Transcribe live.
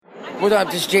What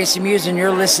up, this is Jason Mewes, and you're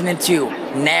listening to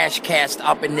Nashcast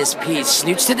up in this piece.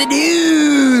 Snooch to the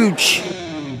nooch!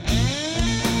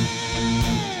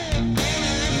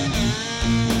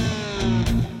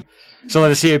 So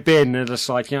they see a beard and they're just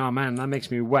like, yeah, man, that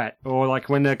makes me wet. Or like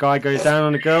when the guy goes down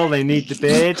on a girl, they need the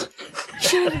beard.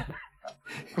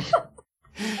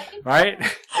 Right?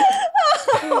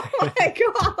 Oh my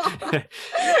god!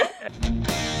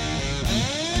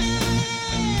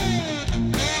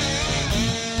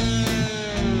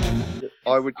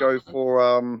 I would go for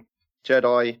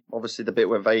Jedi, obviously the bit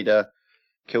where Vader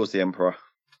kills the Emperor.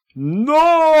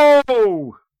 No!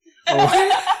 Oh.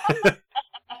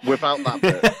 Without that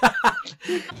bit.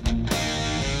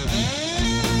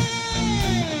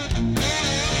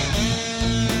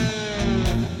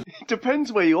 It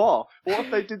depends where you are. What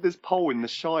if they did this poll in the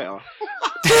Shire?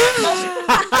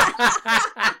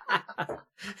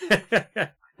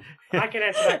 I can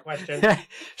answer that question.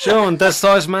 Sean, does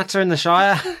size matter in the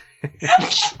Shire?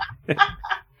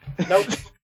 Nope.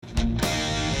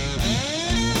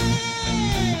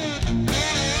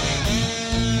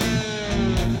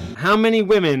 How many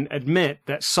women admit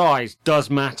that size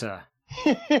does matter?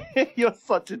 You're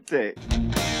such a dick.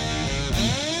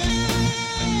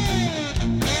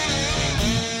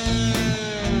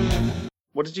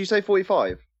 What did you say,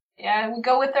 45? Yeah, we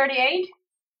go with 38.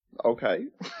 Okay.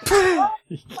 I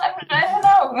don't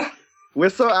know. We're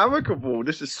so amicable.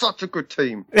 This is such a good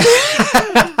team. The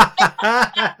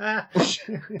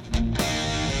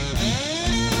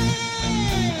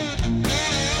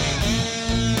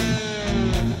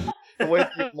way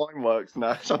mine works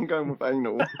now, so I'm going with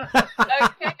anal. Okay,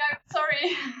 I'm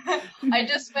sorry. I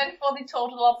just went for the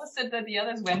total opposite that the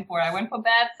others went for. I went for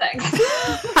bad sex.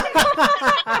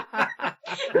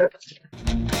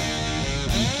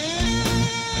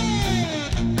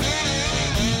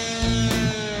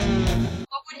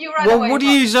 What would you run Well, away what do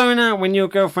from? you zone out when your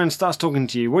girlfriend starts talking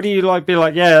to you? What do you like? Be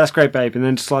like, yeah, that's great, babe, and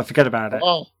then just like forget about it.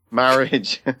 Oh,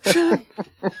 marriage.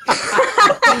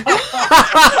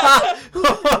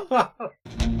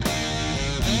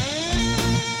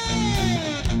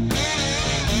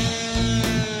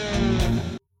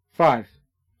 Five.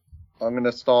 I'm going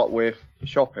to start with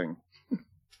shopping.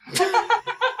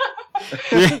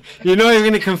 You're not even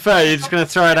going to confer. You're just going to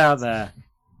throw it out there.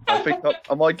 I think.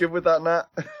 Am I good with that, Nat?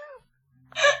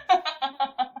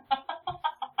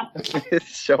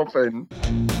 It's shopping.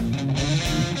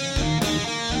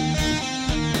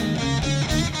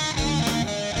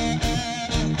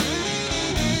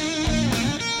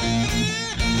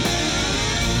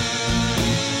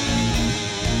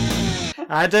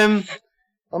 Adam.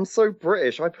 I'm so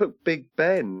British. I put Big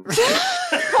Ben. The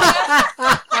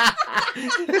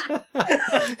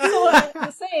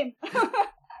same.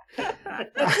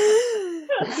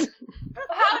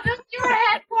 How does your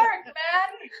head work,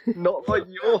 man? Not like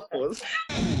yours.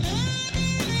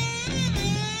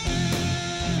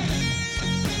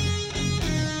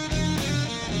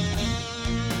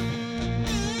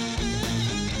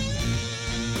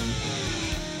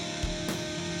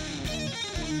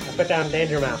 I put down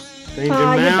Danger Mouse. Danger You're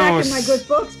back Mouse. in my good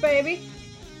books, baby.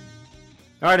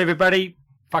 All right, everybody.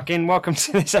 Fucking welcome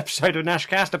to this episode of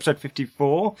Nashcast, episode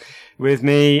 54. With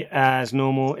me, as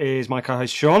normal, is my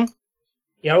co-host Sean.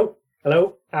 Yo.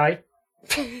 Hello. Hi.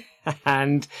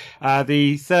 And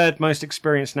the third most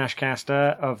experienced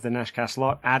Nashcaster of the Nashcast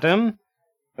lot, Adam.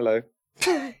 Hello.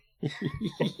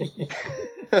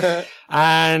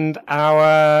 And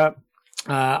our,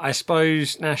 I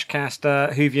suppose,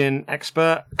 Nashcaster Whovian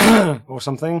expert, or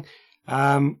something.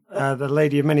 The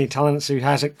lady of many talents who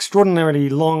has extraordinarily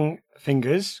long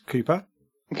fingers, Cooper.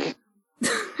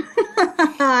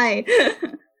 Hi.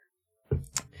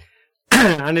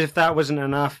 And if that wasn't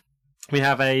enough, we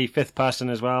have a fifth person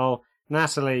as well,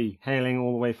 Natalie, hailing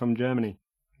all the way from Germany.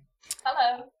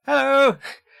 Hello. Hello!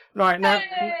 Right, now,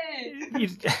 Hey!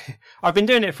 I've been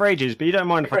doing it for ages, but you don't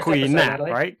mind if I First call you episode, Nat,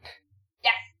 Natalie. right?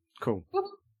 Yes. Cool. Woohoo.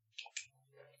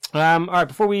 Alright,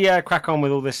 before we crack on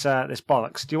with all this this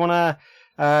bollocks, do you want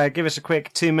to give us a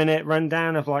quick 2-minute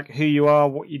rundown of like who you are,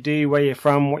 what you do, where you're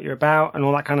from, what you're about, and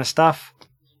all that kind of stuff?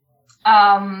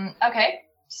 Okay.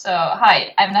 So,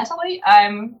 hi, I'm Natalie.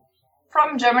 I'm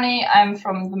from Germany. I'm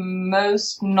from the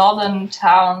most northern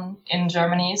town in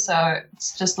Germany, so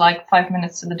it's just like 5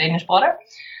 minutes to the Danish border.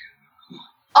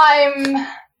 I'm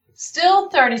still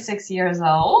 36 years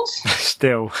old.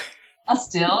 Still.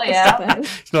 Still, yeah.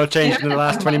 It's not changed in the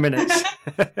last 20 minutes.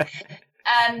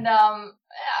 And yeah,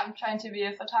 I'm trying to be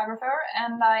a photographer,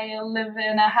 and I live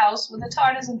in a house with a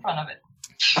TARDIS in front of it.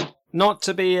 Not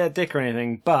to be a dick or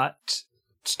anything, but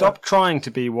stop trying to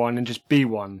be one and just be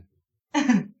one.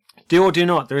 Do or do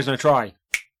not. There is no try.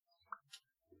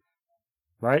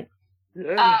 right?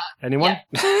 Yeah. Anyone?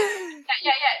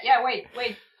 Yeah. Wait.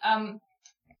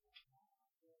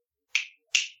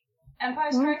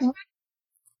 Empire Strikes Back?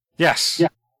 Yes. Yeah.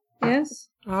 Yes.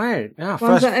 All right. Yeah, Was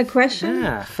first, that a question?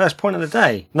 yeah, first point of the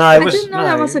day. No, I it was. didn't know no,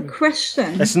 that was a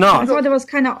question. It's not. I thought it was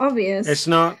kind of obvious. It's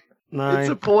not. No. It's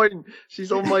a point.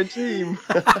 She's on my team.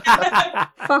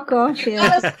 Fuck off,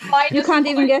 yeah. You can't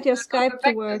even get your Skype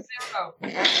to work.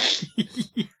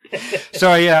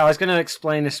 Sorry, yeah, I was going to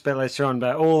explain this a bit later on,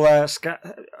 but all scat?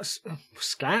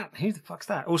 Who the fuck's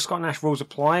that? All Scott Nash rules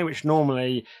apply, which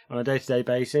normally on a day-to-day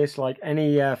basis, like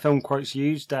any film quotes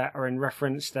used that are in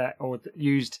reference that or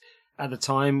used at the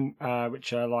time,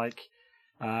 which are like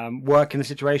work in the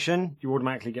situation, you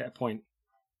automatically get a point.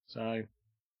 So,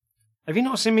 have you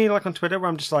not seen me like on Twitter where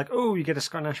I'm just like, oh, you get a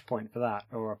Scott Nash point for that,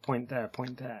 or a point there, a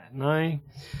point there? No,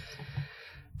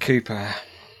 Cooper.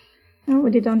 I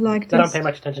really don't like I don't this. pay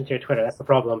much attention to your Twitter. That's the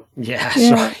problem. Yeah,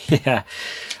 Yeah. sorry. Yeah.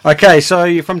 Okay, so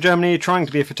you're from Germany, you're trying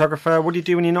to be a photographer. What do you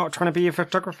do when you're not trying to be a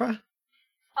photographer?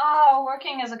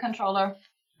 Working as a controller.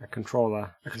 A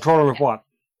controller. A controller of what?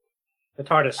 The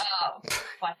TARDIS.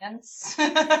 Finance.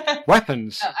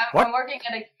 Weapons. What? I'm working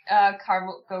at a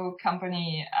cargo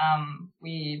company.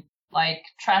 We like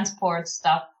transport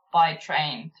stuff by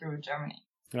train through Germany.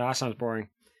 No, that sounds boring.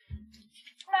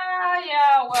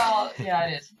 Yeah, well, yeah,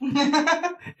 it is.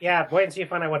 Yeah, wait until you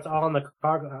find out what's all on the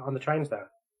cargo on the trains, though.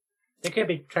 They could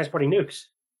be transporting nukes.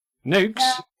 Nukes?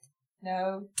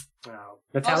 No. Oh,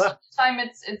 Most Nutella. of the time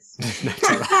it's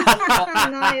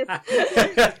Nice.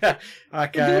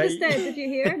 Okay. Do the state. Did you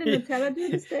hear the Nutella do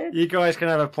the state? You guys can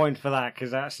have a point for that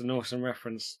because that's an awesome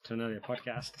reference to an earlier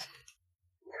podcast.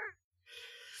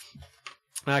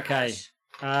 Okay.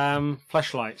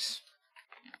 Flashlights.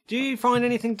 Do you find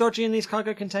anything dodgy in these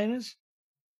cargo containers?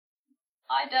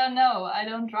 I don't know. I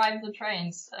don't drive the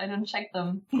trains. I don't check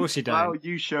them. Of course you Wow, don't.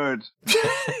 you should.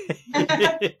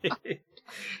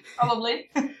 Probably.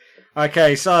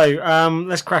 Okay, so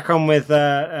let's crack on with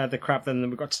the crap then that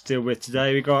we've got to deal with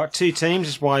today. We've got two teams.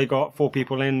 That's why you got 4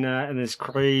 people in this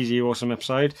crazy, awesome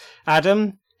episode.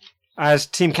 Adam, as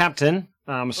team captain,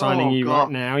 I'm assigning Oh, you God.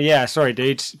 right now. Yeah, sorry,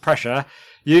 dude. Pressure.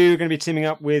 You're going to be teaming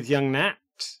up with young Nat.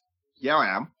 Yeah,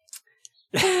 I am.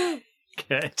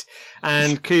 Good.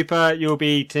 And Cooper, you'll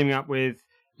be teaming up with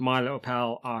my little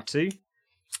pal R2.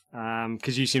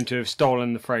 Because you seem to have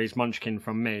stolen the phrase Munchkin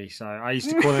from me. So I used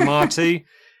to call him R2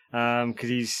 because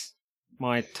he's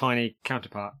my tiny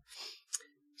counterpart.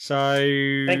 So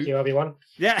Thank you, Obi-Wan.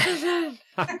 Yeah,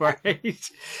 no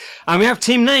worries. And we have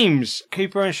team names.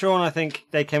 Cooper and Sean, I think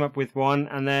they came up with one,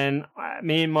 and then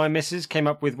me and my missus came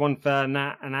up with one for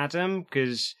Nat and Adam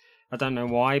because I don't know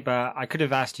why, but I could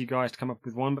have asked you guys to come up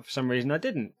with one, but for some reason I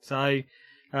didn't. So,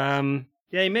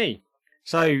 yay me.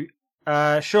 So,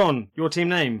 Sean, your team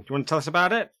name. Do you want to tell us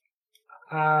about it?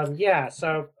 Yeah,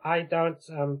 so I don't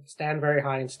stand very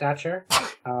high in stature.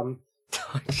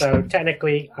 So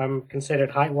technically, I'm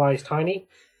considered height-wise tiny.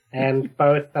 And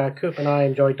both Coop and I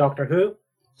enjoy Doctor Who.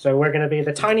 So we're going to be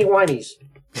the Tiny Whinies.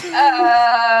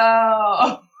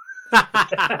 Oh.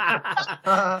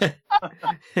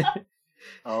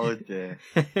 Oh dear.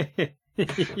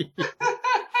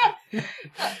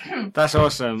 That's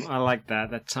awesome. I like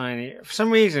that. That tiny. For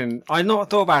some reason, I'd not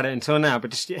thought about it until now,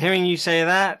 but just hearing you say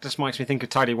that just makes me think of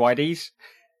Tidy Whities.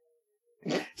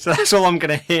 So that's all I'm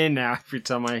going to hear now every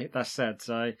time that's said.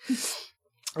 So,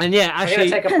 and yeah, I'm actually,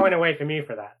 going to take a point away from you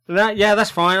for that. yeah,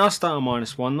 that's fine. I'll start on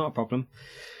 -1, not a problem.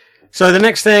 So the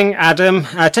next thing, Adam.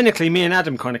 Technically, me and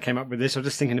Adam kind of came up with this. I was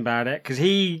just thinking about it because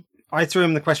I threw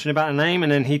him the question about a name,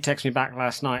 and then he texted me back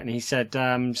last night, and he said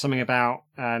something about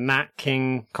Nat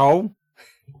King Cole.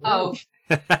 Oh.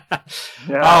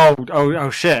 Yeah. Oh,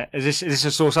 shit! Is this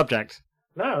a sore subject?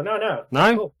 No.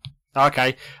 No? Cool.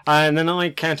 Okay. And then I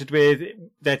countered with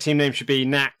their team name should be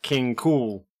Nat King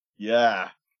Cool.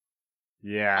 Yeah.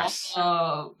 Yes.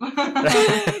 Oh.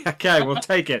 Okay, we'll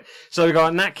take it. So we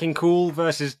got Nat King Cool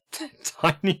versus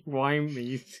Tiny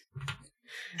Whinies.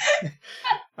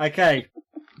 Okay.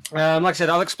 Like I said,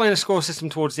 I'll explain the score system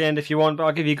towards the end if you want, but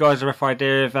I'll give you guys a rough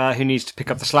idea of who needs to pick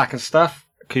up the slack and stuff.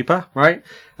 Cooper, right?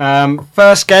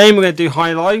 First game, we're going to do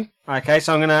high-low. Okay,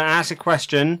 so I'm going to ask a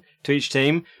question to each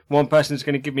team. One person's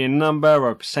going to give me a number or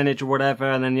a percentage or whatever,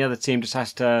 and then the other team just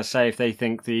has to say if they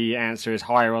think the answer is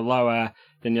higher or lower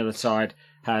than the other side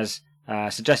has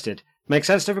suggested. Make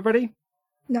sense to everybody?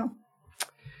 No.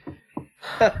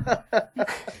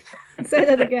 Say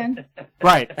that again.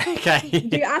 Right, okay.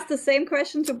 Do you ask the same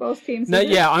question to both teams? No, is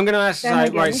it? yeah, I'm going to ask. Then I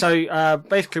get Right, it. so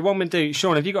basically, what I'm going to do,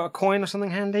 Sean, have you got a coin or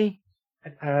something handy?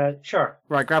 Sure.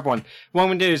 Right, grab one. What I'm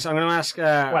going to do is I'm going to ask.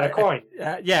 What, a coin?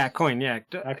 Yeah, a coin. Yeah.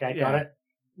 Okay, yeah. got it.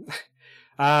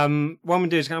 What I'm going to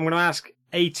do is I'm going to ask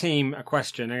a team a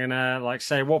question. I'm going to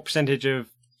say what percentage of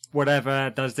whatever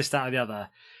does this, that, or the other.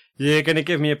 You're going to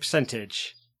give me a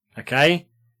percentage. Okay?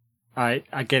 I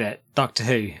get it. Doctor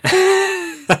Who.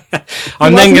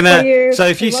 I'm then gonna. So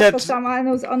if you said for someone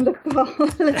who's on the call,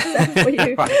 for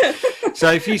you. Right.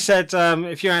 So if you said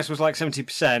if your answer was like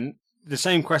 70%, the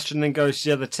same question then goes to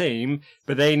the other team,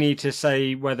 but they need to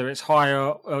say whether it's higher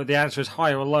or the answer is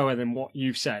higher or lower than what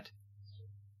you've said.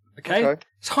 Okay?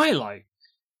 It's high or low.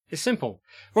 It's simple.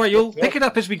 Right, you'll pick it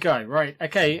up as we go. Right.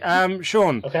 Okay.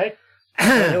 Sean. Okay.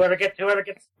 whoever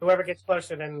gets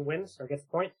closer then wins or gets the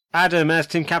point. Adam, as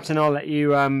team captain, I'll let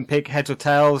you pick heads or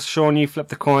tails. Sean, you flip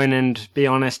the coin and be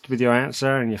honest with your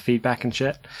answer and your feedback and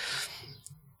shit.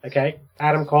 Okay,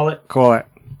 Adam, call it. Call it.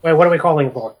 Wait, what are we calling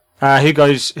for? Who I'm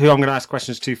going to ask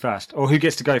questions to first, or who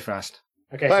gets to go first?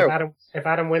 Okay, so if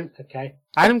Adam wins, okay.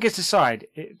 Adam gets to decide,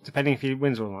 depending if he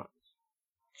wins or not.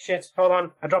 Shit, hold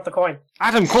on, I dropped the coin.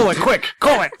 Adam, call it quick!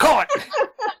 Call it!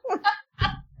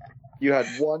 You had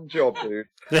one job, dude.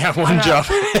 Yeah, one job.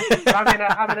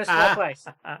 I'm in a small place.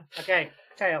 Okay,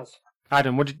 tails.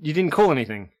 Adam, you didn't call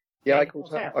anything? Yeah, I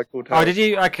called tails. Oh, did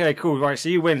you? Okay, cool. Right, so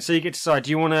you win. So you get to decide. Do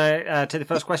you want to take the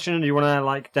first question, or do you want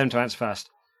to them to answer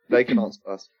first? They can answer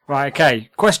first. Right.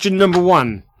 Okay. Question number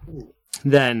 1.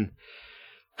 Then,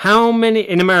 how many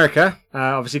in America?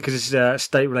 Obviously, because it's a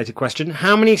state-related question.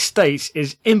 How many states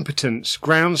is impotence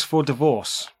grounds for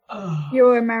divorce?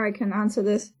 You're American. Answer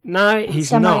this. No, he's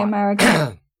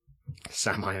Semi-American.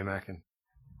 Semi-American.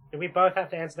 Do we both have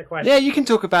to answer the question? Yeah, you can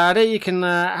talk about it. You can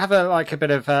have a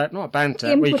bit of not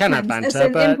banter. Well, you can have banter, as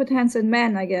in but impotence in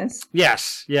men, I guess.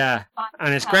 yes, yeah,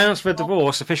 and it's grounds for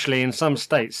divorce officially in some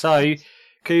states. So,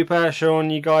 Cooper, Sean,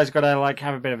 you guys got to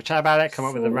have a bit of a chat about it. Come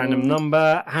up with a random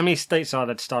number. How many states are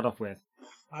there to start off with?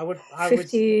 I would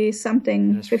 50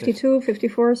 something, 52,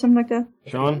 54, something like that.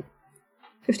 Sean,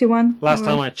 51. last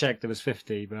time I checked, it was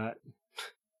 50, but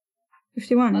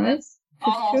 51, right?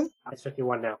 52. It's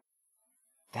 51 now.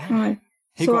 damn. All right.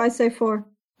 So I say 4.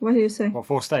 What do you say? What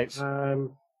 4 states?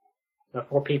 No,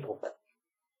 4 people.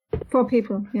 4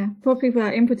 people. Yeah, 4 people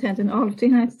are impotent in all of the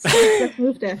United States. Let's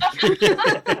move there.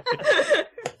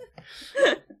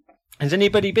 Has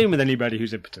anybody been with anybody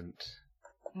who's impotent?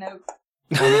 No.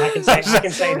 I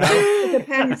can say no.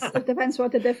 It depends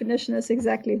what the definition is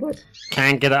exactly, but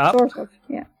Can't get it up. sort of.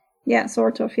 Yeah. Yeah,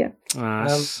 sort of. Yeah.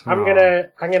 I'm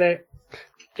gonna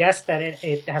guess that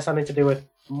it has something to do with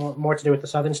more to do with the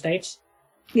southern states.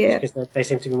 Yeah. Because they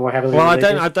seem to be more heavily. Well,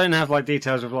 religious. I don't have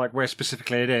details of where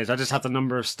specifically it is. I just have the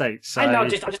number of states. So... I know. I'm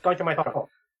just going through my thought.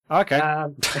 Okay.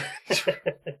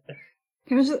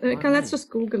 Let's just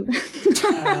Google.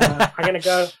 I'm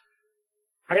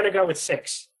gonna go with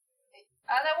 6.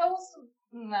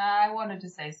 I wanted to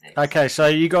say 6. Okay, so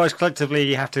you guys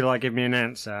collectively have to give me an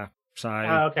answer. So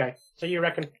Okay. So you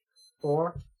reckon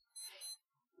 4?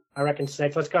 I reckon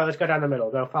 6. Let's go down the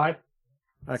middle. Go 5.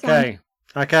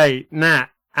 Okay, Nat,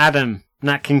 Adam,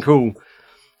 Nat King Cool.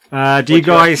 Do you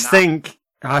guys think?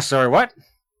 Sorry, what?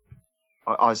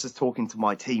 I was just talking to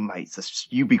my teammates.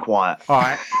 You be quiet. All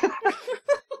right.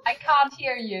 I can't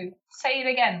hear you. Say it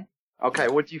again. Okay,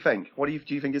 what do you think? Do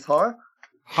you think is higher?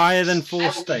 Higher than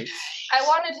 4 states. I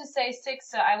wanted to say 6,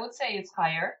 so I would say it's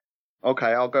higher.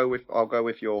 Okay, I'll go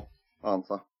with your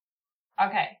answer.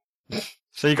 Okay.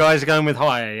 So you guys are going with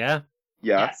higher, yeah?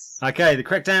 Yeah. Yes. Okay, the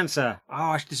correct answer.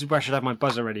 This is where I should have my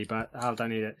buzzer ready, but I don't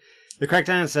need it. The correct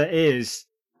answer is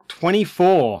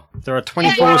 24. There are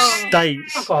 24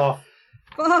 states. Fuck off.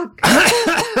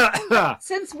 Fuck.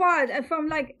 Since what? From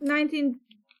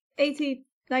 1980,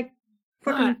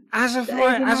 fucking. As of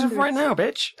right now,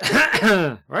 bitch.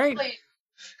 Right?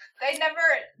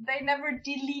 They never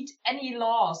delete any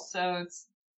laws, so it's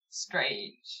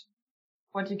strange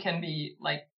what you can be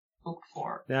booked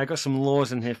for. Yeah, I got some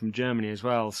laws in here from Germany as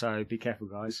well, so be careful,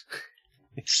 guys.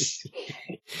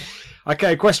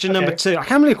 Okay, question number 2. I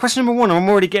can't believe question number 1. I'm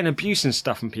already getting abuse and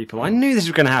stuff from people. I knew this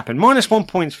was going to happen. -1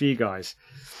 points for you guys.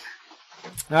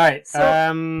 All right.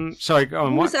 Sorry, go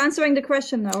on. Who's answering the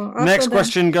question now? Next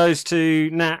question goes to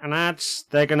Nat and Ads.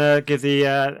 They're going to give the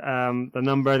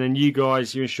number, and then you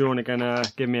and Sean are going to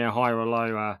give me a high or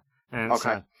low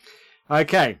answer.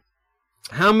 Okay.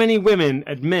 How many women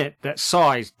admit that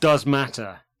size does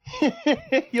matter?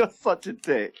 You're such a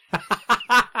dick.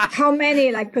 How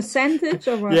many? Percentage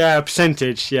or what? Yeah,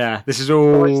 percentage. Yeah, this is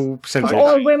all percentage. Of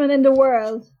all women in the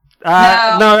world. No,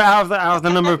 out of the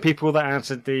number of people that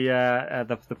answered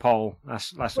the poll.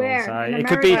 That's all. So it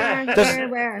could be.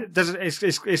 Where?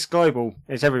 It's global.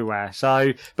 It's everywhere.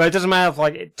 So, but it doesn't matter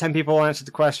if 10 people answered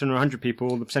the question or 100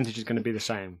 people. The percentage is going to be the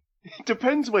same. It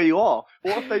depends where you are.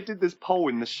 What if they did this poll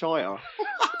in the Shire?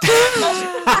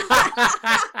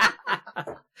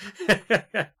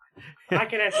 I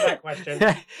can answer that question.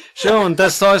 Sean,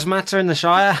 does size matter in the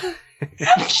Shire?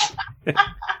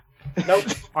 Nope.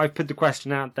 I put the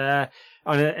question out there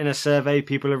in a survey.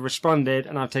 People have responded,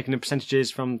 and I've taken the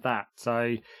percentages from that.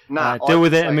 So deal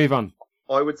with it and move on.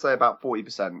 I would say about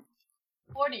 40%.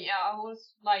 40, yeah, I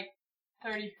was like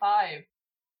 35.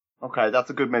 Okay, that's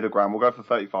a good middle ground. We'll go for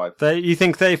 35. So you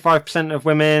think 35% of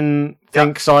women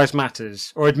think size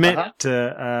matters, or admit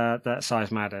to that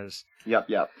size matters? Yep.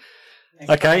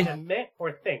 Okay. Admit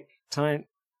or think? Time.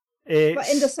 But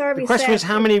in the survey The question is, said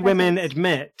how many it women matters.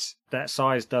 admit that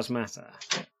size does matter?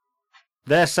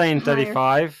 They're saying Higher.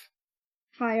 35.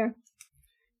 Higher.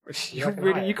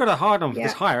 You got a hard on for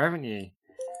this Yeah. higher, haven't you?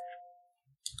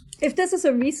 If this is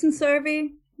a recent survey,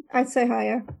 I'd say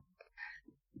higher.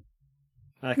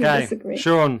 Okay. disagree.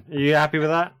 Sean, are you happy with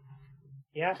that?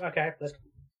 Yeah, okay.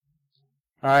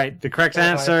 All right. The correct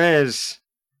Yeah, answer is,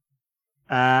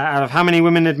 out of how many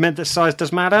women admit that size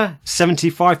does matter?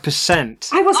 75%.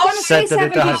 I was going to say Said that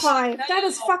it does. 75. That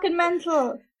is fucking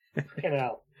mental. Fucking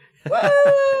hell.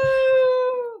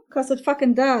 Because it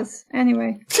fucking does.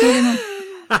 Anyway. moving on.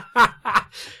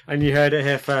 And you heard it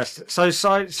here first. So,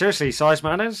 seriously, size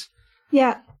matters?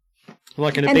 Yeah.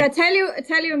 Like in a And big... I tell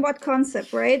you in what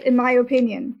concept, right? In my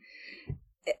opinion,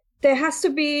 there has to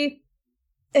be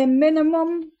a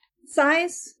minimum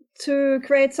size to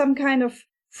create some kind of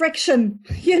friction,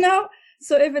 you know?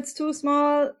 So if it's too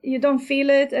small, you don't feel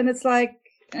it, and it's like,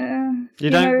 You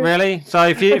don't really? So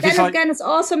if you... But If then it's like... again, it's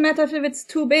also matter if it's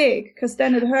too big, because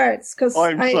then it hurts. Because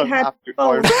I'm I so had happy.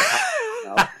 both.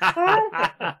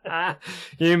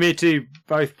 You and me too,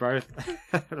 both.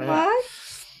 What?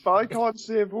 But I can't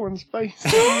see everyone's face.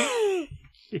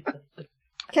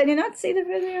 Can you not see the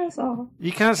videos? Oh.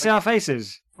 You can't see our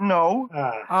faces. No.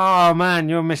 Oh man,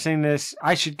 you're missing this.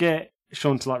 I should get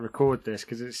Sean to like record this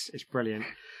because it's brilliant.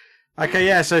 Okay,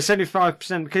 yeah, so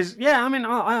 75%. Because yeah, I mean,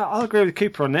 I'll agree with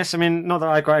Cooper on this. I mean, not that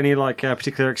I got any like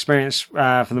particular experience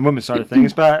from the women's side of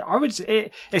things, but I would.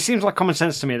 It seems like common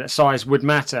sense to me that size would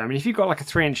matter. I mean, if you've got like a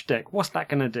 3-inch dick, what's that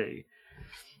going to do?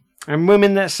 And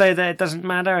women that say that it doesn't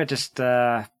matter are just,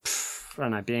 I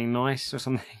don't know, being nice or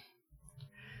something.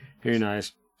 Who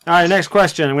knows? All right, next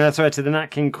question. I'm going to throw it to the Nat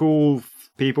King Cool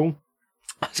people.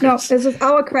 No, this is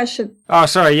our question. Oh,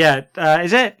 sorry, yeah.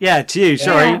 Is it? Yeah, to you,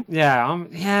 sorry.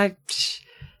 Yeah,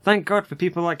 thank God for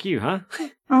people like you, huh?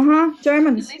 Uh-huh, At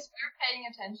Germans. least we're paying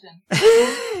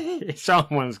attention.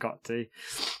 Someone's got to.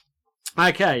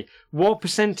 Okay, what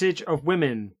percentage of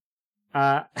women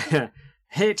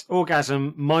hit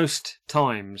orgasm most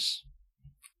times?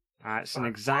 It's an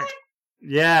exact...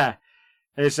 Yeah.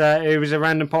 It was a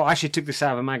random poll. I actually took this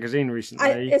out of a magazine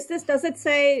recently. Does it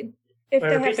say if Wait,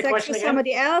 they repeat have the sex question with again?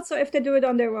 somebody else or if they do it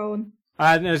on their own?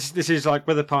 This is like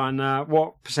with a partner.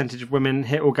 What percentage of women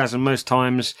hit orgasm most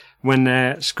times when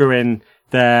they're screwing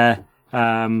their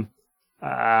thing?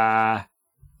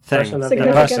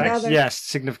 Significant other. Yes,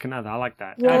 significant other. I like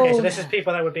that. Whoa. Okay, so this is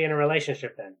people that would be in a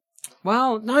relationship then.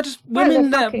 Well, no, just Well, women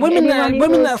they're that fucking. women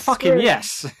Anyone that are who's fucking. screwed.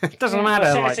 Yes, it doesn't matter.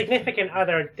 Well, a Like, significant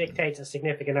other dictates a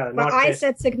significant other. Well, not I just...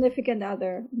 said significant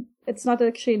other. It's not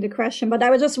actually the question, but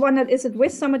I was just wondering, is it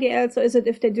with somebody else or is it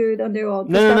if they do it on their own?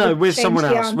 'Cause that no, would with change someone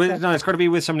the else. answer. No, it's got to be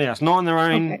with somebody else, not on their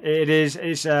own. Okay.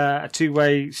 It's a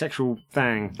two-way sexual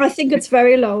thing. I think it's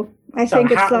very low. I So think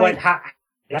it's like...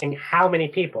 how many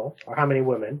people or how many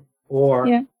women or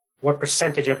Yeah. what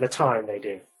percentage of the time they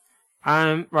do?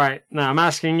 Right now I'm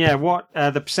asking, what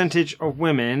the percentage of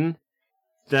women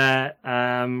that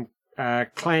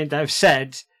claim that have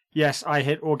said yes, I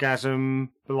hit orgasm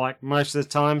like most of the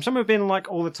time. Some have been like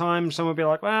all the time. Some will be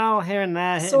like, well, here and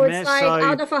there, hit So and it's miss. like So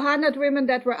out of 100 women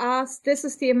that were asked, this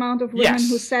is the amount of women Yes.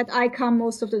 who said I come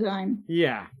most of the time.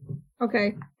 yeah,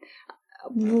 Okay.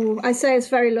 Ooh, I say it's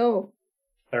very low.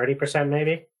 30%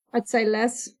 maybe? I'd say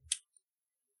less.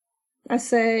 I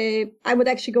say I would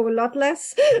actually go a lot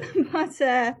less, but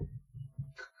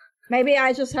maybe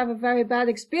I just have a very bad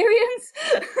experience.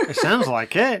 it sounds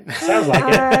like it. Sounds like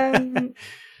it.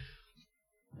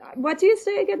 What do you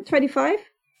say again? 25?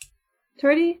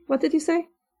 30? What did you say?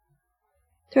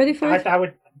 35? I was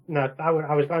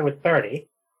going with 30.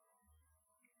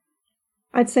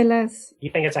 I'd say less. You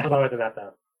think it's lower than that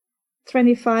though?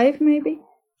 25 maybe?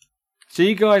 So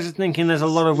you guys are thinking there's a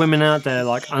lot of women out there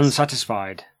like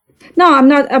unsatisfied? No, I'm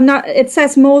not. It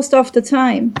says most of the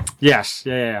time. Yes,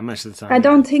 yeah, most of the time. I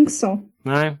don't think so.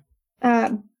 No.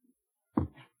 I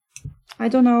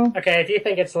don't know. Okay, if you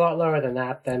think it's a lot lower than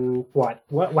that, then what?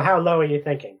 How low are you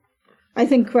thinking? I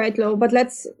think quite low, but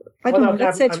let's say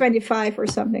I'm- 25 or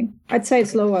something. I'd say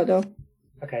it's lower though.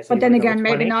 Okay, so But you then wanna go again, with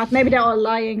maybe 20? not. Maybe they're all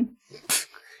lying.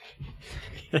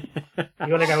 You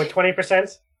want to go with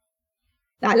 20%?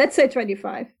 Nah, let's say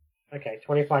 25. Okay,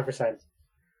 25%.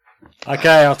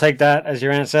 Okay, I'll take that as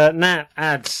your answer. Nat,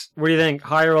 ads. What do you think?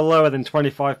 Higher or lower than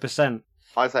 25%?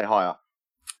 I say higher.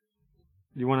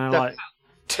 You want to like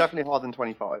Definitely higher than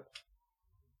 25.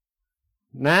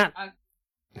 Nat?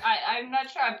 I'm not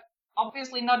sure. I'm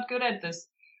obviously not good at this.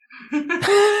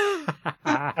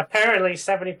 Apparently,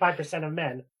 75% of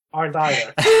men aren't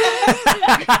either.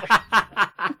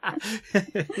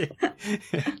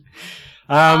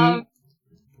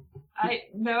 I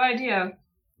no idea.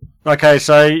 Okay,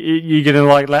 so you gonna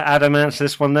like let Adam answer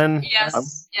this one then? Yes, I'm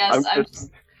I'll just-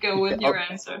 just go with your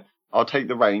answer. I'll take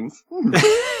the reins. And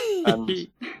that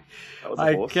was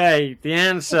a horse. Okay,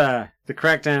 the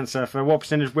correct answer for what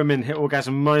percentage of women hit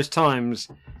orgasm most times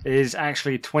is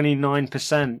actually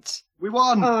 29%. We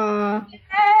won!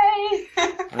 Hey!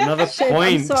 Another Shit,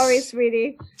 point. I'm sorry,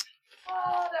 sweetie.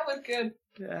 Oh, that was good.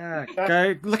 Yeah,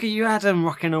 go. Look at you, Adam,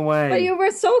 rocking away. But you were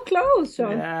so close,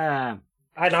 Sean. Yeah.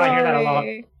 I know, I hear that a lot.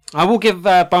 Sorry. I will give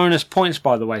bonus points,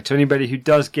 by the way, to anybody who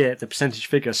does get the percentage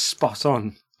figure spot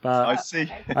on. I But see.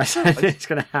 I said it's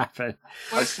going to happen.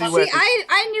 I see where. See,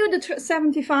 I knew the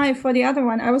 75 for the other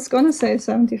one. I was gonna say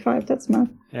 75. That's my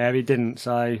Yeah, he didn't,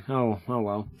 so oh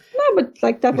well. no, but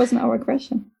like that wasn't our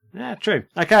question. Yeah, true.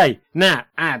 Okay, Nat,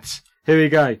 ads. Here we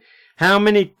go. How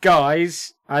many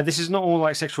guys? This is not all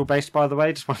like sexual based, by the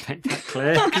way. Just want to make that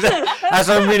clear. 'Cause as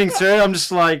I'm reading through it, I'm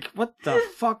just like, what the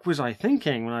fuck was I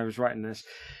thinking when I was writing this?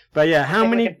 But yeah, how I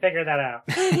think we many? can figure that out.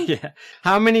 Yeah,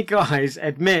 how many guys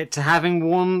admit to having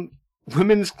worn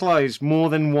women's clothes more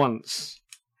than once?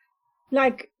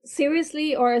 Like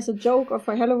seriously, or as a joke, or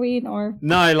for Halloween, or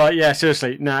No, like yeah,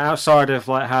 seriously. No, outside of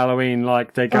like Halloween,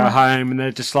 like they go Oh. home and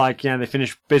they're just like, they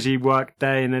finish busy work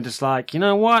day and they're just like, you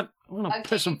know what? I want to Okay,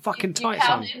 put some fucking you tights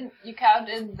on. You count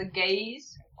in the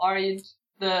gays or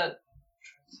the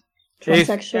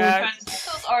transsexual.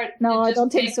 transsexuals, or No, you I just don't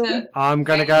think take so. the- I'm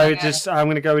gonna go with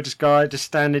just guy, just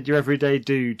standard, your everyday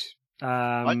dude.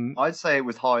 I'd say it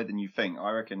was higher than you think.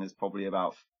 I reckon it's probably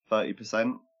about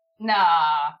 30%.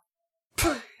 Nah.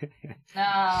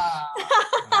 Nah.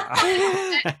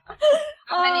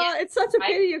 Oh, it's such a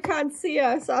pity you can't see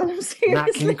us. I'm Nat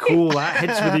seriously. can call that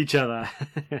heads with each other.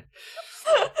 Can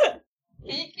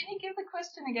you give the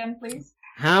question again, please?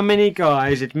 How many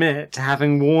guys admit to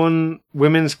having worn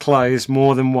women's clothes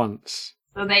more than once?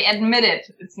 So they admit it.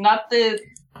 It's not the.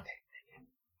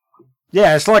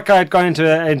 Yeah, it's like I'd gone into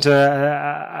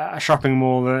a shopping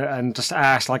mall and just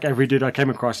asked like every dude I came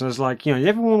across, and I was like, you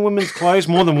ever worn women's clothes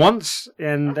more than once?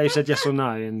 And they said yes or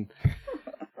no, and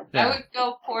I would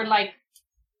go for like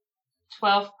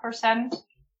 12%.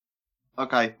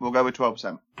 Okay, we'll go with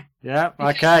 12%. yeah,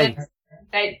 because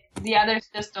okay, the others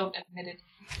just don't admit it.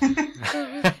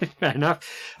 fair enough.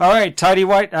 All right, tiny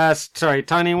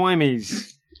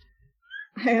Wimies.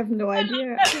 I have no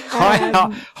idea.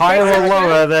 Higher or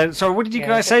lower than? So, what did you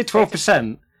guys say?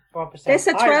 12%. 12%. They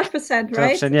said 12%,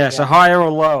 right? 12%, yeah. So higher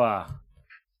or lower?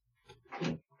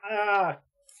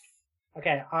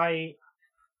 Okay,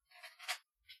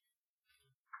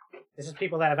 this is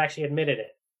people that have actually admitted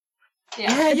it.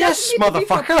 Yeah. It yes, doesn't need to be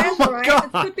for motherfucker. Oh pleasure, my right? god.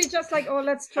 It could be just like, oh,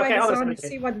 let's try Okay, this honestly, on and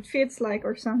see what it feels like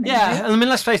or something. Yeah, right? I mean,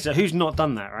 let's face it. Who's not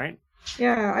done that, right?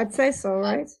 Yeah, I'd say so,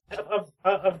 right?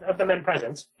 Of the men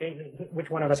present,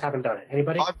 which one of us haven't done it?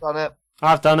 Anybody? I've done it.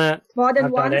 I've done it. More than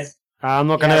I've done once. it. I'm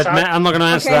not going to Yeah, so admit. I'm not going to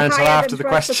answer Okay, that until higher after than the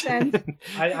question. 12%.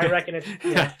 I reckon it's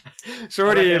yeah, It's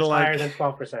already I reckon it's higher like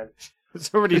than 12%.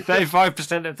 it's already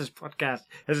 35% of this podcast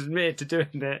has admitted to doing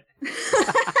it.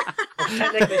 Well,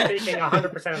 technically speaking,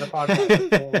 100% of the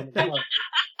podcast.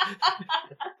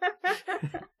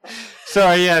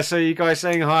 Sorry, yeah. So you guys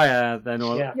saying higher then?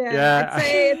 Or, Yeah. Yeah, I'd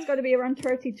say it's going to be around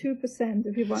 32%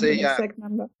 if you want See, an yeah. exact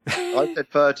number. I said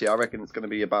 30. I reckon it's going to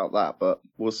be about that, but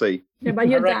we'll see. Yeah, but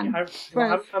you're I reckon,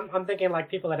 done. I'm thinking like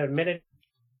people that admitted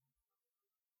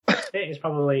it is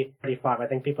probably 35. I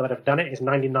think people that have done it is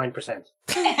 99%.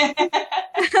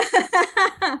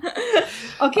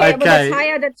 Okay, but Okay. it's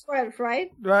higher than 12,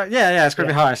 right? Right, yeah, it's going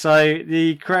to be higher. So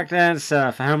the correct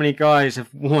answer for how many guys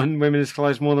have worn women's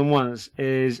clothes more than once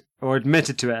is, or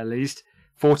admitted to it at least,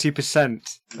 40%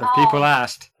 of people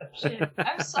asked. Shit.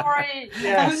 I'm sorry.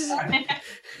 Yes. I'm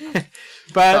sorry.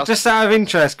 But just out of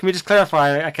interest, can we just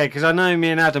clarify? Okay, because I know me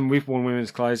and Adam, we've worn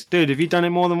women's clothes. Dude, have you done it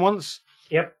more than once?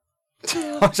 Yep.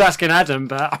 I was asking Adam,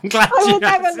 but I'm glad I you would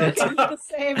never answered. look into the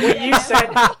same. What you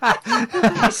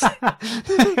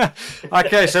said.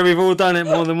 Okay, so we've all done it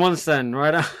more than once then,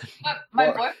 right? My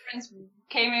What? boyfriends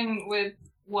came in with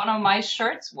one of my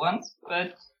shirts once,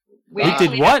 but we You did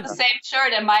actually what? had the same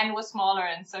shirt and mine was smaller,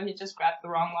 and so he just grabbed the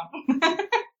wrong one.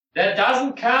 That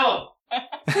doesn't count.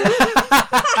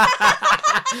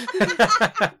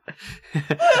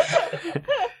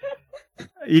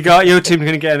 Your team's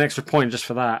going to get an extra point just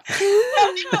for that.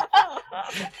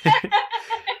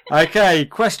 Okay,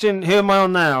 question. Who am I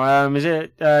on now? Is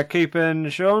it Coop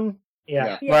and Sean?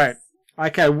 Yeah. Yes. Right.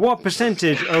 Okay, what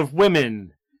percentage of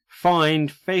women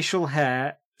find facial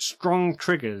hair strong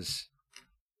triggers?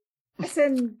 As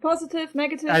in positive,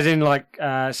 negative. As in, like,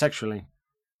 sexually.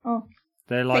 Oh.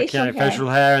 They're like, Facial hair. facial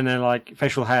hair, and they're like,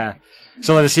 facial hair.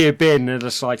 So they see a beard, and they're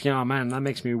just like, oh man, that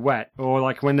makes me wet. Or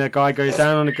like when the guy goes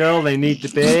down on a girl, they need the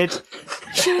beard.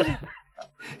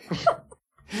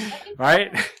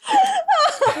 Right?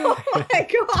 Oh my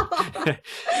god!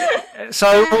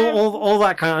 So all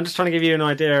that kind of, I'm just trying to give you an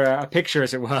idea, a picture,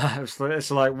 as it were.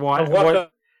 It's like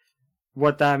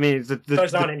what that means.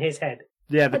 Goes on in his head.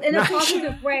 Yeah, But in a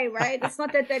positive way, right? It's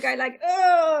not that guy like,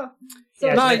 oh. So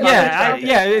Yeah, No, it's like,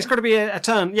 yeah, it's got to be a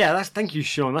turn. Yeah, thank you,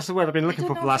 Sean. That's the word I've been looking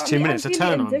for the last 2 minutes. A turn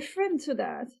I'm on. really indifferent to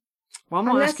that. Well, I'm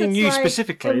not Unless asking it's you like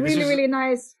specifically. A really, really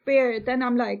nice beard. Then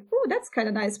I'm like, oh, that's kind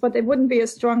of nice, but it wouldn't be a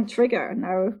strong trigger.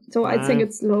 No, so I think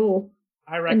it's low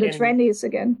I in reckon. the 20s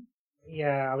again.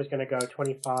 Yeah, I was going to go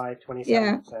 25, 27%.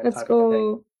 Yeah, let's type of thing.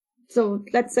 go. So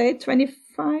let's say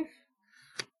 25.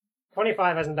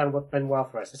 25 hasn't been well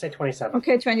for us. Let's say 27.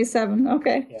 Okay, 27.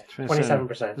 Okay. Yeah, 27%.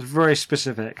 27%. It's very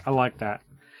specific. I like that.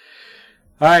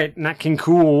 All right, Nat King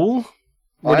Cool.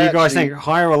 What do you guys think?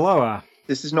 Higher or lower?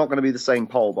 This is not going to be the same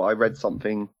poll, but I read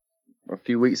something a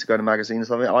few weeks ago in a magazine or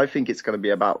something. I think it's going to be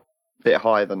about a bit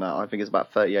higher than that. I think it's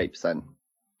about 38%.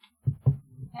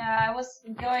 Yeah, I was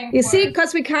going. You for see,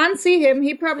 because we can't see him,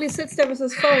 he probably sits there with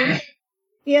his phone.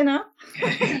 You know?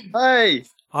 Hey!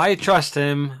 I trust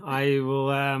him. I will.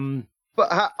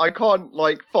 But I can't,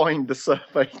 like, find the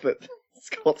survey that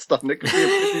Scott's done. It could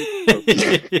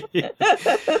be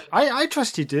a I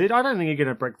trust you, dude. I don't think you're going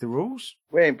to break the rules.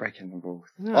 We ain't breaking the rules.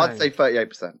 No. I'd say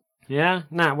 38%. Yeah?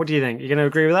 Nat, what do you think? You going to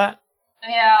agree with that?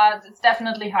 Yeah, it's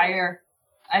definitely higher,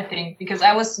 I think, because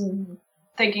I was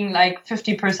thinking like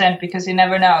 50% because you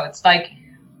never know. It's like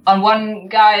on one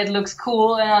guy it looks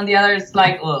cool and on the other it's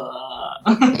like, ugh.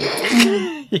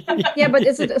 Yeah, but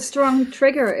is it a strong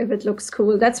trigger if it looks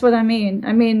cool? That's what I mean.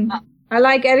 I mean, I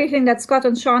like everything that Scott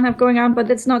and Sean have going on, but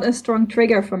it's not a strong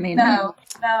trigger for me. No,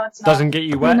 it's not. Doesn't get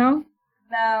you wet? No?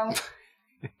 No,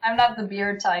 I'm not the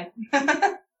beard type.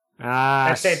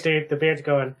 That's it, dude. The beard's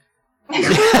going.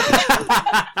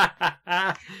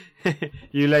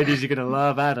 You ladies are going to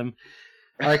love Adam.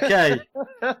 Okay.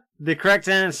 The correct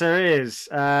answer is,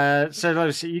 so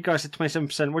you guys said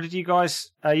 27%. What did you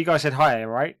guys said higher,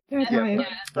 right? Yeah.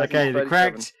 Okay, the 37.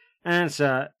 correct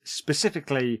answer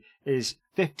specifically is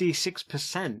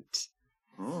 56%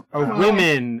 of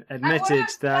women admitted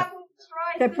that.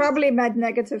 They probably meant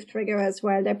negative trigger as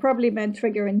well. They probably meant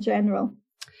trigger in general.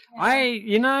 I've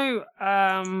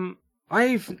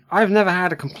never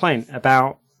had a complaint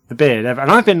about the beard ever,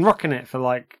 and I've been rocking it for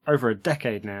like over a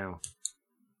decade now.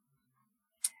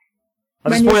 I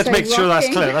just When you wanted to say make sure that's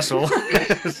rocking. clear, that's all.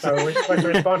 So we're supposed to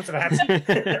respond to that.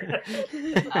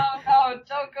 Oh no,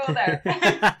 don't go there.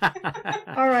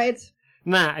 All right.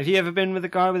 Nat, have you ever been with a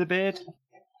guy with a beard?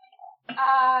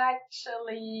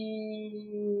 Actually,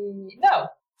 no.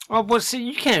 Oh, well, see,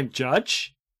 you can't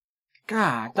judge.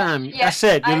 God damn. Yeah, I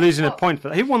said you're I losing a know. point for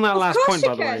that. Who won that last course point,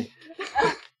 by you the way?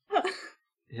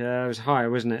 Yeah, it was high,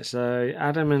 wasn't it? So,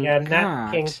 Adam and Yeah, God.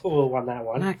 Nat King Cool won that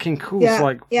one. Nat King Cool's Yeah,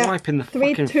 like yeah. wiping the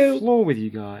 3-2. fucking floor with you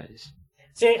guys.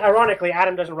 See, ironically,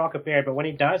 Adam doesn't rock a beard, but when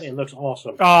he does, it looks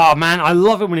awesome. Oh, man, I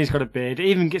love it when he's got a beard. It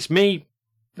even gets me...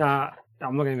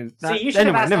 I'm not going to even... See, you should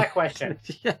have asked that question.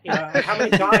 Yeah. You know, how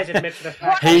many guys admit to the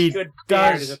fact He that a good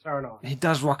does. beard is a turn on? He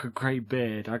does rock a great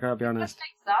beard, I gotta be honest. Just an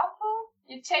example,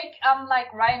 you take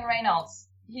like Ryan Reynolds.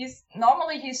 He's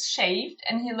shaved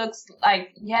and he looks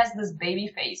like he has this baby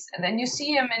face, and then you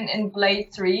see him in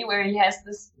Blade 3 where he has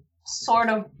this sort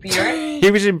of beard.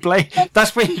 He was in Blade...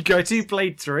 That's where you go to,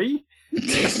 Blade 3?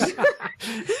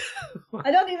 I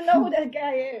don't even know who that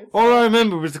guy is. All I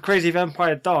remember was the crazy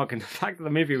vampire dog and the fact that the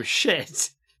movie was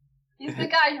shit. He's the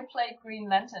guy who played Green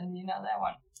Lantern, you know that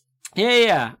one.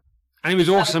 Yeah. And he was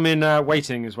awesome in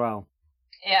Waiting as well.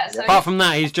 Yeah, so Apart from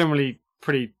that, he's generally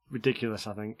pretty ridiculous,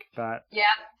 I think. But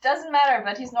yeah, doesn't matter,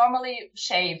 but he's normally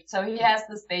shaved, so he has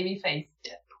this baby face.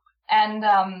 And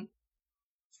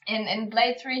in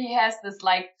Blade 3 he has this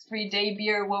like 3-day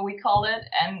beard, what we call it,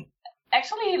 and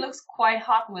actually he looks quite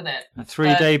hot with it. a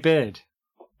 3-day beard.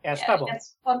 Yeah, stubble.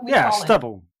 That's what we Yeah, call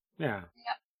stubble. Yeah. it.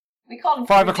 We call him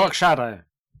 5 3 o'clock days. shadow.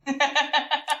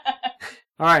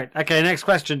 All right. Okay. Next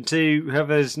question to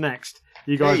whoever's next.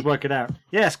 You guys Hey. work it out.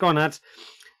 Yes, go on, lads.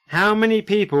 How many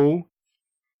people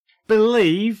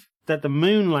believe that the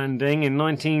moon landing in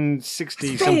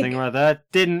 1960 It's something fake. or other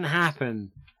didn't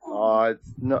happen?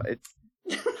 It's not. It's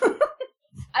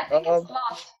I think it's a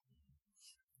lot.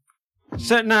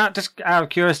 So now, just out of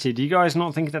curiosity, do you guys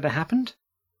not think that it happened?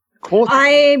 of course.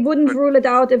 I wouldn't rule it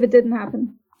out if it didn't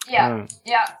happen. Yeah,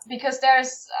 yeah, because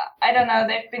there's, I don't know,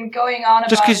 they've been going on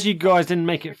Just about. because you guys didn't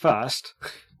make it first.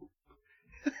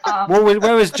 um,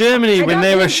 Where was Germany I when don't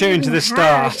they were think shooting we to the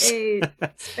had stars? a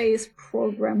space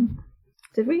program.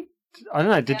 Did we? I don't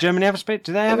know. Did Yes. Germany have a space?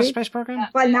 Do they have a Did we? space program? Yeah.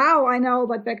 Well, now I know,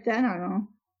 but back then I don't know.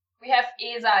 we have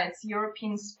ESA, it's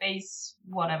European Space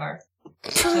whatever.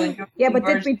 So Yeah, European but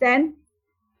did version. we then?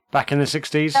 Back in the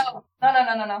 60s. No.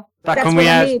 Back That's when what we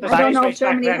I had mean. the I don't know if space back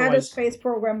Germany then had a was- space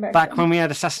program back back then. when we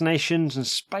had assassinations and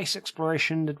space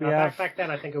exploration. Did we have? Back then,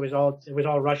 I think it was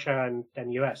all Russia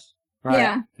and US. Right.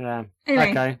 Yeah. Yeah.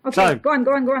 Anyway, Okay. okay, So go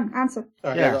on, answer.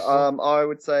 Sorry. Yeah. I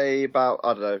would say about,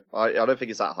 I don't know. I don't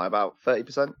think it's that high. About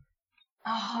 30%.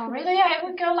 Oh, really? I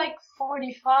would go like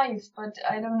 45, but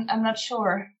I'm not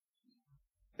sure.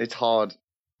 It's hard.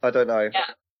 I don't know.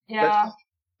 Yeah.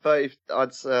 30.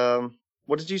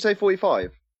 What did you say?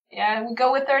 45. Yeah, we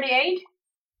go with 38?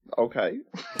 Okay.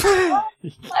 I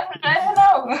don't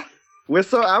know. We're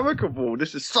so amicable.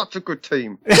 This is such a good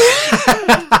team.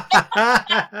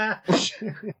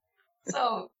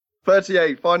 So,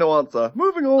 38. Final answer.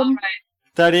 Moving on. alright.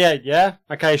 38. Yeah.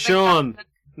 Okay, Sean.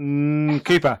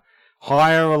 Cooper.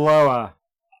 Higher or lower?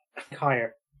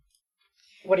 Higher.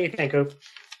 What do you think, Oop?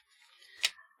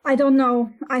 I don't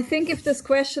know. I think if this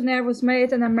questionnaire was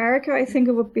made in America, I think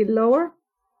it would be lower.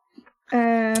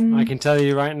 I can tell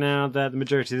you right now that the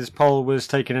majority of this poll was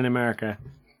taken in America.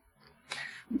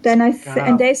 Then Wow.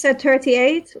 and they said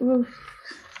 38. Oof.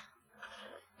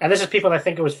 And this is people that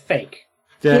think it was fake.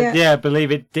 Yeah. Yeah,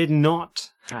 believe it did not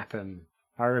happen.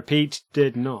 I repeat,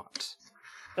 did not.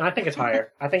 And I think it's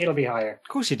higher. I think it'll be higher. Of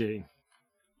course you do.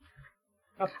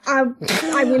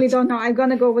 I really don't know. I'm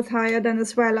gonna go with higher then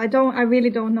as well. I really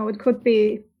don't know. It could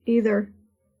be either.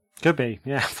 Could be.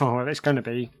 Yeah, well, it's going to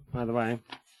be, either way.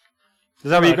 Is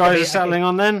that what Well, you it could guys be- are settling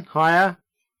on then? Higher?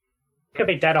 Could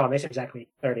be dead on. It's exactly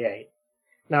 38.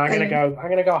 No, I'm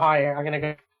gonna go higher. I'm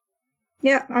gonna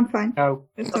Yeah, I'm fine. go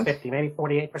Okay. 50, maybe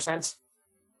 48%.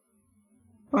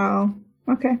 Wow.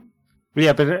 Okay.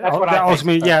 Yeah, but That's what I think,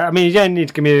 ultimately, but- yeah, I mean, you don't need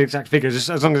to give me the exact figures, just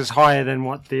as long as it's higher than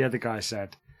what the other guy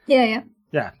said. Yeah.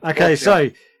 Yeah. Okay, Yeah. so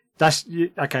that's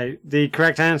okay. The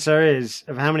correct answer is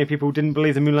of how many people didn't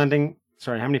believe the moon landing.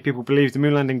 Sorry, how many people believe the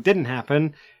moon landing didn't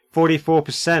happen?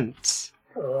 44%.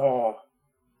 Oh.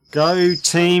 Go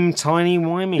team Tiny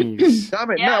Wimies.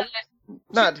 Damn it, Yeah,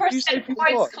 Nat, did you say 2%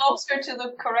 points 45? closer to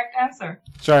the correct answer.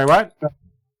 Sorry, what?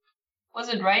 Was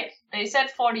it right? They said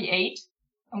 48,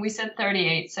 and we said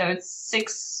 38, so it's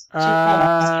 6 to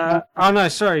 4. Oh no,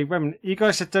 sorry. Wait a minute. You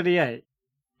guys said 38,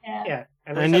 Yeah. Yeah.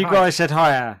 and they you said higher. guys said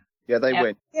higher. Yeah, they Yeah.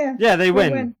 win. Yeah. Yeah, they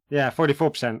win. win. Yeah,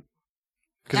 44%.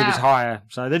 Because it was Yeah. higher.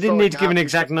 So they didn't Sorry, need to give an Nat,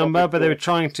 exact that's not number, but they were before.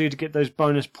 trying to get those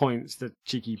bonus points, the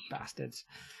cheeky bastards.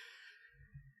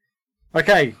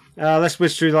 Okay, let's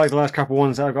whiz through like the last couple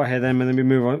ones that I've got here then, and then we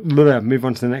move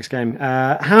on to the next game.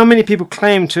 How many people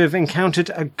claim to have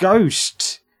encountered a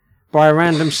ghost by a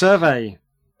random survey?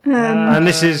 And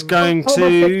this is going over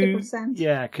to... 50%.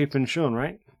 Yeah, Cooper and Sean,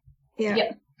 right? Yeah.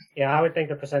 Yeah. Yeah, I would think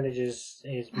the percentage is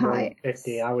more High. than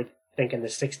 50. I would think in the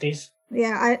 60s.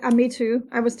 Yeah, me too.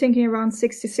 I was thinking around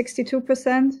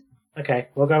 62%. Okay,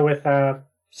 we'll go with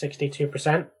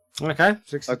 62%. Okay,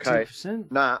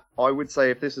 62%. Nat, I would say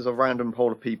if this is a random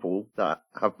poll of people that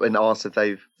have been asked if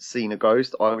they've seen a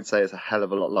ghost, I would say it's a hell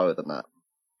of a lot lower than that.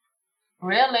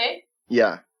 Really?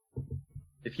 Yeah.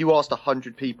 If you asked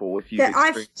 100 people if you've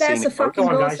There's seen a a fucking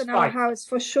Come on, ghost guys, in our fight. house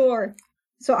for sure.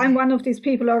 So I'm one of these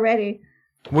people already.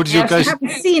 What does your Yes, I ghost... haven't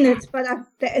seen it, but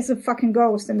there is a fucking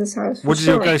ghost in this house. For What does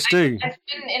your sure. ghost do? I've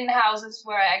been in houses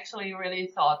where I actually really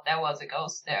thought there was a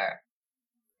ghost there.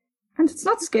 And it's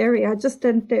not scary. I just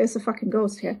think there is a fucking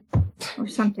ghost here. Or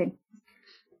something.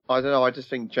 I don't know, I just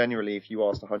think generally if you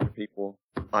asked 100 people,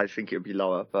 I think it would be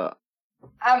lower, but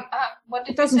What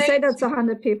did It doesn't you say say? that's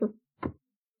 100 people.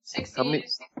 60, How many-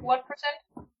 what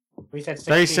percent? We said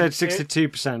 62. They said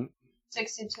 62%.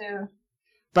 62.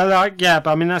 But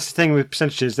I mean that's the thing with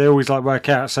percentages; they always like work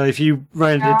out. So if you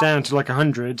rounded Yeah. it down to like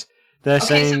 100, they're Okay,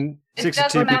 saying It 62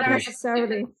 doesn't people. matter if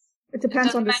Necessarily. It it depends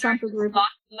doesn't on the matter sample if group. it's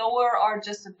not lower or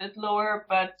just a bit lower,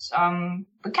 but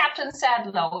the captain said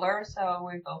lower, so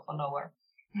we go for lower.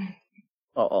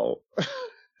 uh-oh.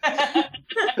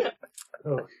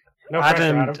 Oh, no pressure,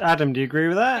 Adam. Adam, do you agree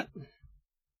with that?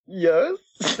 Yes.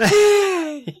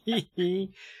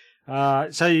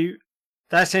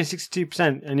 That's saying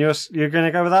 62%, and you're going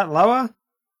to go with that lower?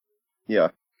 Yeah.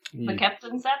 The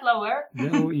captain said lower.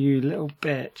 You little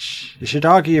bitch. You should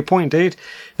argue your point, dude.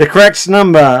 The correct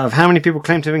number of how many people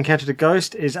claim to have encountered a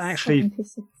ghost is actually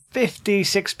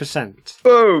 56%.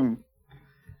 Boom.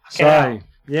 So,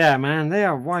 yeah, man, they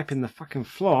are wiping the fucking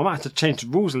floor. I might have to change the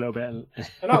rules a little bit.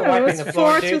 They're not wiping the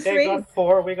floor, dude. They got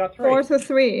 4, we got 3. 4 to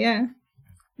 3, yeah.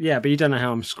 Yeah, but you don't know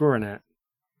how I'm scoring it.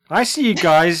 I see you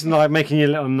guys like making your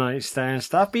little notes there and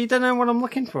stuff, but you don't know what I'm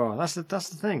looking for. That's the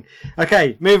thing.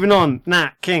 Okay, moving on.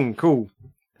 Nat King, cool.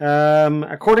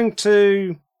 According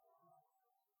to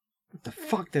what the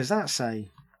fuck does that say?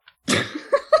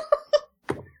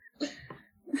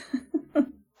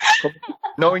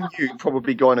 Knowing you,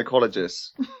 probably gynecologist.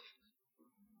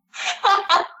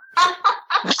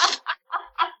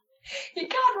 He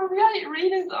can't really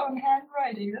read his own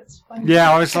handwriting. That's funny.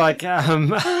 Yeah, I was like,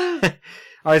 I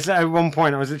was at one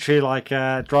point. I was literally like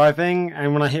driving,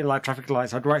 and when I hit like traffic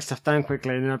lights, I'd write stuff down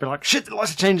quickly, and then I'd be like, "Shit, the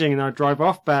lights are changing," and I'd drive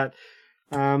off. But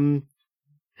how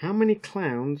many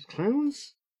clowns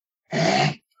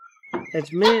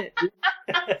admit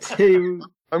to?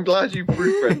 I'm glad you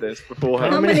proofread this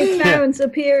beforehand. How many clowns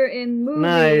appear in movies?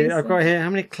 No, I've got here. How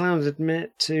many clowns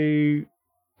admit to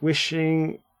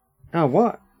wishing? Oh,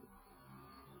 what?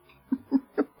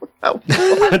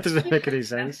 That doesn't make any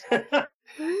sense. Do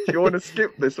you want to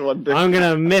skip this one, Dick? I'm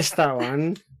gonna miss that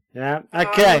one. Yeah.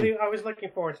 Okay. I was looking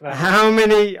forward to that. How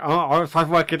many? If I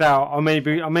work it out, or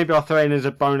maybe I'll throw it in as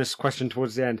a bonus question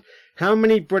towards the end. How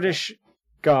many British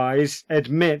guys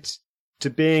admit to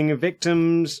being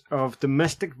victims of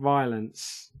domestic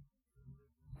violence?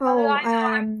 Oh,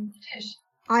 British.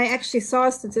 I actually saw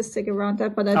a statistic around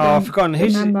that, but I don't I've forgotten.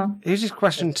 remember. Who's this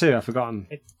question to? I've forgotten.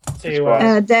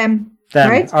 Them. Them.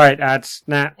 Right? All right, ads.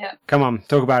 Nat, Yeah. come on,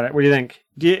 talk about it. What do you think?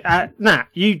 Nat, have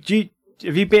you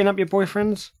beaten up your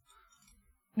boyfriends?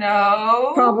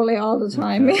 No. Probably all the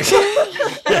time. I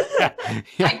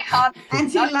can't. And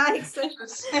he likes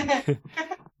it.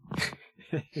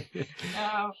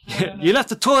 No. You left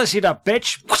the toilet seat up,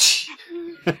 bitch.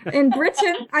 In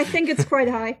Britain, I think it's quite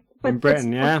high. But In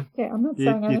Britain, it's- yeah. Okay, I'm not saying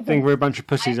You anything. think we're a bunch of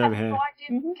pussies I over have here? no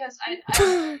idea because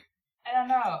I don't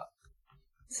know.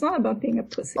 It's not about being a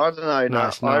pussy. I don't know. No, No,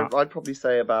 it's not. I'd probably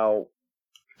say about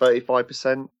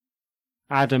 35%.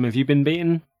 Adam, have you been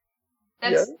beaten?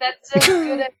 That's a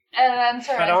good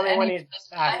answer. But as only when any, he's because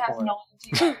I asked have for it. no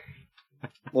idea.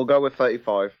 We'll go with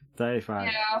 35. 35.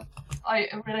 Yeah, I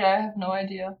have no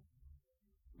idea.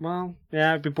 Well,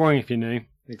 yeah, it'd be boring if you knew.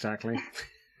 Exactly.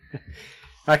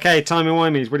 Okay,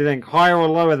 timey-wimey's, what do you think? Higher or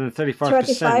lower than 35%?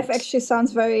 35 actually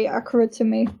sounds very accurate to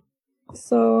me.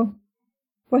 So,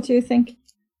 what do you think?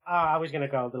 I was going to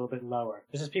go a little bit lower.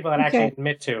 This is people that Okay. actually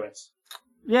admit to it.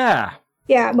 Yeah.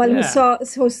 Yeah, well, Yeah.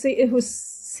 who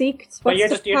seeked? But you're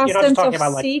What's you're the not past just tense talking of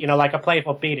about like seek? like a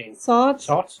playful beating. Sought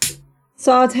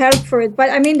Sought? help for it. But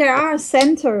I mean, there are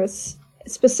centers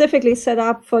specifically set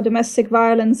up for domestic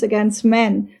violence against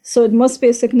men, so it must be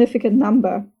a significant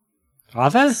number. Are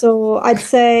there? So I'd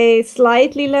say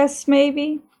slightly less,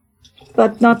 maybe,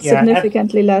 but not Yeah,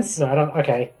 significantly less. No, I don't.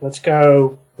 Okay, let's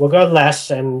go. We'll go less.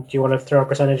 And do you want to throw a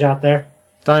percentage out there?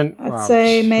 Don't. I'd well,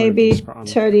 say psh, maybe spot on.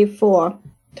 34,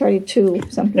 32,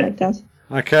 something like that.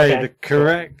 Okay, Okay. the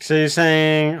correct. So you're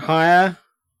saying higher?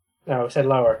 No, we said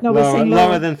lower. No, we're saying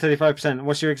lower lower. than 35%.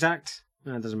 What's your exact?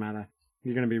 No, it doesn't matter.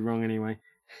 You're going to be wrong anyway.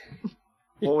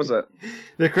 What was it?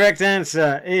 The correct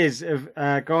answer is of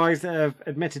guys that have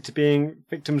admitted to being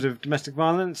victims of domestic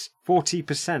violence,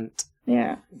 40%.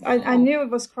 Yeah, I knew it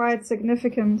was quite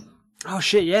significant. Oh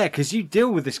shit, yeah, because you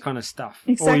deal with this kind of stuff,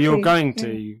 Exactly, or you're going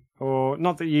to, or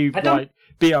not that you I don't- like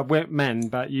beat up men,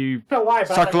 but you I don't know why,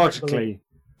 but I find that hard to believe. psychologically.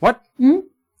 What?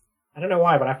 I don't know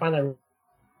why, but I find that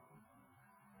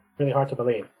really hard to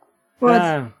believe. What?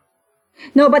 Ah,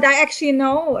 No, but I actually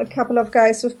know a couple of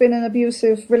guys who've been in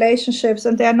abusive relationships,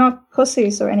 and they're not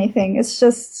pussies or anything. It's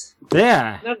just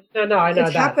yeah. No, I know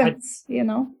it that. happens, you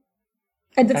know.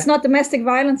 And it's not domestic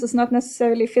violence; it's not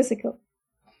necessarily physical.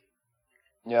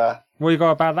 Yeah. What you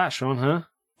got about that, Sean? Huh?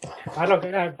 I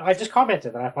don't. I just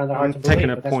commented that I find that hard I'm to believe. taking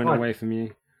a but that's point fine. away from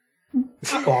you.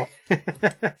 Fuck off.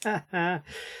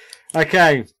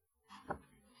 Okay.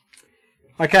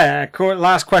 Okay,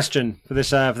 last question for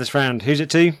this round. Who's it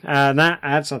to? Nat,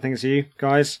 ads. I think it's you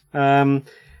guys.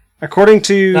 According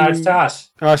to No, it's to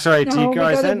us. oh, sorry, to No, you we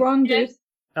guys got then. it wrong, dude.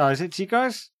 Oh, is it to you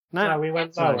guys? No, Nat. we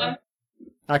went Sorry. lower.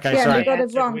 Okay, Yeah, sorry. we got it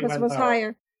Answered, wrong we because it went was lower.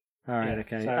 higher. All right, Yeah,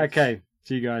 okay. so- Okay,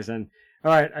 to you guys then.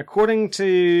 All right, according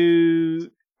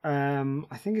to,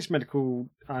 I think it's medical,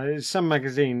 it's some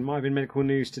magazine, might have been Medical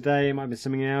News Today, it might have been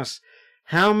something else.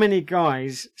 How many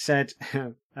guys said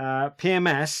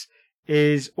PMS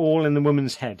is all in the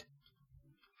woman's head?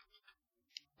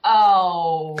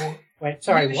 Oh. Wait,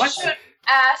 sorry, you what? should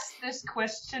ask this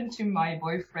question to my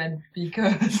boyfriend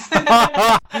because.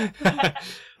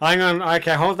 Hang on.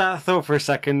 Okay, hold that thought for a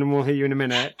second and we'll hit you in a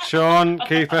minute. Sean,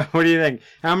 Cooper, what do you think?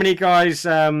 How many guys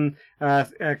claim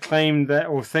that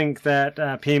or think that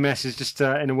PMS is just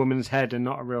in a woman's head and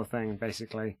not a real thing,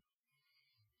 basically?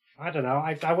 I don't know.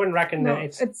 I wouldn't reckon No,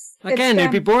 that it's. Again, it'd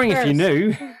be them boring if you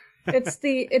first. knew.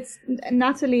 It's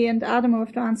Natalie and Adam who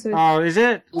have to answer. Oh, is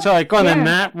it? Sorry, go on then,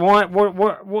 Yeah. Nat.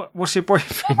 What's your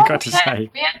boyfriend got to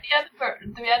say? We had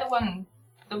the other one.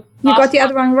 You got the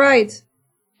other one right.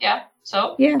 Yeah.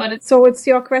 So. Yeah. But it's. So it's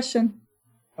your question.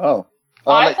 Oh.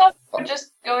 I thought we were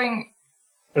just going.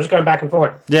 We're just going back and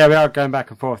forth. Yeah, we are going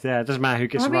back and forth. Yeah, it doesn't matter who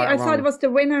gets it right I or thought wrong. it was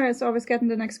the winner is always getting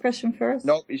the next question first.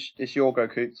 No, it's your go,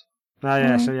 Coots. Oh,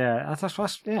 yeah, so yeah.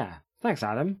 Yeah. Thanks,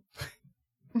 Adam.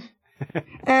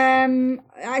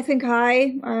 I think high.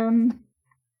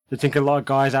 You think a lot of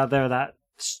guys out there are that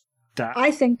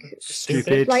I think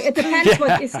stupid? like it depends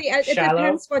what you see. It Shallow.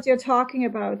 depends what you're talking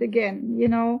about. Again, you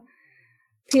know,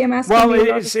 PMS. Well, can be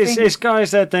a lot of it's things.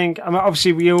 guys that think. I mean,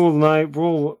 obviously, we all know. We're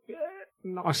all.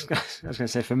 I was going to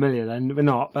say familiar. Then we're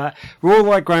not, but we're all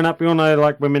like grown up. We all know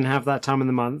like women have that time in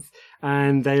the month,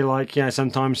 and they like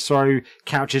sometimes throw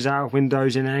couches out of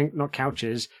windows in not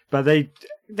couches, but they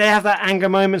have that anger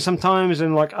moment sometimes,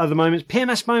 and like other moments,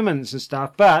 PMS moments and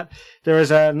stuff. But there is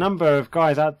a number of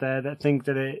guys out there that think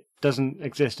that it doesn't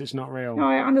exist. It's not real. No,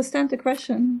 I understand the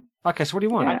question. Okay, so what do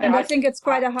you want? Yeah, and I think it's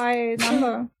quite a high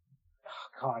number.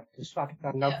 God, this fucking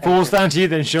no. Falls down to you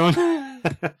then, Sean. I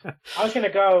was going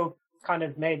to go kind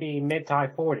of maybe mid to high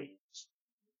 40s.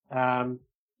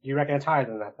 You reckon it's higher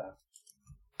than that, though?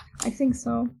 I think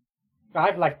so. By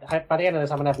the end of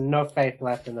this, I'm going to have no faith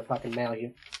left in the fucking male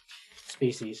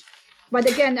species. But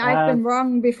again, I've been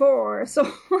wrong before, so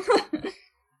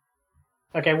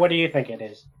Okay, what do you think it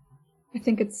is? I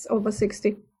think it's over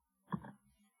 60.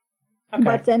 Okay.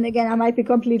 But then again, I might be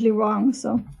completely wrong.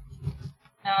 So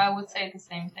No, I would say the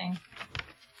same thing.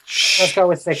 Let's go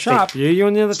with 60. Shut up, you're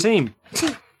on the other team.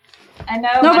 I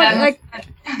know, No, but but, I'm like-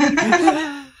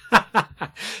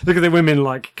 Look at the women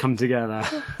like come together.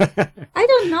 I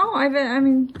don't know. I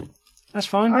mean, That's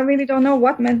fine. I really don't know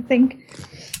what men think.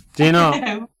 Do you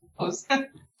not?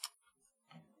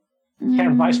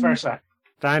 And vice versa.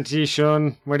 Down to you,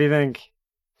 Sean. What do you think?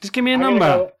 Just give me a I'm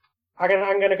number. I'm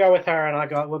going to go with her,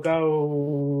 and we'll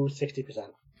go 60%.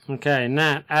 Okay,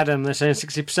 Nat, Adam, they're saying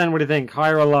 60%. What do you think?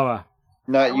 Higher or lower?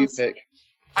 No, you pick.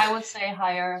 I would say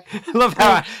higher. I love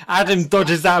how Adam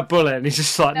dodges that bullet and he's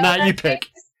just like, No, Nat, the you thing pick.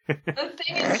 The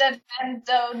thing is that men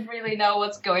don't really know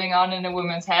what's going on in a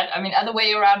woman's head. I mean, other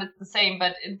way around it's the same,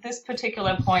 but at this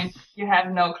particular point, you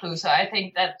have no clue. So I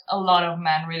think that a lot of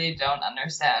men really don't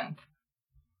understand.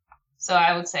 So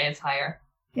I would say it's higher.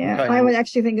 Yeah, Okay. I would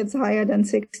actually think it's higher than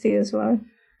 60 as well.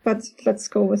 But let's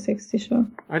go with 60, sure.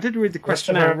 I did read the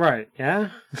question the out verb? right, yeah?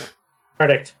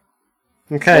 Verdict.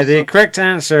 Okay, the correct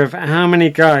answer of how many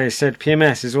guys said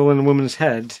PMS is all in a woman's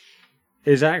head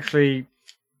is actually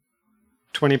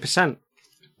 20%.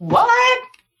 What?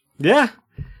 Yeah,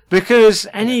 because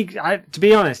to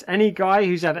be honest, any guy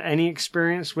who's had any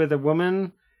experience with a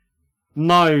woman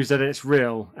knows that it's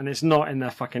real and it's not in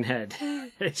their fucking head.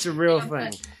 It's a real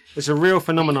thing. It's a real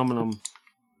phenomenon.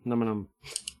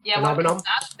 Yeah, well, Phenomenon.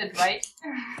 that's it, right?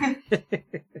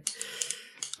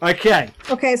 Okay.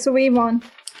 Okay, so we won.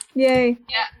 Yay.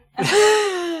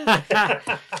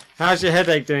 How's your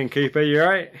headache doing, Cooper? You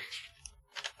alright?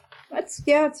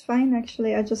 It's fine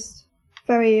actually. I just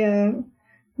very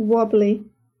wobbly.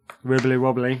 Wibbly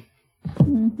wobbly.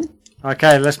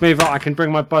 Okay, let's move on. I can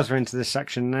bring my buzzer into this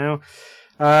section now.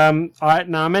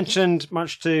 I mentioned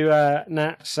much to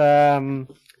Nat's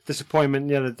disappointment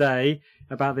the other day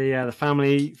about the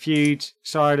Family Feud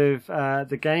side of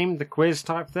the game, the quiz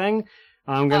type thing.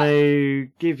 I'm going to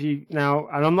give you now,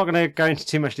 and I'm not going to go into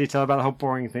too much detail about the whole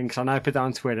boring thing because I know I put that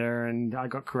on Twitter and I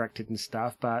got corrected and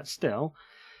stuff, but still,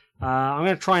 I'm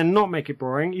going to try and not make it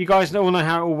boring. You guys all know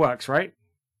how it all works, right?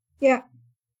 Yeah.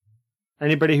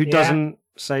 Anybody who Yeah. doesn't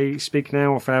say speak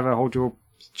now or forever, hold your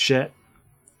shit.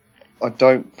 I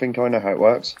don't think I know how it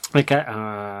works. Okay,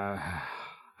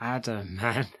 Adam,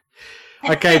 man.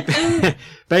 Okay,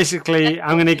 basically,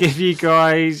 I'm going to give you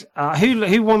guys.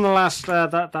 Who won the last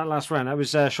that last round? That was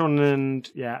Sean and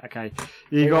okay.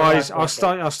 You guys, I'll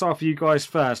start with you guys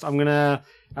first. I'm going to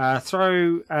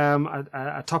throw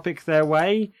a topic their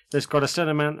way that's got a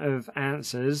certain amount of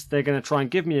answers. They're going to try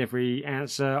and give me every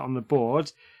answer on the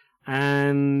board,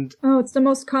 and Oh, it's the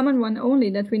most common one only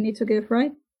that we need to give,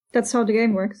 right? That's how the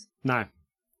game works. no,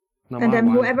 Not And my then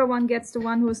one. whoever one gets the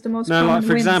one who is the most No, common like for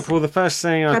wins. example, the first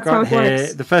thing I've That's got how it here,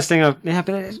 works. the first thing I've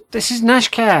but this is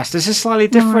Nashcast. This is slightly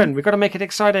different. We've got to make it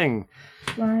exciting.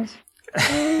 Right.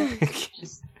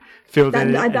 Feel the I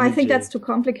think energy. that's too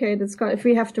complicated, Scott. If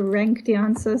we have to rank the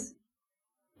answers.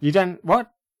 You don't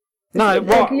what? No, Like,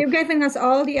 what? you're giving us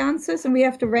all the answers and we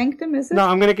have to rank them, is it? No,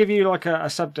 I'm going to give you like a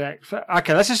subject.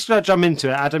 Okay, let's just jump into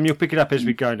it. Adam, you'll pick it up as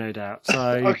we go, no doubt. So,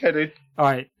 Okay, dude. all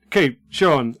right, Coop,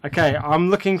 Sean. Okay, I'm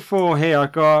looking for here.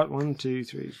 I've got 1, 2,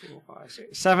 3, 4, 5,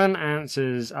 6, 7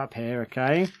 answers up here.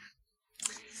 Okay,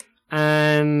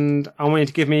 and I want you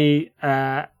to give me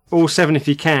all 7 if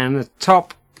you can. The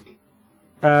top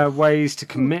ways to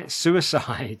commit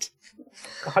suicide.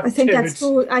 God, I think dude. that's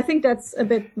too. I think that's a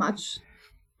bit much.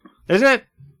 Is it?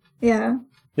 Yeah.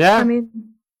 Yeah. I mean.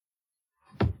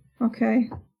 Okay.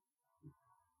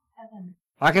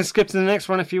 I can skip to the next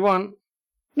one if you want.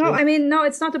 No, I mean, no,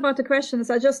 it's not about the questions.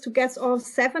 I just to guess all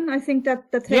 7. I think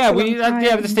that takes Yeah, a long time.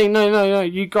 yeah. But this thing, no.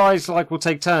 You guys will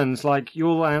take turns. Like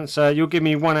you'll answer. You'll give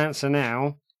me one answer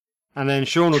now, and then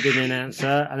Sean will give me an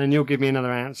answer, and then you'll give me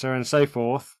another answer, and so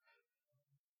forth.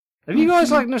 Have you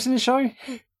guys listened to the show?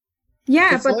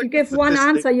 Yeah, It's but like you give a one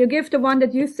statistic. answer. You give the one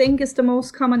that you think is the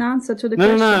most common answer to the No,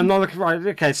 question. I'm not looking right.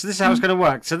 Okay, so this is how it's going to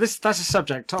work. So that's a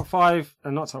subject. Top 5,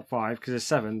 and not top 5 because there's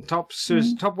 7. Top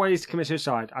ways to commit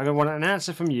suicide. I'm going to want an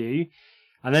answer from you,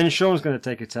 and then Sean's going to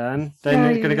take a turn. Then Yeah,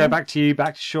 it's going to yeah. go back to you,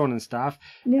 back to Sean and stuff.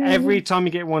 Yeah, Every time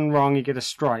you get one wrong, you get a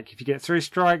strike. If you get 3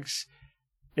 strikes,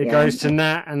 it Yeah. goes to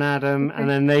Nat and Adam, Okay. and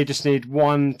then they just need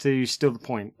 1 to steal the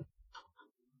point.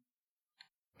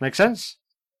 Make sense?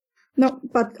 No,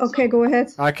 but okay, go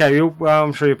ahead. Okay, well,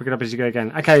 I'm sure you'll pick it up as you go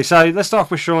again. Okay, so let's start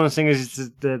off with Sean, seeing as he's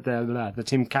the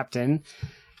team captain.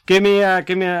 Give me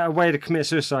a way to commit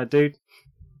suicide, dude.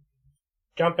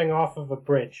 Jumping off of a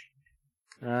bridge.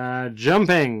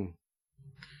 Jumping.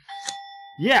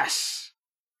 Yes,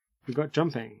 we got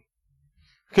jumping.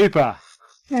 Cooper,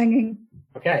 Hanging.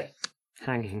 Okay.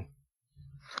 hanging.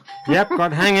 Yep,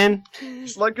 got hanging.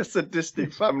 It's like a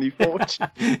sadistic family fortune.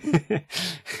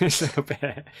 It's a little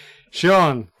bit.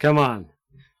 Sean, come on.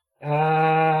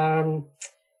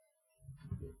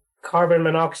 Carbon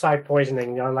monoxide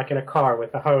poisoning, like in a car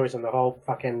with the hose and the whole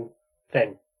fucking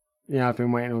thing. Yeah, I've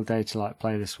been waiting all day to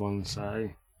play this one, so.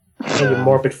 You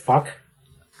morbid fuck.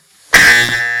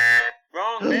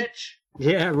 Wrong, bitch.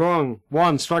 Yeah, wrong.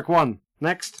 1, strike 1.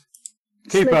 Next.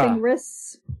 Slipping Cooper.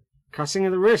 wrists. Cutting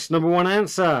of the wrist, number 1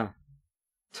 answer.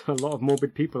 A lot of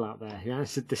morbid people out there who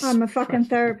answered this. I'm a fucking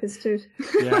therapist, dude.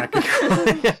 Yeah.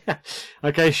 Good.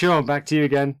 Okay, Sean, back to you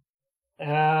again.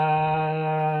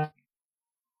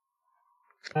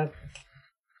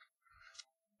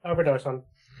 Overdose on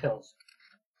pills.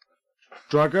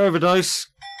 Drug overdose.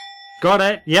 Got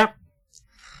it. Yep.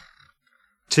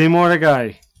 2 more to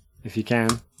go, if you can.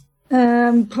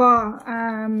 The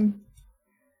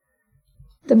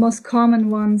most common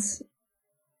ones.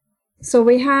 So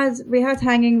we had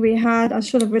hanging. We had. I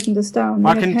should have written this down.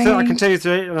 I We had can hanging, tell you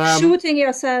 3. shooting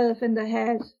yourself in the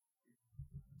head.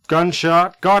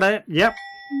 Gunshot. Got it. Yep.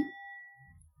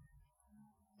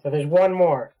 So there's one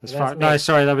more. That's That's fine. me. No,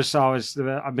 sorry,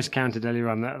 I miscounted earlier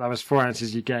on. That was 4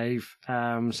 answers you gave.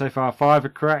 So far 5 are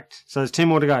correct. So there's 2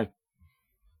 more to go.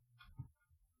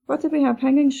 What did we have?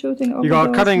 Hanging, shooting, You got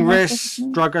overdose, cutting and wrists,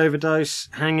 what's drug overdose,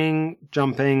 hanging,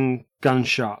 jumping,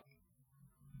 gunshot,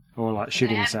 or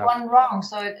shooting I had yourself. one wrong,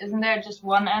 so isn't there just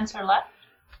one answer left?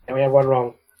 And we had one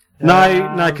wrong.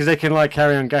 No, because they can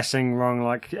carry on guessing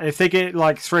wrong. If they get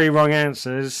 3 wrong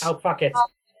answers, Oh, fuck it.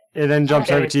 it then jumps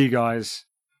Okay. over to you guys.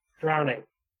 Drowning.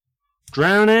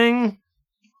 Drowning.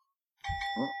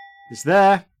 It's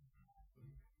there.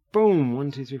 Boom.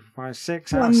 1, 2, 3, 4, 5,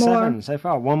 6 out One of more. 7 so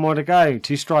far. 1 more to go.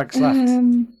 2 strikes left.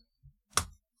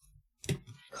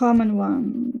 Common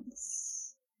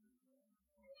ones.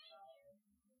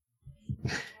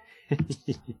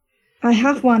 I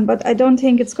have one, but I don't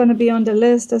think it's going to be on the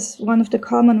list as one of the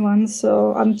common ones.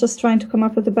 So I'm just trying to come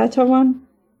up with a better one.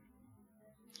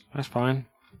 That's fine.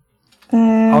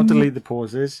 I'll Um, delete the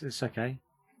pauses. It's okay.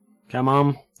 Come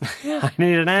on. I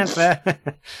need an answer.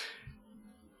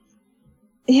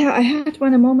 Yeah, I had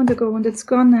one a moment ago and it's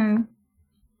gone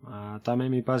now. Don't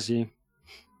make me buzz you.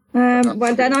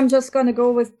 Well, then I'm just going to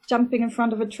go with jumping in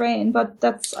front of a train, but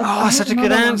that's... I had Such a good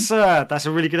another one. answer. That's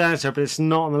a really good answer, but it's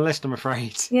not on the list, I'm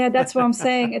afraid. Yeah, that's what I'm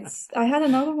saying. I had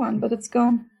another one, but it's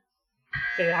gone.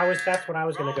 Yeah, that's what I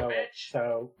was going to go with.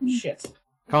 So, shit.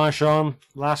 Come on, Sean.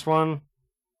 Last one.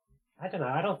 I don't know.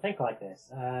 I don't think like this.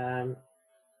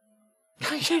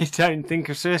 You don't think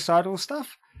of suicidal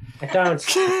stuff? I don't.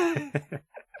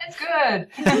 It's good.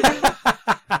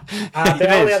 The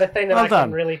only other thing that Well I done.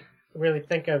 can really really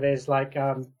think of is like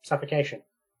suffocation.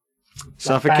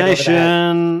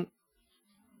 Suffocation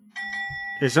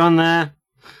is on there.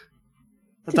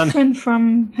 I don't know. Different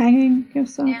from hanging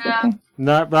yourself. Yeah. Okay.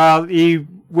 No, well, you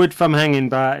would from hanging,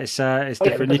 but it's different.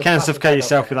 because You can it's suffocate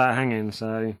yourself okay. without hanging,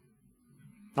 so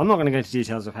I'm not going to go into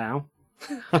details of how.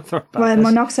 I thought about Well, this.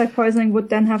 monoxide poisoning would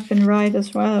then have been right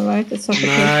as well, right? The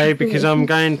suffocation No, because fluid. I'm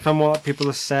going from what people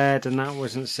have said, and that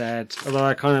wasn't said. Although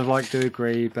I kind of like to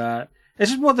agree, but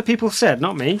this is what the people said,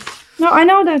 not me. No, I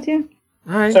know that. Yeah.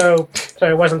 All right. So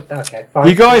it wasn't okay. Fine.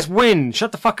 You guys win.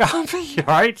 Shut the fuck up. All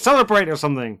right, celebrate or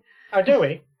something. Oh, do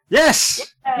we?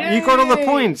 Yes, you got all the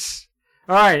points.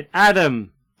 All right,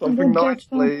 Adam, Something Don't nice, judge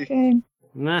that please. game.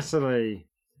 Natalie.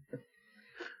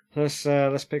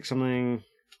 Let's pick something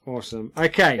awesome.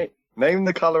 Okay. Name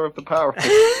the colour of the parapet.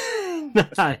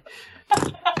 No.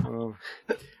 Oh.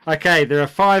 Okay, there are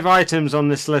 5 items on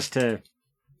this list here,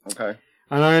 Okay.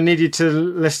 and I need you to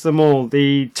list them all.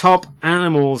 The top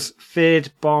animals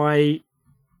feared by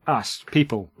us,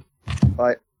 people.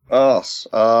 Right. Us.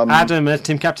 Adam, as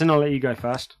team captain, I'll let you go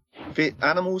first.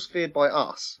 Animals feared by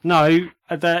us. No,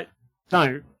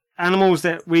 no, animals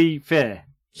that we fear.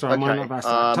 Sorry, I might not have asked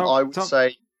that. Top- I would top-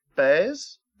 say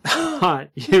bears.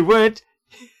 You would?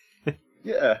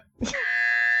 Yeah.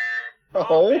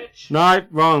 Oh. No,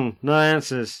 wrong. No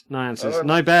answers. No answers. Oh.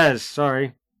 No bears.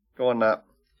 Sorry. Go on, Nat.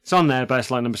 It's on there, but it's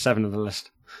like number 7 of the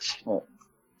list. Oh.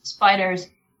 Spiders.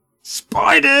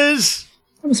 Spiders!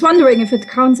 I was wondering if it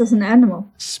counts as an animal.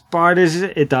 Spiders,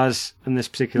 it does in this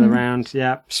particular round.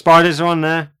 Yeah, spiders are on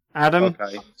there. Adam,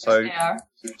 Okay. So They are.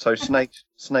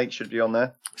 snake should be on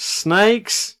there.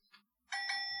 snakes.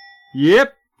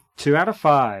 Yep, 2 out of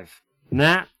 5.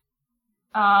 Nat,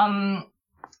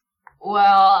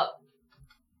 Well,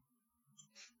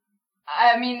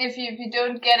 I mean, if you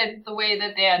don't get it the way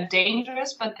that they are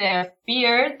dangerous, but they're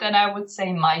feared, then I would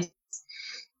say mice.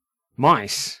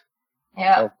 mice.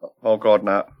 Yeah. Oh God,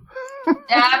 Nat.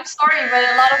 Yeah, I'm sorry, but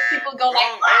a lot of people go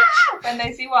like "Ah!" when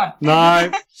they see one.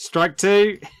 No, strike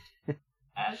 2.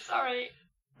 Sorry.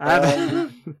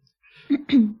 Adam,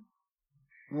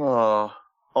 Oh,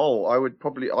 I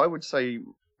would say,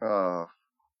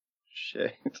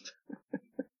 shit.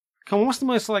 come on, what's the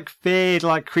most like feared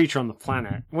like creature on the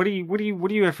planet? What are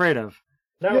you afraid of?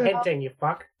 No Yeah. hinting, you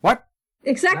fuck. What?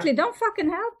 Exactly. Don't fucking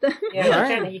help them. Yeah,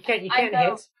 Yeah. you can't I know.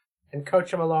 hint and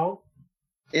coach them along.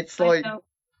 It's I like, know,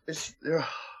 it's,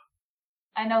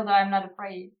 I know that I'm not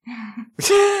afraid.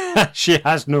 She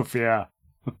has no fear.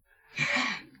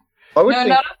 I would No, think,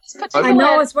 not of this particular. I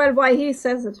know as well why he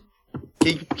says it.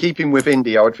 keeping with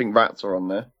Indy, I would think rats are on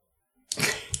there.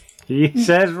 He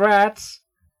says rats.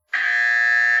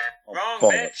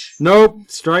 Wrong, Nope,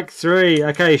 strike 3.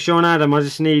 Okay, Sean Adam, I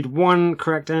just need 1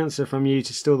 correct answer from you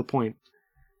to steal the point.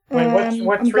 Wait, what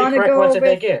I'm 3 gonna correct go ones did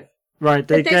they with- give? Right,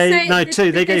 they Did gave say- no did-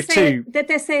 2. They did gave say- 2. Did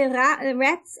they say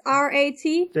rats?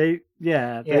 R-A-T? They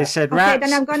Yeah. said Okay, rats.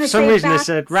 then I'm gonna For some say reason they bats,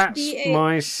 said rats, B-A-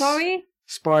 mice, Sorry?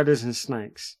 spiders, and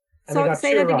snakes. And they So got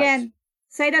say 2 that right. again.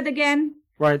 Say that again.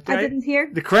 Right, I didn't hear.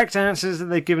 the correct answers that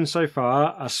they've given so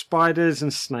far are spiders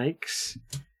and snakes.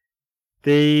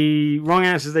 The wrong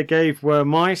answers they gave were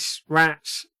mice,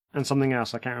 rats, and something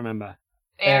else I can't remember.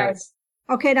 Bears.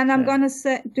 Okay, then I'm Yeah. gonna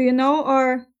say. Do you know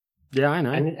or? Yeah, I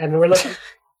know. And we're looking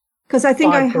Because I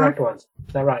think I 5 have. correct ones.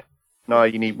 Is that right? No,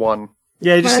 you need 1.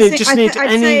 Yeah, you But just need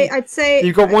I'd say.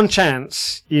 You've got 1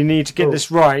 chance. You need to get Cool. this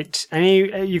right.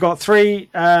 You got 3.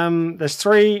 There's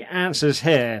 3 answers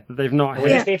here that they've not We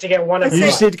hit. just need to get one of I'd You them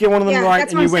just say- right. need to get one of them Yeah, right,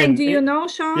 that's and what you I'm saying. win. Do you know,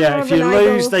 Sean? Yeah, or if you will I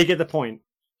lose, go- they get the point.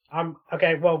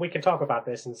 Okay, well, we can talk about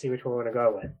this and see which one we're going to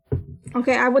go with.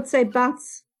 Okay, I would say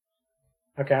bats.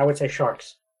 Okay, I would say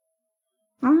sharks.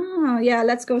 Ah, yeah,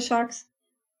 let's go sharks.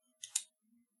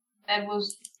 That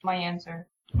was my answer.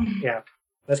 Yeah,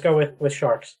 let's go with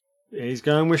sharks. He's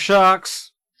going with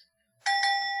sharks.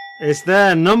 It's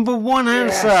their number 1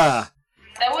 answer.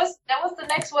 That was the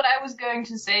next one I was going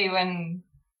to say when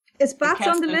Is bats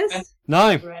on the cast list?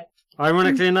 No. read.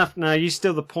 Ironically enough, now you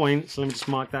steal the point, so let me just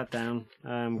mark that down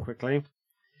quickly.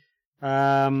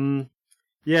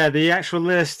 Yeah, the actual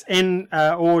list in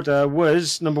order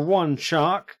was number 1,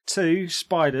 shark, 2,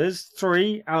 spiders,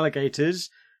 3, alligators,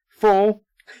 4,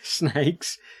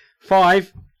 snakes,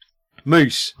 5,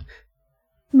 moose.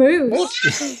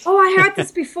 Moose. Oh, I heard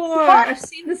this before. I've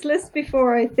seen this list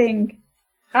before, I think.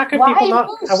 How could Why people not?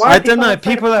 moose? why are I don't know. afraid of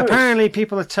People moose? apparently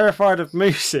people are terrified of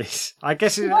mooses. I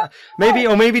guess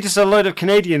maybe just a load of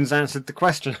Canadians answered the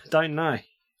question. I don't know,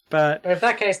 but In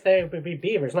that case, they would be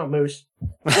beavers, not moose.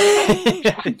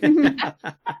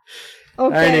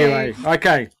 Okay. anyway,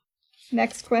 okay.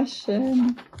 Next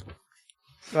question.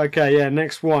 Okay, yeah,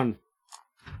 next one.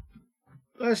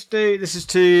 let's do. This is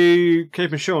to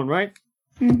Coop and Sean, right?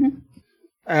 Mm-hmm.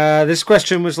 This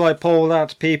question was like polled out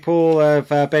to people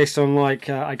based on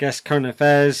I guess current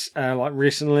affairs like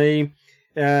recently.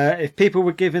 If people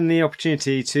were given the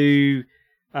opportunity to,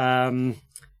 in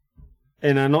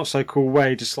a not so cool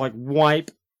way, just like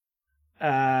wipe.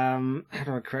 How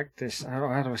do I correct this?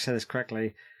 How do I say this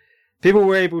correctly? People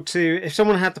were able to, if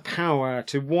someone had the power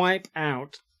to wipe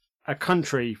out a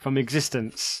country from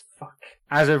existence,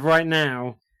 as of right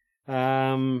now,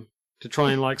 to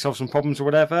try and like solve some problems or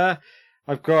whatever.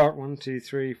 I've got 1, 2,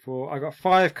 3, 4. I've got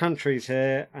 5 countries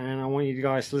here, and I want you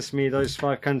guys to list me those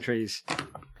 5 countries.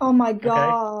 Oh my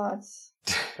god.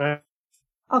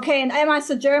 Okay, and am I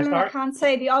so German? I can't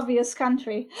say the obvious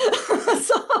country.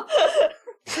 So,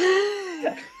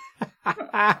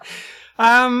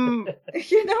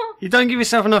 you don't give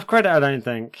yourself enough credit, I don't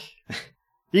think.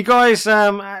 You guys, I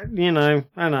don't know,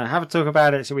 have a talk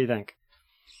about it, see what you think.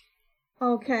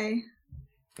 Okay.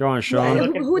 Go on,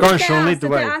 Sean. Who Go on, did Sean, lead the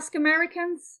way. Did they ask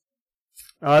Americans?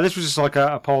 This was just like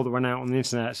a poll that went out on the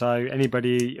internet, so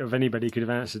anybody could have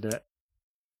answered it.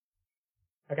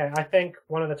 Okay, I think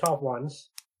one of the top ones.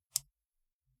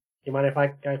 You mind if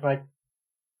I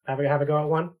have a go at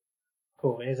one?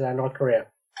 Cool. Is North Korea?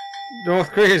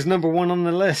 North Korea is number 1 on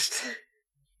the list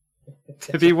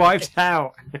to be wiped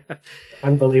out.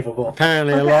 Unbelievable.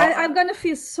 Apparently, okay, a lot. I'm gonna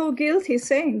feel so guilty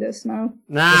saying this now.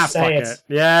 Nah, fuck it.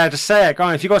 Yeah, just say it. Go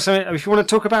on. If you got something, if you want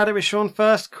to talk about it with Sean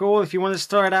first, cool. If you want to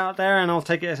throw it out there and I'll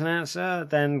take it as an answer,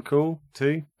 then cool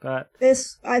too. But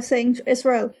I think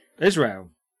Israel. Israel.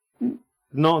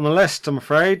 Not on the list, I'm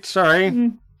afraid. Sorry.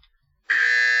 Mm.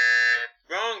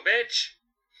 Wrong, bitch.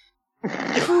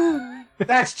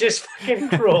 That's just fucking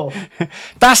cruel.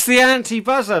 That's the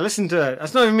anti-buzzer. Listen to it.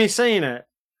 That's not even me saying it.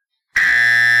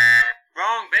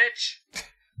 Wrong, bitch.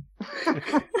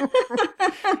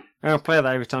 I'll play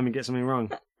that every time you get something wrong.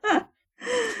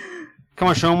 Come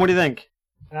on, Sean. What do you think?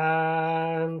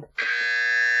 Wrong,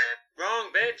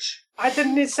 bitch. I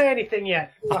didn't say anything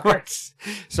yet.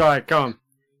 Sorry, come on.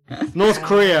 North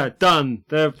Korea, done.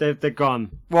 They're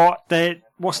gone.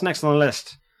 What's next on the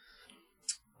list?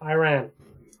 Iran.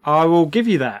 I will give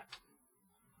you that.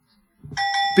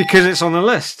 Because it's on the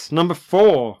list. Number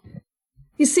 4.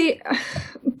 You see,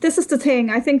 this is the thing.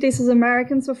 I think these is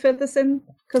Americans who fit this in.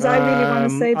 Because I really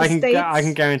want to say the States. I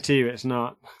can guarantee you it's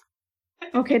not.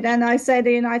 Okay, then I say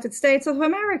the United States of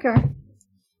America.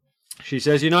 She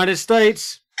says United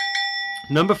States.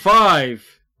 Number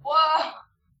 5. Whoa.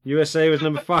 USA was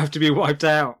number 5 to be wiped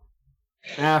out.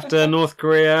 After North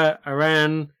Korea,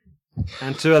 Iran,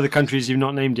 and 2 other countries you've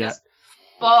not named yet.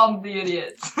 Bomb the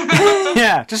idiots.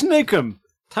 Yeah, just nuke them.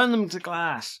 Turn them to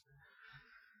glass.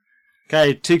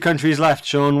 Okay, 2 countries left,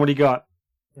 Sean. What do you got?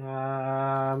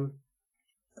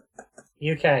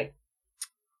 UK.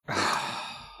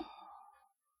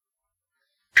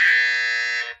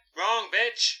 Wrong,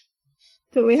 bitch.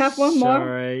 Do we have one more?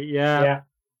 Sorry, yeah.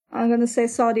 I'm going to say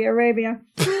Saudi Arabia.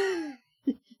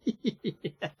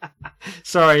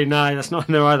 Sorry, no, that's not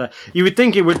there either. You would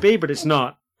think it would be, but it's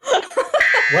not.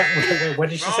 What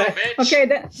did she say? Bitch.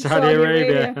 Okay, Saudi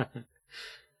Arabia.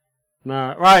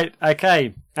 No, right,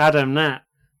 okay. Adam, Nat.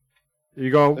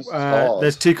 You got,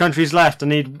 there's 2 countries left. I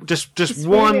need just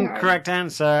one really correct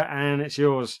answer and it's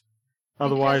yours.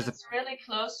 Otherwise, because it's really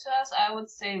close to us, I would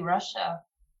say Russia.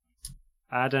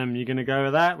 Adam, you going to go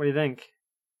with that? What do you think?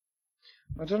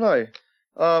 I don't know.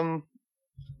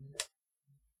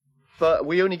 But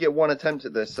we only get one attempt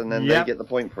at this, and then they get the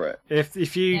point for it.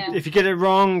 If you get it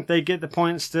wrong, they get the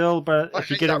point still. But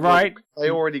if you get it right, they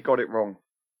already got it wrong.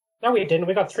 No, we didn't.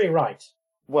 We got 3 right.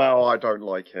 Well, I don't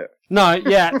like it. No,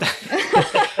 yeah.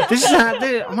 This is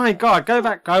oh my God! Go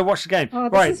back, go watch the game. Oh,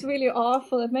 this is really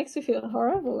awful. It makes me feel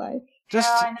horrible. Like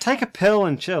just take a pill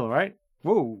and chill, right?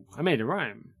 Whoa! I made a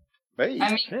rhyme. Hey.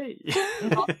 I mean,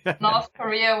 North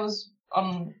Korea was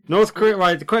on. North Korea,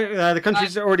 right? The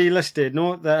countries are already listed.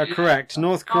 That are correct.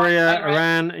 North Korea,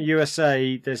 Iran,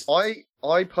 USA. There's.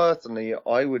 I personally,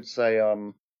 I would say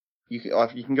you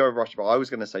can go with Russia, but I was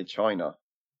going to say China.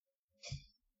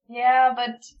 Yeah,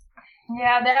 but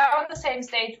they're on the same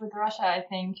stage with Russia, I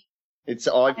think.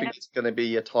 I think it's going to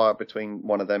be a tie between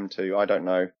one of them 2. I don't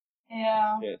know.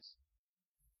 Yeah. Yes.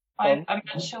 I'm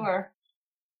not sure.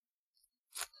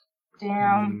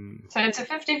 Damn. So it's a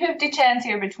 50-50 chance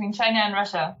here between China and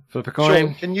Russia. Flip a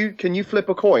coin. Sure. Can you flip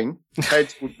a coin?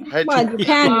 Heads. Well, you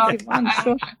can if you want.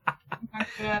 Sure.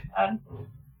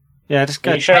 Yeah, just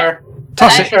go. Sure.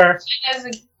 Toss it. Sure. China's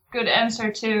a good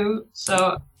answer too.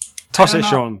 So. Toss it,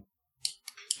 Sean.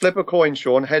 Flip a coin,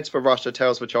 Sean. Heads for Russia,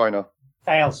 tails for China.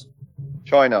 Tails.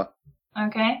 China.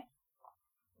 Okay.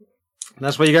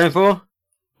 That's what you're going for?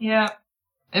 Yeah.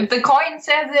 If the coin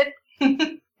says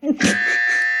it.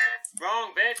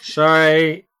 Wrong, bitch.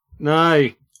 Sorry. No.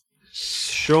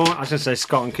 Sean, I was going to say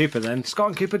Scott and Cooper then. Scott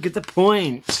and Cooper get the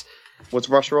point. Was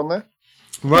Russia on there?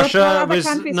 Russia other was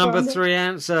countries number were on the- 3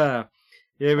 answer.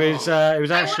 It was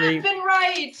actually... I would have been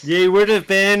right. You would have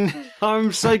been.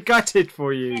 I'm so gutted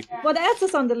for you. What else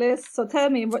is on the list? So tell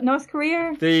me, what North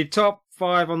Korea? The top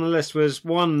 5 on the list was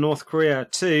 1, North Korea,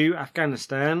 2,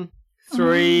 Afghanistan,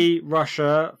 3,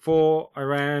 Russia, 4,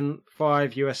 Iran,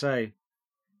 5, USA.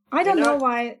 I don't You know- know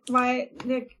why like,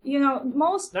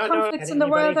 most No, conflicts in the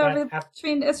anybody world are but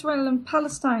between Israel and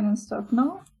Palestine and stuff,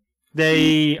 no?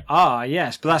 They are,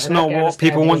 yes, but that's And not what Afghanistan,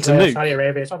 people want to Israel, nuke. Saudi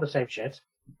Arabia, it's all the same shit.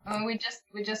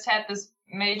 We just had this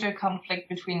major conflict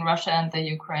between Russia and the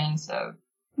Ukraine, so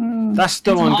Mm. That's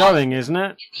still ongoing, isn't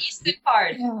it? the eastern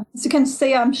part. Yeah. As you can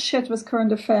see, I'm shit with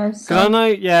current affairs. Because I So. know,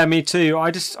 yeah, me too.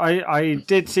 I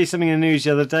did see something in the news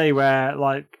the other day where,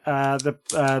 like,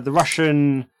 the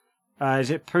Russian, is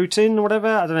it Putin or whatever?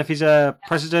 I don't know if he's a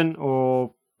president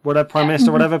or whatever, prime minister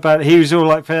or whatever, but he was all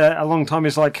like, for a long time,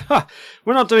 he's like,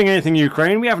 we're not doing anything in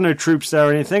Ukraine. We have no troops there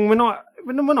or anything. We're not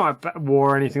at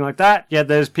war or anything like that. Yet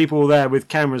there's people there with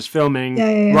cameras filming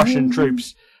Yeah. Russian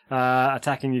troops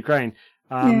attacking Ukraine.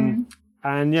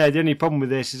 And yeah, the only problem with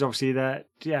this is obviously that,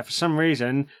 yeah, for some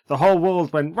reason, the whole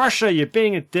world went, Russia, you're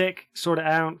being a dick, sort it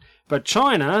out. But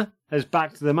China has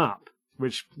backed them up,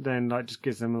 which then like just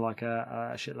gives them like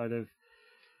a shitload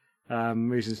of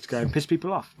reasons to go and piss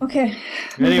people off. Okay.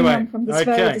 Anyway, moving on from this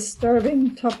very okay.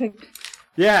 disturbing topic.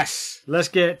 Yes, let's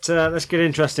get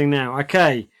interesting now.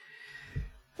 Okay,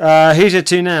 who's it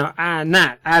to now?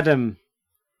 Nat, Adam.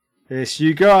 It's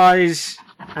you guys.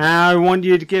 I want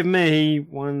you to give me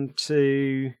 1,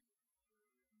 2,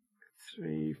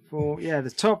 3, 4. Yeah,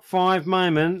 the top 5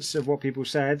 moments of what people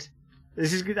said.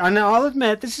 This is. I know. I'll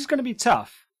admit this is going to be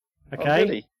tough. Okay. Oh,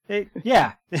 really?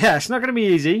 Yeah. It's not going to be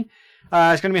easy.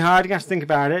 It's going to be hard. You're going to have to think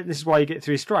about it. This is why you get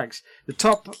 3 strikes. The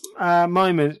top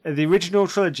moment of the original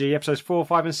trilogy, episodes 4,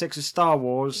 5, and 6 of Star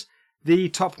Wars. The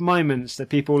top moments that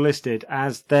people listed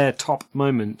as their top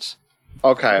moments.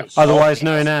 Okay. Otherwise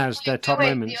known as their top Wait,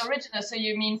 moments. the original, so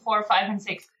you mean 4, 5, and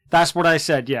 6? That's what I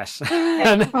said, yes.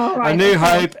 And All right, A New okay.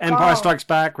 Hope, Empire Wow. Strikes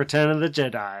Back, Return of the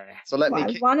Jedi. So let Well,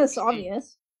 me kick, one is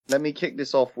obvious. let me kick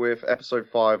this off with episode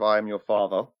 5. I am your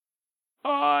father.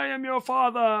 I am your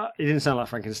father. He didn't sound like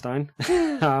Frankenstein.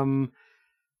 You're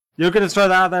going to throw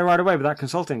that out there right away without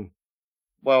consulting.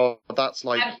 Well, that's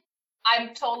like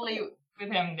I'm totally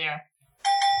with him there.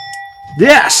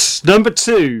 Yes! Number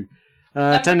 2.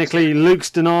 Number Technically, Luke's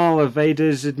denial of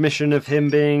Vader's admission of him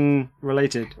being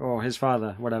related, or his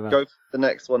father, whatever. go for the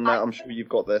next one. Now I'm sure you've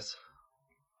got this.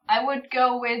 I would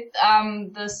go with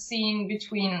the scene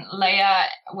between Leia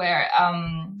where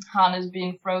Han is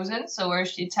being frozen, so where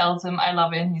she tells him I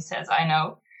love it and he says I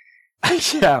know.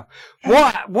 Yeah.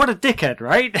 What a dickhead,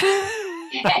 right?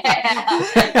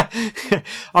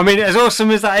 I mean, as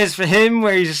awesome as that is for him,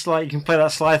 where he's just like, you can play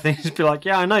that sly thing, just be like,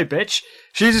 yeah, I know, bitch.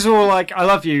 She's just all like, I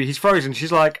love you, he's frozen.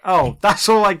 She's like, oh, that's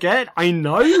all I get? I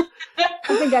know?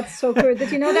 I think that's so cool.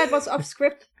 Did you know that was off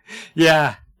script?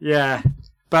 Yeah.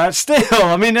 But still,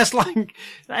 I mean, that's like,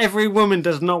 every woman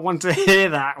does not want to hear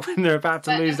that when they're about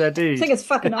to lose their I dude. think it's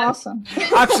fucking awesome.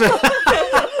 Absolutely.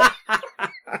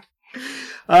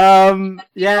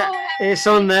 Yeah, it's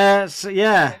on there. So,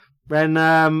 yeah, when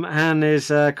Han is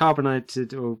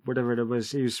carbonated or whatever it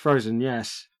was, he was frozen.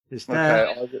 Yes, it's there.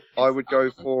 Okay, I would go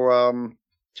for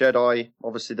Jedi.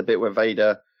 Obviously, the bit where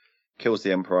Vader kills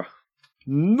the Emperor.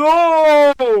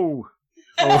 No. Oh.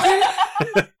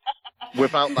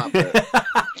 Without that bit.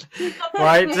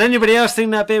 Right? Does anybody else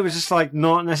think that bit was just like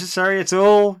not necessary at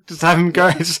all? Just have him go,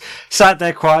 just sat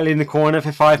there quietly in the corner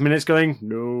for 5 minutes, going,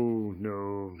 no.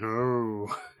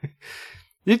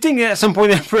 You'd think at some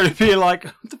point the Emperor would be like,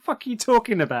 what the fuck are you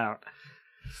talking about?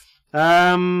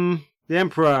 The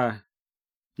Emperor.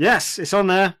 Yes, it's on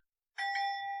there.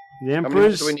 The How many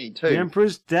Emperor's, do we need? 2? the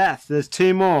Emperor's death. There's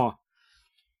 2 more.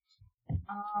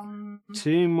 Um,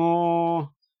 2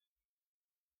 more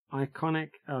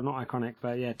iconic. Oh, not iconic,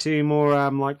 but yeah, 2 more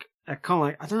like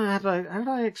iconic. I don't know how do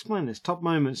I explain this? Top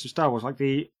moments of Star Wars, like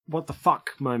the what the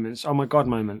fuck moments. Oh my god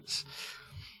moments.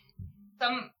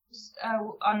 some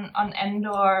on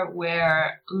Endor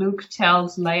where Luke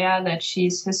tells Leia that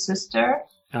she's his sister.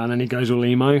 And then he goes all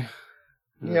emo.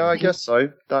 Yeah, I guess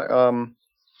so. That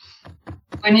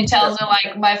When he tells her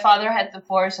like my father had the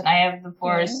Force and I have the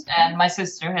Force and my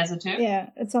sister has it too. Yeah,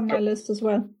 it's on my list as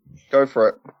well. go for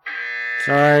it.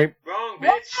 Sorry, Wrong,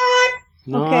 bitch.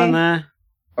 not Okay. on there.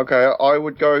 Okay, I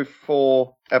would go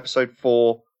for episode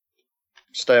 4.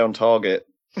 Stay on target.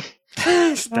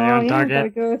 Stay on yeah, target. very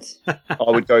good. I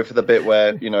would go for the bit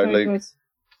where, you know, Very Luke good.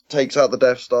 takes out the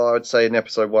Death Star. I'd say in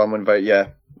episode 1 when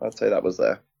I'd say that was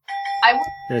there. I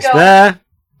would It's go. there.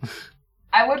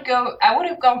 I would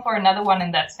have gone for another one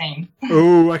in that same.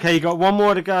 Ooh, okay, you got one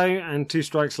more to go and 2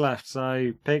 strikes left,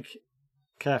 so pick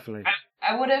carefully.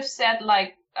 I would have said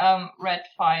like Red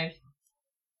 5.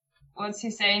 What's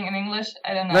he saying in English?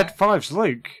 I don't know. Red 5's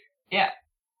Luke. Yeah.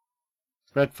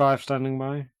 Red 5 standing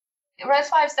by. Red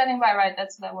 5 standing by, right?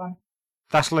 That's that one.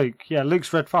 That's Luke. Yeah,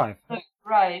 Luke's Red 5.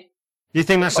 Right. Do you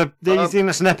think that's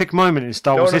an epic moment in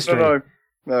Star Wars history?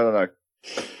 No. No?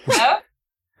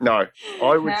 No,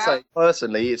 I would No? say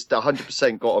personally, it's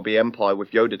 100% got to be Empire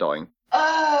with Yoda dying.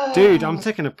 Oh. Dude, I'm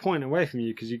taking a point away from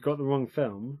you because you got the wrong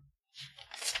film.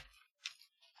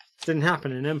 Didn't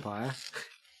happen in Empire.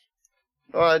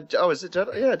 Is it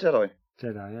Jedi? Yeah, Jedi.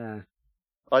 Jedi, yeah.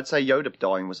 I'd say Yoda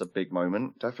dying was a big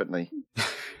moment, definitely.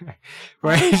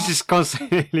 Where he's just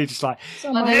constantly just like,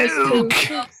 So But my there's list two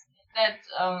too. that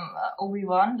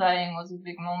Obi-Wan dying was a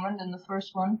big moment in the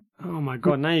first one. oh my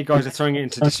god, now you guys are throwing it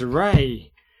into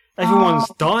disarray. Everyone's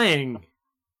dying.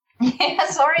 Yeah,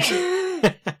 sorry.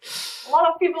 A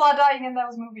lot of people are dying in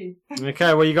those movies.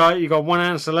 Okay, well you got one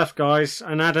answer left, guys,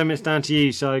 and Adam, it's down to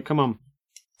you. So come on.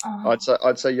 I'd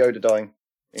say Yoda dying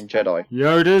in Jedi.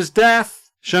 Yoda's death.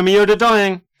 Show me Yoda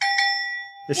dying.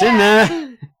 It's in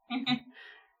there.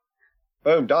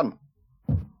 Boom, done.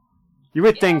 You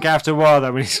would think after a while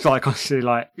though, when he's like constantly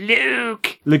like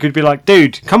Luke would be like,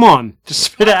 dude, come on, just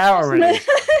spit it out already. Right?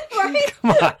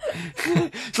 Come on.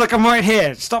 It's like I'm right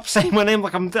here. Stop saying my name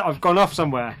like I've gone off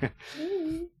somewhere.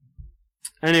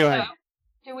 Anyway. So,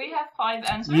 do we have 5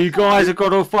 answers? You guys have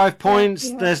got all 5 points.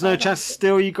 Yeah, There's no 5 chance to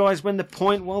steal. You guys win the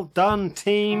point. Well done,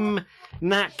 Team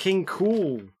Nat King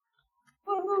Cool.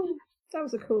 Woohoo. That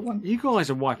was a cool one. You guys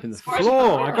are wiping the Scores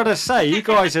floor. are I gotta say, you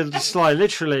guys are just like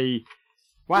literally.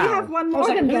 We have Wow. one I was more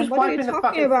like, than who's that. What are you wiping the talking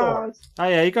fucking floor? about? Oh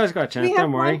yeah, you guys got a chance. We have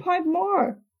Don't worry. 1 point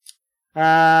more.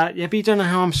 Yeah, but you don't know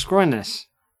how I'm scoring this.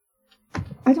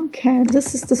 I don't care.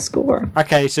 This is the score.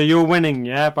 Okay, so you're winning,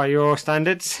 yeah, by your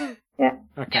standards. Yeah.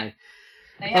 Okay.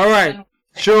 They have All right. been-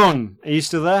 Sean, are you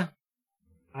still there?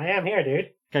 I am here,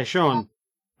 dude. Okay, Sean.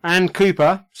 And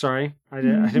Cooper. Sorry, I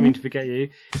didn't mean to forget you.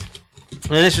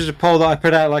 And this was a poll that I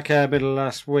put out like a bit of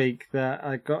last week that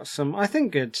I got some, I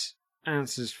think, good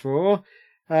answers for.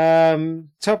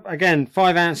 Top again,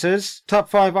 5 answers. Top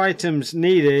 5 items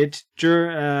needed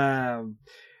during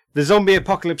the zombie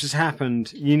apocalypse has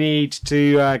happened. You need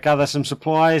to gather some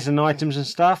supplies and items and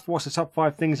stuff. What's the top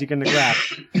 5 things you're going to grab?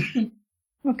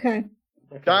 Okay.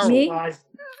 Daryl. Me? Supplies.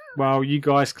 Well, you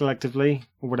guys collectively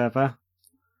or whatever.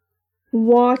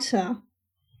 Water.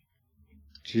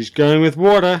 She's going with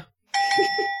water.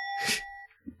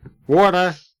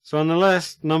 Water. It's on the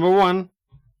list. Number 1.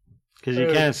 Because you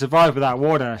Food. can't survive without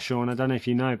water, Sean. I don't know if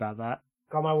you know about that.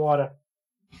 Got my water.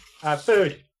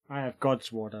 Food. I have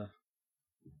God's water.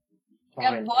 Yeah,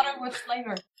 Fine. water with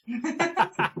flavor.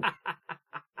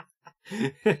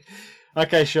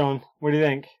 Okay, Sean. What do you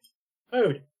think?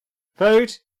 Food.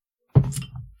 Food?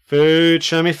 Food.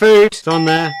 Show me food. It's on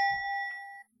there.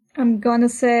 I'm gonna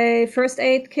say first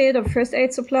aid kit or first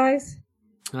aid supplies.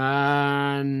 Sorry.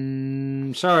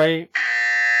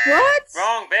 What?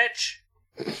 Wrong, bitch.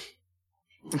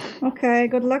 Okay,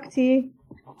 good luck, T.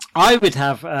 I would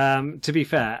have, to be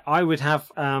fair, I would have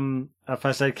a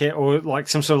first aid kit or like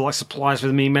some sort of like supplies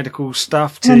with me, medical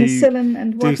stuff to Penicillin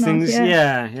and do whatnot. things.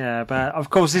 Yeah. Yeah. But of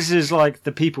course, this is like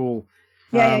the people.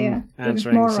 Yeah. There's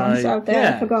Answering. morons So, out there.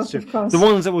 yeah, I forgot, so of course. the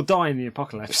ones that will die in the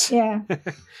apocalypse. Yeah.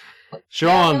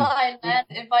 Sean. Will I land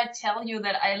if I tell you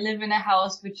that I live in a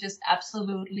house which is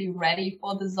absolutely ready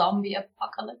for the zombie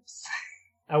apocalypse?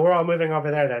 We're all moving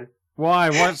over there then. Why?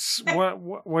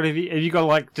 What have you got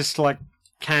like just like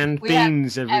canned We have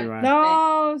beans everywhere?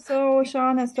 No, so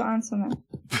Sean has to answer now.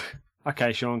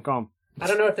 Okay, Sean, go on. I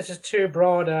don't know if this is too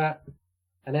broad an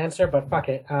answer, but fuck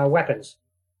it. Weapons.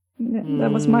 That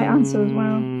was my answer as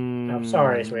well. I'm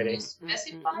sorry, sweetie.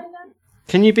 Specify that?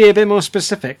 Can you be a bit more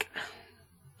specific?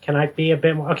 Can I be a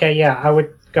bit more? Okay, yeah, I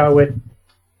would go with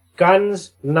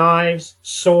guns, knives,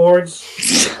 swords,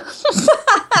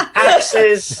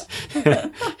 axes,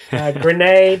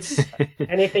 grenades,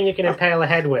 anything you can impale a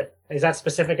head with. Is that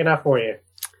specific enough for you?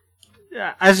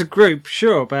 Yeah, as a group,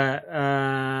 sure, but You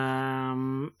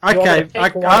want okay, me to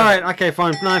pick one? all right, okay,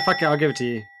 fine. No, fuck it, I'll give it to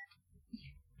you.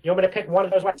 You want me to pick one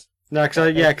of those weapons? No, because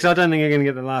I don't think you're gonna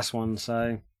get the last one.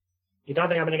 So You don't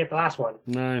think I'm going to get the last one?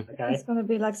 no. Okay. It's gonna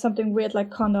be like something weird like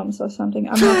condoms or something.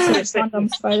 I'm not saying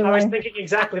condoms, by the I was way. thinking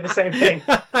exactly the same thing.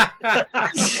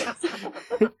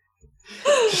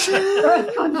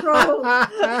 Birth control.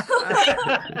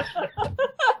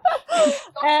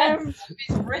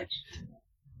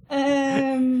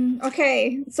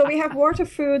 Okay, so we have water,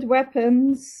 food,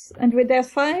 weapons, and there's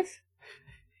 5.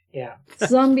 Yeah.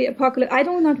 Zombie apocalypse. I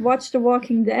do not watch The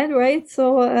Walking Dead, right?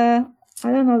 So I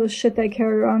don't know the shit they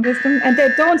carry around with them, and they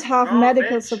don't have Oh,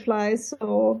 medical bitch. supplies.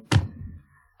 So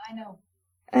I know.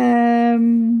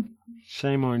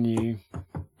 Shame on you.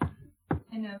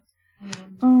 I know.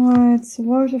 Oh, it's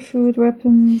water, food,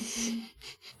 weapons.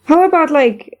 How about,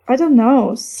 like, I don't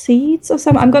know, seeds or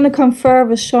something? I'm gonna confer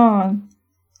with Sean.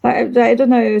 I don't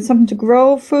know, something to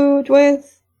grow food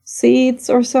with? Seeds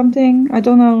or something? I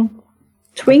don't know.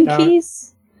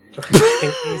 Twinkies?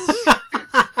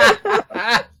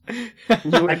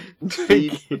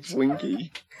 Twinkie.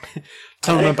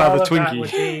 Tell them I think about all the of that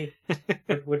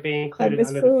Twinkie. would be included Like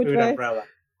under with food, the food right? umbrella.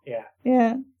 Yeah.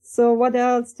 Yeah. So what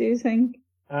else do you think?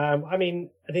 I mean,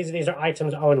 these are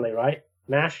items only, right?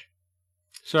 Nash?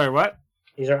 Sorry, what?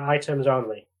 These are items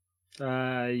only.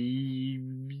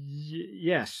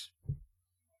 Yes.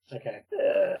 Okay.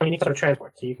 You need some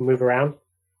transport, so you can move around.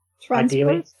 Transport?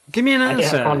 Ideally. Give me an I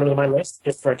have on answer. my list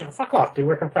just for fuck off, dude.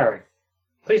 We're conferring.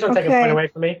 Please don't take a Okay. point away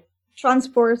from me.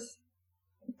 Transport.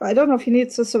 I don't know if you need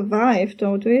to survive,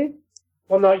 don't we?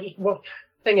 Well, no.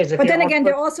 Thing is, if But you're then on again,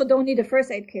 they foot, also don't need a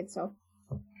first aid kit, so.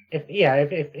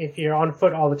 if you're on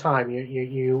foot all the time, you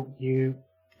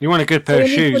You want a good So pair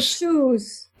you of need good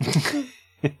shoes shoes.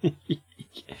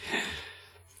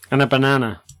 and a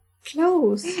banana.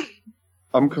 Clothes.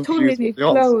 I'm Totally confused. need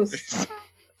what the answer clothes. is.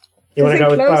 you want to Do go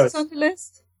you with think clothes is clothes. on the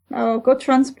list? Oh, go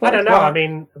transport. I don't know. I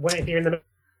mean, if you're in the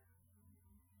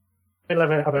middle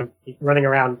of running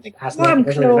around, ass Warm naked,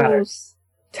 doesn't really matter. clothes.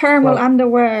 Thermal Clothes.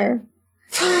 underwear.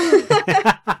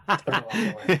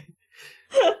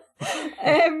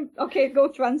 Okay, go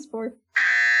transport.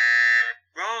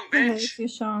 Wrong, Okay, bitch. it's you,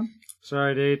 Sean.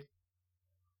 Sorry, dude.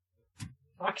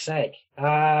 Fuck's sake.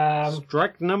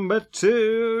 Strike number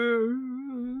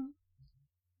 2.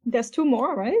 There's 2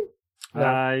 more, right?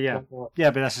 Yeah.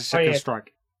 Yeah, but that's a second yeah.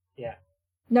 strike.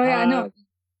 No, yeah, I know.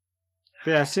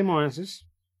 But yeah, 2 more answers.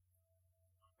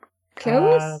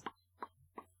 Clothes?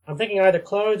 I'm thinking either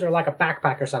clothes or like a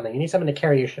backpack or something. You need something to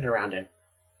carry your shit around in.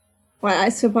 Well, I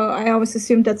suppose I always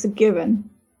assumed that's a given.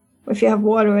 If you have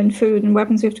water and food and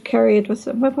weapons, you have to carry it with.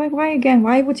 But why again?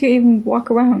 Why would you even walk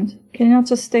around? Can you not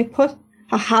just stay put?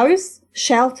 A house,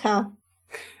 shelter.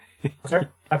 Sir?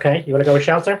 Okay, you want to go with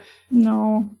shelter?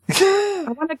 No, I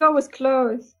want to go with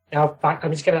clothes. No, fuck,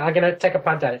 I'm gonna take a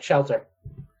punt at it. Shelter.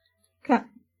 Okay.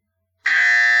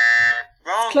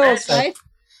 Wrong, Clothes, bitch. right?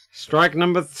 Strike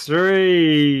number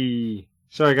 3.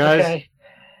 Sorry, guys. Okay,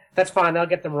 that's fine. I'll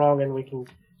get them wrong, and we can.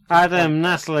 Adam,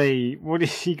 Natalie, what do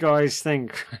you guys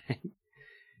think?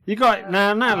 You got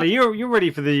now, Natalie. You're ready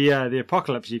for the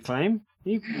apocalypse. You claim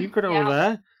you got it all Yeah.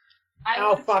 there.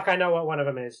 Oh fuck! I know what one of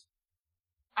them is.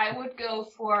 I would go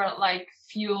for like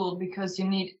fuel because you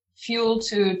need fuel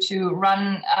to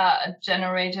run a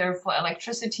generator for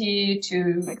electricity,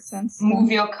 to Makes sense.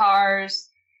 move your cars,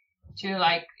 to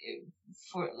like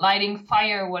for lighting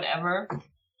fire, whatever.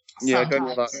 Yeah, go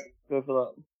for that. Sometimes. Go for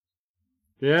that.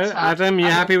 Yeah, So, Adam, you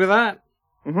I- happy with that?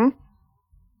 Mm-hmm.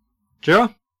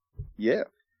 Sure. Yeah.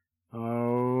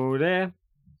 Oh, there.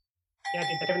 Yeah,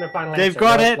 they're giving their final They've answer.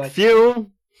 got No, it. Like,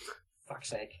 Fuel. fuck's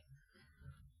sake.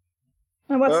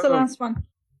 And what's the Uh-oh. last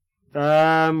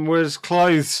one? Was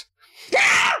clothes.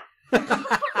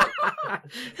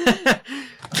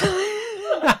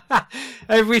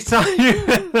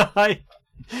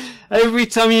 Every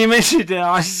time you mentioned it,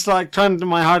 I was just like trying to do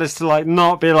my hardest to like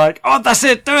not be like, oh, that's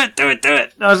it, do it.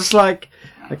 I was just like,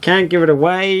 I can't give it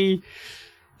away.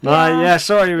 Yeah.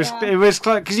 Sorry, it Yeah. was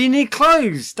clothes because you need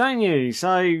clothes, don't you?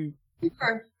 So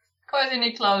Sure. Of course you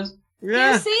need clothes.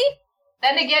 yeah. You see?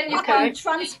 Then again, you Okay. can't.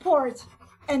 Transport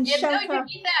and Yeah, no, shelter. you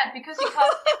need that because you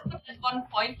can't get food at one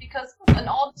point because in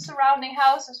all the surrounding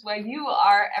houses where you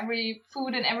are, every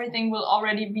food and everything will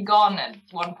already be gone at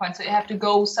one point. So you have to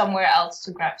go somewhere else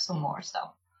to grab some more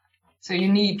stuff. So you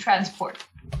need transport.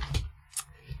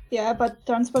 Yeah, but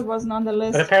transport wasn't on the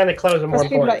list. But apparently, clothes are more Because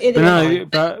people are important. idiots.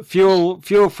 But no, but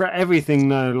fuel for everything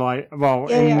though. Like, well,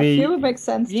 Yeah, in yeah, the fuel makes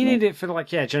sense. you to me. need it for like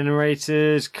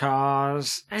generators,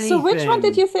 cars. Anything. So which one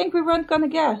did you think we weren't gonna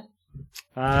get?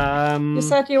 You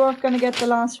said you weren't gonna get the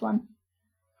last one.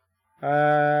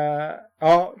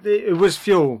 It was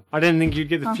fuel. I didn't think you'd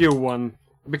get the Oh. fuel one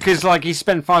because like he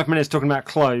spent 5 minutes talking about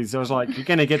clothes. I was like, you're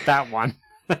gonna get that one,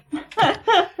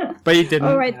 but you didn't.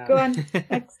 All right, go on.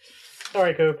 Next.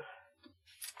 Sorry, Coop.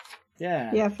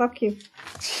 Yeah. Yeah, fuck you.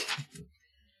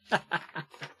 The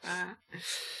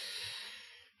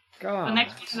God.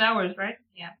 next 6 hours, right?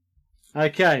 Yeah.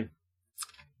 Okay.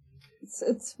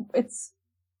 It's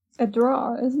a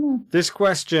draw, isn't it? This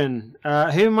question. Who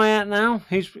am I at now?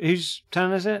 Whose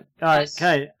turn is it? All right. Yes.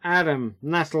 Okay. Adam,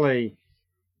 Natalie.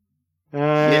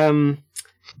 Yeah.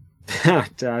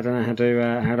 I don't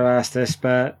know how to ask this,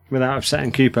 but without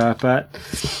upsetting Cooper. But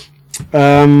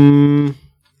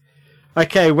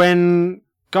okay. When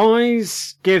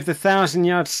guys give the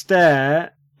 1,000-yard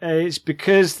stare, it's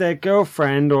because their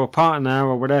girlfriend or partner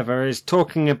or whatever is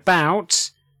talking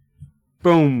about.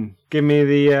 Boom. Give me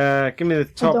the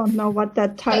top. I don't know what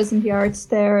that 1,000-yard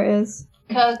stare is.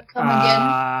 Come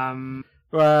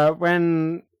again.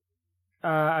 When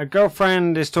a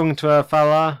girlfriend is talking to her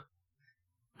fella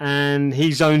and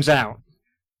he zones out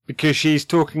because she's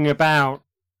talking about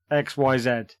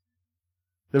XYZ.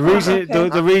 The reason okay.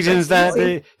 the reasons that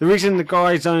Easy. the reason the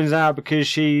guy zones out because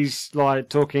she's like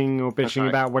talking or bitching Okay.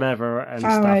 about whatever and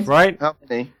All stuff, right. right? How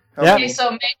many? Yep. Okay,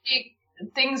 so maybe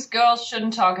things girls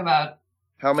shouldn't talk about.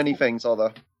 How many things are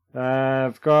there?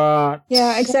 I've got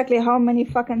Yeah, exactly. How many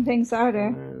fucking things are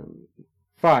there?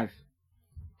 5.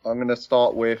 I'm going to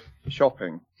start with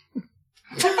shopping.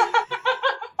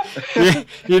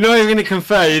 You're not even going to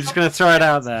confer. You're just going to throw it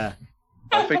out there.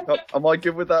 I think. Am I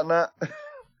good with that, Nat?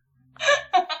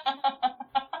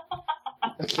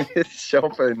 It's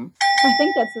shopping. I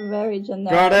think that's a very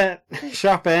generic. Got it.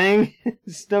 Shopping.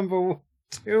 It's number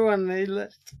 2 on the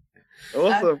list.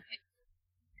 Awesome.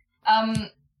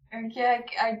 Yeah,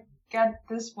 I got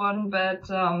this one, but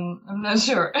I'm not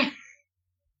sure.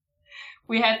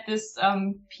 We had this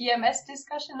PMS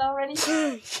discussion already,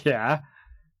 Yeah.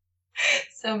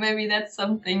 so maybe that's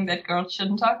something that girls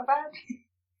shouldn't talk about.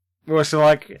 Well, so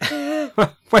like, wait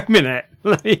a minute.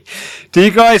 Do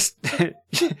you guys?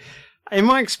 In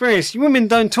my experience, you women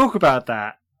don't talk about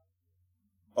that.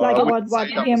 Like I what? would What?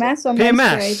 say PMS or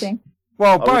PMS. menstruating?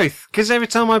 Well, would- both. Because every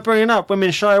time I bring it up,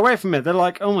 women shy away from it. They're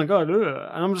like, "Oh my god," ugh.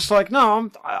 And I'm just like,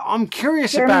 "No, I'm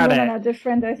curious German about women it." are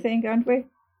different, I think, aren't we?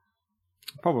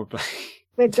 Probably.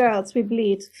 We're girls. We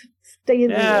bleed. They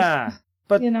Yeah.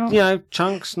 But You know.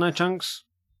 chunks, no chunks.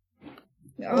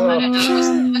 I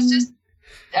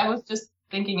was just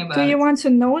thinking about Do you it. want to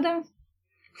know that?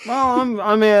 Well,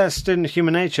 I'm a student of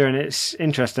human nature, and it's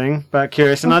interesting, but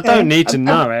curious, and Okay. I don't need to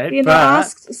know it. You know, but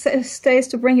ask Stace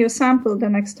to bring you a sample the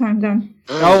next time then.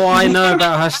 oh, I know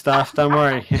about her stuff. Don't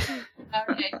worry.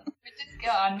 Okay, we just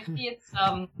go on. Maybe it's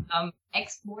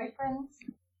ex-boyfriends.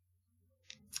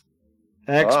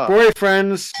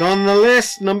 Ex-boyfriends it's on the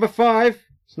list. Number 5.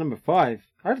 It's number 5.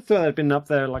 I'd have thought that'd been up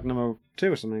there like number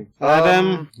 2 or something.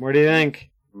 Adam, what do you think?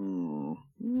 Hmm.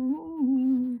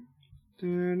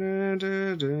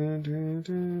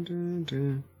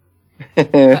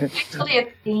 Actually,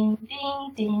 it's ding,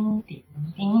 ding, ding, ding,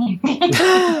 ding,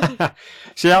 ding.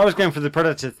 See, I was going for the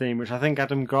Predator theme, which I think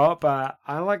Adam got, but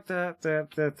I like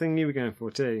the thing you were going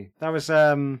for too. That was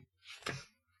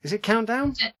is it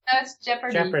Countdown? That's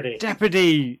Jeopardy. Jeopardy.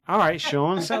 Jeopardy. All right,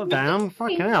 Sean, settle down.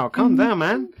 Fucking hell, calm down,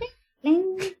 man.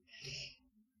 Wrong,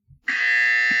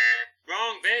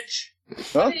 bitch.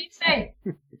 What did he say?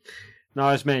 No,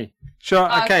 it's me. Sure.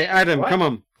 Okay, Okay. Adam, What? come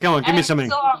on, give me something.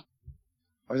 So, I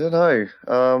don't know.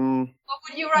 what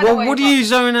would you run Well, away what do from? you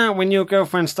zone out when your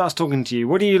girlfriend starts talking to you?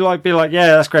 What do you like? Be like, yeah,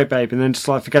 that's great, babe, and then just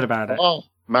like forget about it. Oh,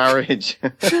 marriage.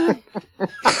 And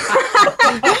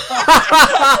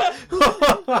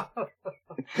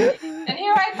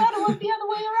here I thought it was the other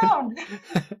way around.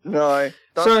 No.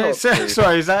 That's Sorry, not true.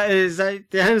 sorry. Is that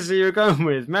the answer you're going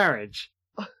with? Marriage.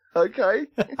 Okay.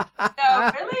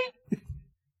 No, really?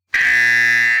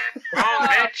 Wrong,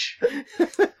 bitch.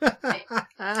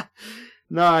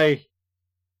 No.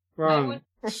 Wrong.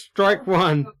 Strike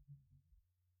one.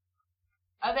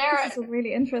 Are there? This is a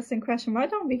really interesting question. Why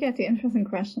don't we get the interesting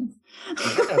questions?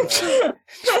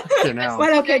 Fucking hell.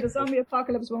 Well, okay, the zombie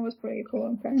apocalypse one was pretty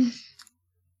cool. Okay.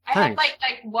 I have Thanks.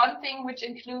 like one thing which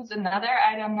includes another.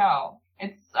 I don't know.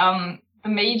 It's the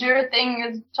major thing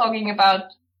is talking about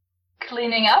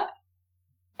cleaning up,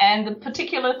 and the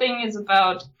particular thing is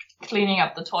about cleaning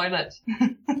up the toilet.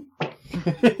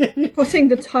 Putting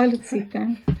the toilet seat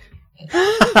down.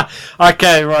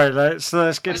 Okay, right. Let's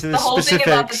get It's to the the whole thing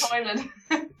about the specifics.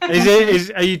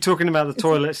 toilet. Are you talking about the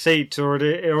toilet seat, or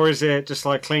is it just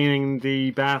like cleaning the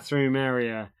bathroom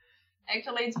area?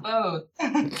 Actually, it's both.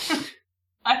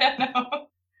 I don't know.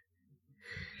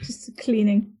 Just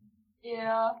cleaning.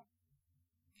 Yeah.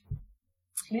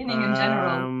 Cleaning in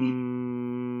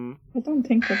general. I don't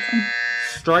think that's.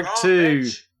 Strike Wrong, two.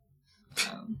 bitch.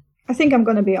 I think I'm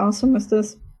gonna be awesome with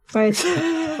this. Wait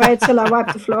till I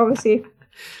wipe the floor with you.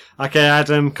 Okay,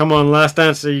 Adam, come on, last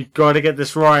answer. You got to get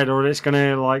this right, or it's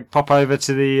gonna like pop over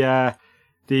to the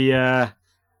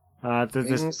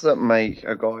There's Things that make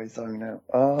a guy zone out.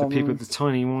 the people with the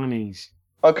tiny whinies.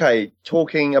 Okay,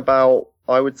 talking about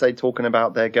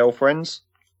their girlfriends,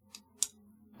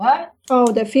 What?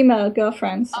 Oh, the female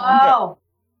girlfriends. Oh.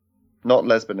 not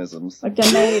lesbianisms. Like the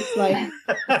maids, like.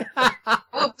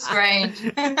 Oops, strange.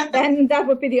 Then that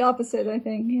would be the opposite, I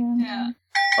think. Yeah. Yeah.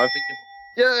 I think.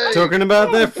 Yay! Talking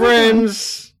about their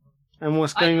friends and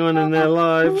what's going on in their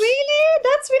lives. Really?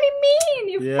 That's really mean,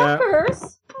 you Yeah.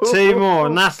 fuckers. Two more.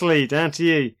 Natalie, down to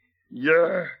you.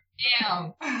 Yeah.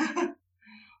 Damn.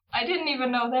 I didn't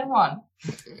even know that one.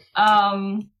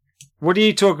 What do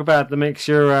you talk about that makes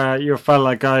your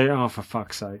fella go, oh, for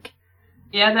fuck's sake?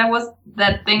 Yeah, that was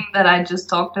that thing that I just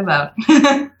talked about.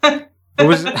 What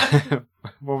was,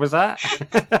 what was that?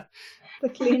 The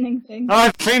cleaning thing.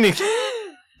 Oh, cleaning.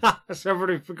 I've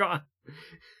already forgotten.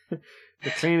 The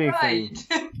cleaning Right.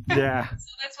 thing. Yeah.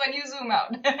 So that's when you zoom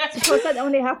out. Suppose that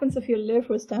only happens if you live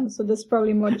with them, so this is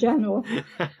probably more general.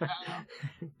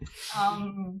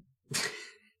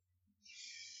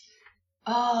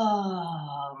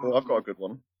 Well, I've got a good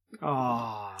one.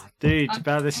 Oh, dude,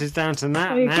 but this is down to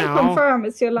that So you can now. confirm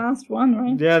it's your last one,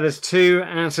 right? Yeah, there's 2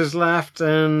 answers left,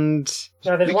 and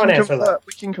No, there's We one can answer left.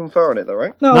 We can confer on it, though,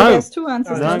 right? No, No. there's 2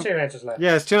 answers. Oh, No. there's 2 answers left.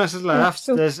 yeah, there's 2 answers left.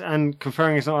 so- And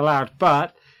conferring is not allowed.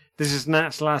 But this is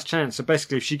Nat's last chance. So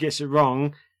basically, if she gets it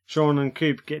wrong, Sean and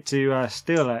Coop get to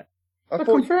steal it. I But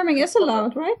thought confirming is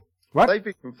allowed, right? What? they've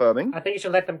been confirming. I think you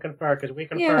should let them confer because we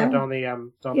confirmed on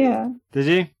the zombie. Yeah, Did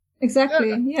you? exactly.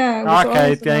 Yeah. it was Okay,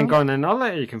 always then allowed. go on then. I'll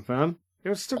let you confirm. It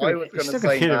was still I gonna, was you're gonna still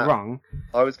gonna say get it that. wrong.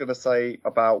 I was going to say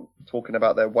about talking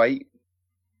about their weight.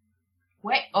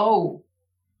 Wait. Oh.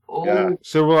 Oh. Yeah.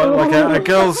 So what? Like a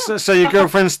girl? So your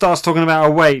girlfriend starts talking about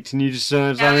her weight, and you just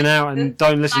zone out and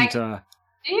don't listen to her.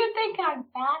 Do you think I'm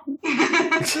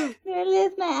fat?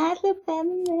 There's my Adler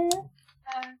pen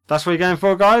That's what you're going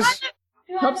for, guys?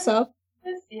 Do I Hope so.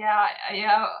 Yeah,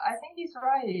 I think he's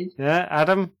right. Yeah,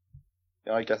 Adam.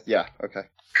 Yeah, I guess. Yeah. Okay.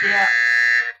 Yeah.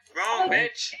 Wrong,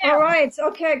 bitch. All right.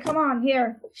 Okay, come on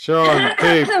here. Sean,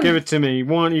 Coop, give it to me.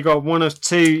 You got 1 of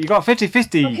 2. You got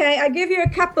 50-50. Okay, I give you a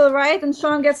couple, right? And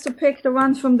Sean gets to pick the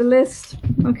ones from the list.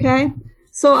 Okay.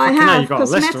 So I Fucking hell, have you got a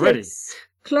list already. cosmetics,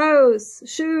 clothes,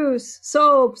 shoes,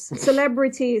 soaps,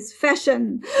 celebrities,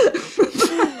 fashion.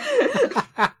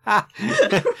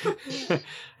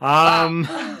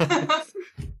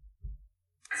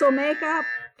 So makeup,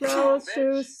 clothes,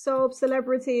 shoes, soap,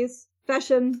 celebrities,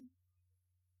 fashion.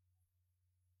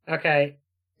 Okay.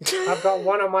 I've got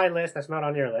one on my list that's not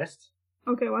on your list,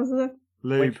 Okay, what's it?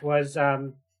 Lube, which was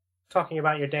talking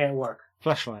about your day at work.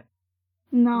 flashlight.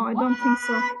 No, I don't think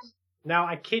so. Now,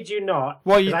 I kid you not.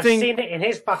 What, you 'cause think- I've seen it in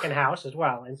his fucking house as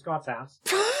well, in Scott's house.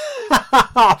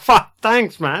 Oh, fuck,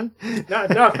 thanks, man. No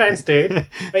offense, dude.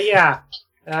 But yeah.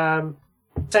 Saying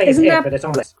it's Isn't it, that- but it's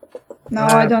on this. No,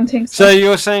 I don't think So so.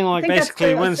 you're saying, I like, think that's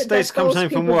basically, the- when that's Stace comes those home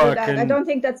from people do work, that. I and don't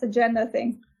think that's a gender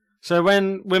thing. so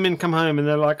when women come home and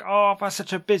they're like, "Oh, I've had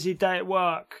such a busy day at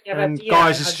work," Yeah, and but yeah,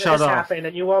 guys just this shut off. happened,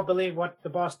 and you won't believe what the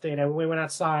boss did. And when we went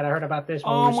outside, I heard about this.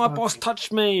 while Oh, we were my smoking. boss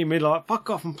touched me. And be like, "Fuck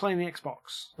off! I'm playing the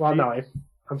Xbox." Well, no,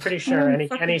 I'm pretty sure Women any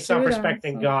fucking do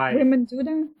self-respecting that, so- guy Women do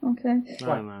that? Okay. I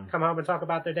what, don't know. come home and talk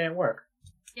about their day at work.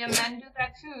 Yeah, men do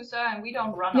that too, so and we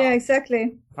don't run Yeah, off.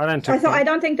 exactly. I don't talk. I About,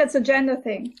 don't think that's a gender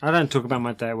thing. I don't talk about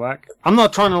my day at work. I'm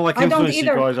not trying to like I don't influence you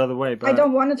either. guys either way, but I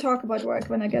don't want to talk about work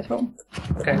when I get home.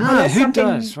 Okay. No, Unless who something,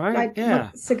 does, right? Like, Yeah.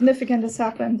 not significant has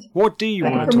happened. What do you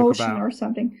Like a want to talk promotion about? or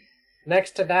something.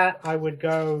 Next to that, I would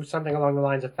go something along the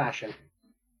lines of fashion.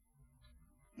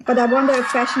 But I wonder if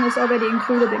fashion is already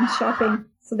included in shopping.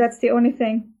 So that's the only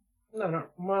thing. No.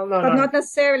 But not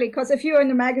necessarily, because if you're in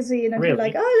the magazine and Really? you're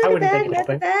like, I oh, look wouldn't at think that, look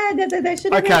of at that, they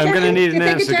should have Okay, I'm gonna need an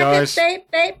answer, guys.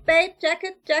 Babe,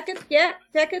 jacket, yeah,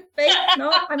 jacket, babe.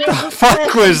 No, I mean, The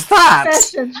fuck was that?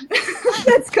 fashion.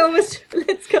 let's go.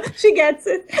 She gets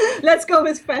it. Let's go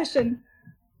with fashion.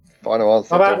 Final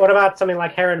answer. What about something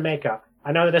like hair and makeup?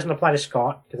 I know that doesn't apply to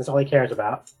Scott because that's all he cares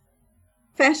about.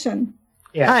 Fashion.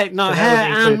 Yeah. Hey, no, so that hair would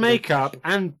be and included. makeup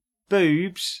and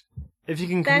boobs. If you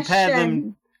can compare them.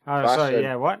 Fashion. Oh, sorry, Fashion.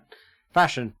 yeah, what?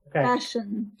 Fashion. Okay.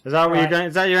 Fashion. Is that what you're Right. going?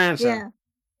 Is that your answer? Yeah.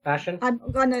 Fashion. I'm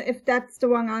gonna, if that's the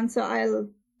wrong answer, I'll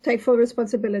take full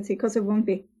responsibility, because it won't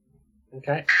be.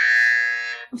 Okay.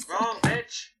 Wrong,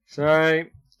 bitch.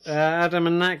 Sorry, Adam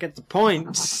and Nat get the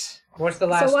points. What's the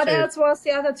last So what two? else was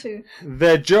the other two?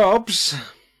 Their jobs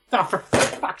Oh, for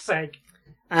fuck's sake.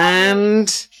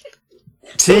 and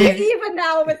You're TV. even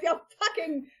now with your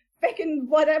fucking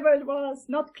whatever it was,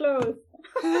 not clothes.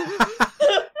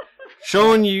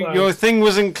 Sean, your thing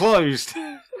wasn't closed.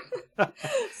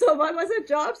 So what was it?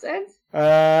 Jobs and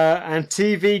And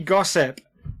TV gossip.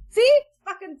 see,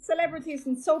 fucking celebrities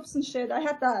and soaps and shit. I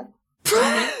had that.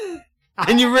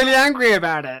 And you're really angry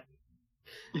about it.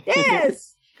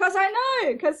 Yes, because I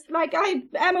know. Because like I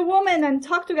am a woman and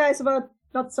talk to guys about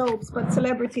not soaps but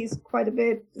celebrities quite a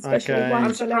bit, especially Okay. one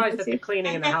I'm surprised that celebrity. the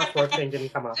cleaning and the housework thing didn't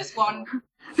come up. Just one.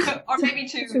 Or maybe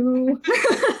two. Two.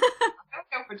 I'll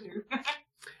go for two.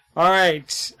 All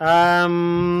right.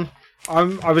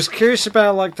 I was curious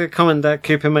about like the comment that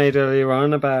Cooper made earlier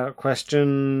on about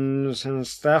questions and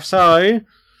stuff. So,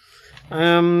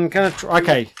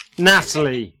 okay,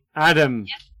 Natalie, Adam.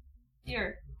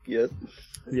 Here. Yes.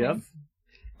 Yep.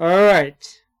 All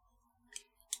right.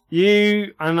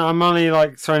 You and I'm only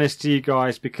like throwing this to you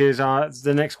guys because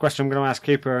the next question I'm going to ask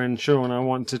Cooper and Sean. I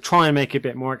want to try and make it a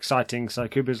bit more exciting. So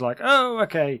Cooper's like, "Oh,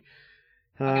 okay."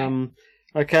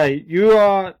 Okay.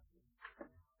 You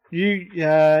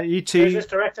Who's two. this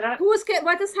directed at?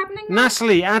 What is happening now?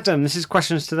 Natalie, Adam. This is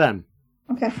questions to them.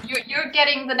 Okay. You're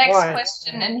getting the next Why?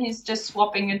 question, and he's just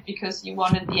swapping it because you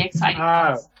wanted the exciting Oh,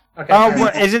 ones. okay. Oh, fair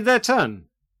what, enough. is it their turn?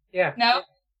 Yeah, No,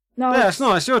 No, Yeah, it's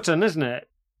not. It's your turn, isn't it?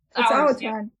 it's our ours,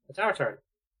 yeah. turn. it's our turn.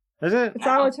 Is it? It's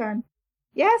our turn.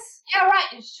 Yes. Yeah,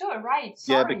 right. Sure, right.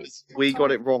 Yeah, Sorry. because we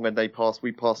got it wrong and we passed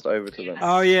it over to them.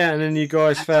 Oh yeah, and then you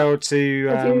guys failed to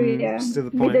yeah, steal the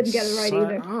we points. didn't get it right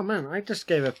either. Oh man, I just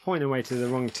gave a point away to the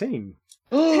wrong team.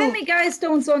 Tell me, guys,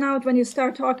 don't zone out when you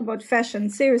start talking about fashion.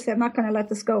 Seriously, I'm not going to let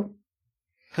this go.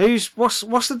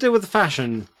 What's the deal with the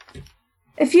fashion?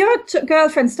 If your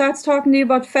girlfriend starts talking to you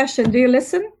about fashion, do you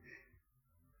listen?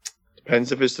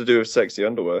 Depends if it's to do with sexy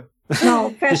underwear. No,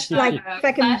 fashion like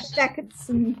fucking Fashion. jackets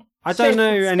and I don't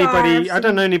know shirts, anybody. scarves I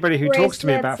don't know anybody who and talks to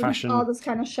me about bracelets and fashion. all this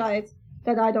kind of shit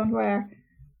that I don't wear.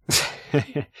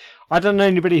 I don't know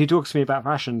anybody who talks to me about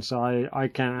fashion, so I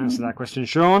can't answer that question.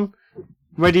 Sean,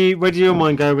 where do your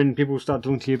mind go when people start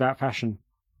talking to you about fashion?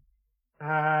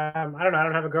 I don't know. I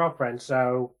don't have a girlfriend,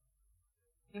 so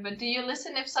Yeah, but do you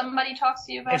listen if somebody talks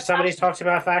to you about if somebody fashion? talks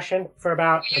about fashion for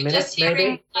about a You're minute, just hearing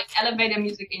maybe. like elevator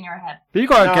music in your head. But you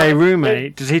got a No, gay I-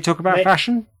 roommate. Does he talk about may-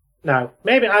 fashion? No,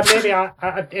 maybe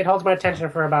it holds my attention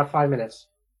for about 5 minutes.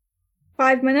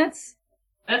 5 minutes?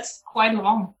 That's quite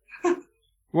long.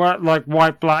 What, like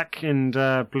white, black, and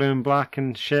blue and black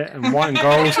and shit, and white and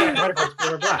gold? What if it's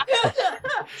blue or black?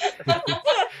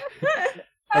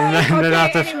 And then Okay,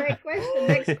 after- anyway,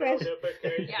 next question.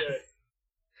 Yes.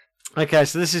 Okay,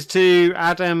 so this is to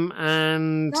Adam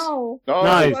and No. No.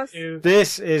 No. It was- To-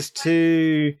 this is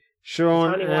to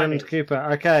Sean Tiny and Wimey. Cooper.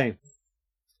 Okay.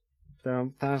 So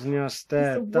 1,000 yard It's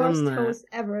stare. the worst Done that. host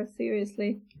ever,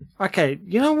 seriously. Okay,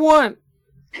 you know what?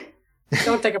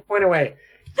 Don't take a point away.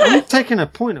 I'm taking a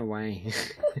point away.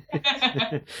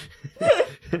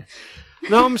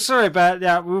 No, I'm sorry, but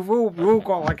yeah, we've all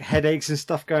got like headaches and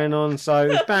stuff going on, so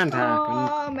it's bound to happen.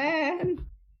 Oh, man.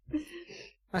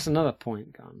 That's another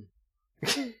point gone.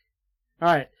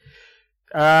 Alright.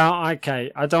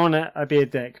 Okay, I don't want to be a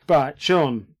dick, but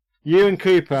Sean, you and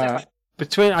Cooper,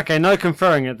 no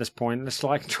conferring at this point, let's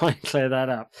like try and clear that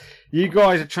up. You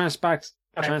guys are transported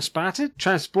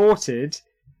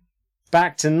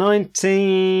back to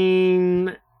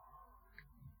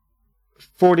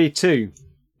 1942.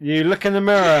 You look in the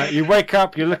mirror, you wake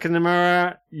up, you look in the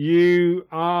mirror, you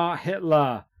are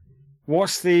Hitler.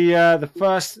 What's the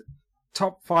first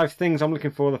top 5 things I'm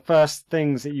looking for, the first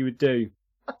things that you would do?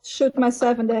 Shoot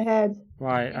myself in the head.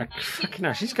 Right, I fucking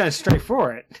know, she's going straight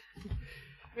for it.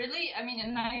 Really? I mean,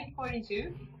 in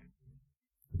 1942?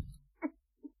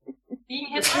 Being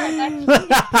Hitler is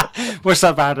actually... What's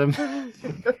up, Adam?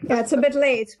 Yeah, it's a bit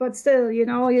late, but still, you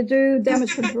do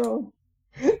damage control.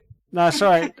 No,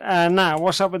 sorry, Nat,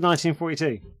 what's up with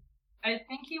 1942? I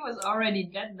think he was already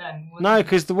dead then. wasn't No, he?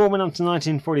 because the war went up to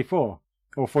 1944.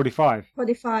 Or 45.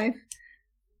 45.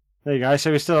 There you go,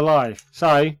 so we're still alive. So,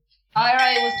 Alright,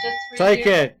 it was just 3 take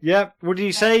years. it. Yep, what do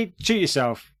you say? Shoot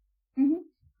yourself.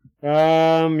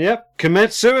 Mhm. Yep,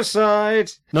 commit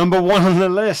suicide. Number 1 on the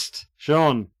list.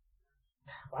 Sean.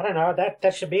 I don't know.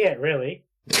 That should be it, really.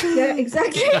 Yeah,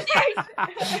 exactly.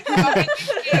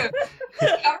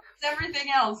 Covers everything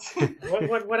else.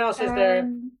 What else is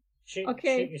there? Shoot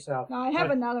okay. yourself. No, I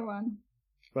have another one.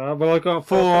 Well, I got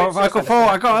 4. Well, I got 4.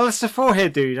 I got a list of 4 here,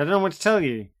 dude. I don't know what to tell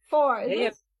you. 4, is Yeah,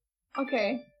 it?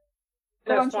 Okay.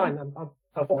 No, Go it's on, fine. I'm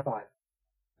 4 or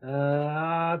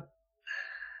 5.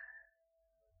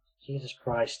 Jesus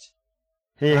Christ.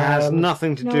 He has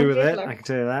nothing to no, do with Hitler. it. I can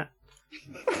tell you that.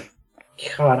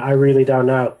 God, I really don't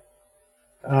know.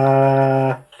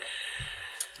 I'm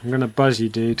gonna buzz you,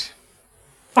 dude.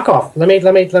 Fuck off. Let me.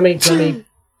 There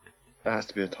has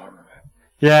to be a time limit.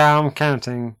 Yeah, I'm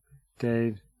counting,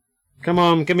 dude. Come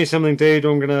on, give me something, dude.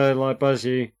 Or I'm gonna buzz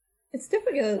you. It's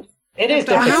difficult. It is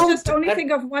I difficult. just only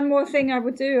think of one more thing I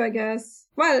would do, I guess.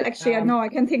 Well, actually, I know I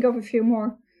can think of a few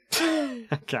more.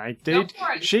 Okay, dude.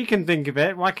 for it. She can think of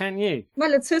it. Why can't you?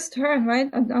 Well, it's his turn, right?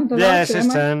 I'm the Yeah, last it's to, his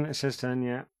am I? turn. It's his turn,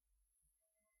 yeah.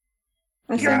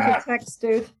 I sent you a text,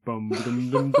 dude. Bum, dum,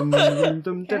 dum, dum, dum,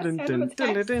 dum, dun, dun,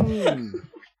 dun, dun, dun.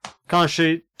 Come on,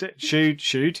 shoot.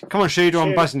 Shoot. Come on, shoot, or I'm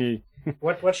Shoot. buzzing you.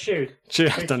 What shoot?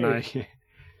 Shoot, I Shoot, don't know. shoot.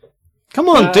 Come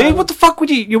on, dude. What the fuck would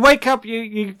you... You wake up,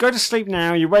 you go to sleep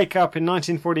now, you wake up in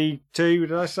 1942,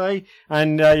 did I say?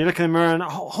 And you look in the mirror and,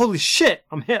 oh, holy shit,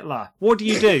 I'm Hitler. What do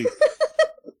you do?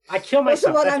 I kill That's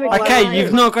myself. what That's I'm all I Okay, do.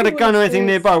 you've not got a gun or anything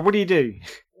Yes. nearby. What do you do?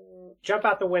 Jump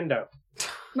out the window.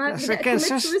 That's The again, commit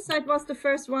just- suicide was the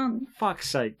first one. Fuck's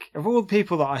sake. Of all the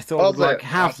people that I thought Was would like it?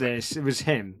 have this, it was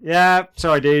him. Yeah,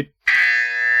 sorry, dude.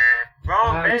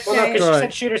 Wrong, bitch. Well, no, because she Right.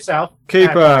 said shoot herself.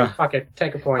 Cooper. Ah, fuck it.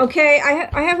 Take a point. Okay,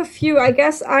 I have a few. I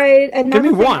guess another me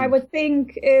thing one. I would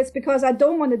think is because I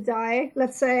don't want to die.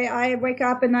 Let's say I wake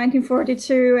up in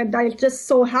 1942 and I just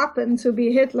so happen to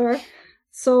be Hitler.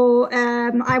 So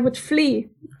I would flee.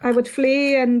 I would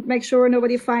flee and make sure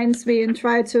nobody finds me and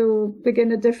try to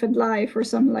begin a different life or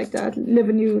something like that. Live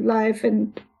a new life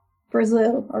in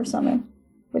Brazil or something,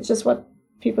 which is what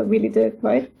people really did,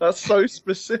 right? That's so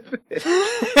specific.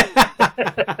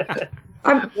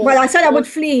 Well, I said I would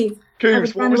flee.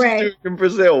 Coombs, run what was away. he doing in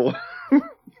Brazil?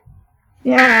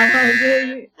 Yeah,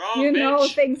 well, Wrong, you know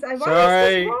bitch. things. Why is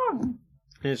Sorry. this wrong?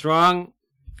 It's wrong.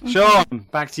 Sean,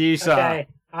 back to you, sir. Okay,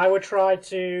 I would try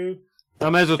to. I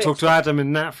may as well talk to Adam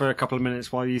and Nat for a couple of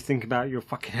minutes while you think about your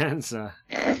fucking answer.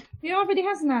 He already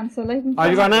has an answer. Let him Oh,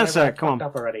 you got an I answer? Come fucked on.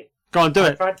 up already. Go on, do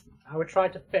it. I would try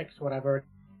to fix whatever.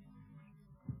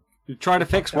 You try to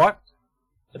fix what?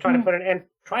 To try to put an end.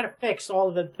 Try to fix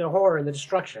all of the horror and the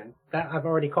destruction that I've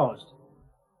already caused.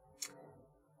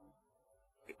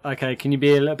 Okay, can you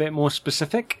be a little bit more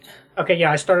specific? Okay,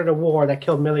 yeah, I started a war that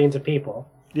killed millions of people.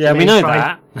 Yeah, And we then know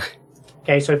tried- that.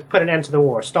 Okay, so put an end to the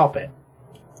war. Stop it.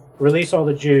 Release all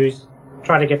the Jews.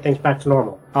 Try to get things back to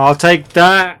normal. I'll take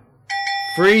that.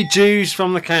 Free Jews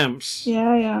from the camps.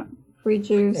 Yeah. Free You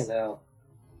Jews. know.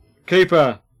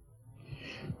 Cooper.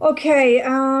 Okay,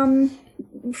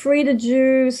 free the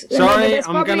Jews. Sorry, There's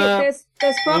I'm probably- gonna- there's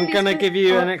I'm probably gonna still- give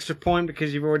you oh, an extra point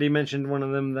because you've already mentioned one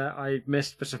of them that I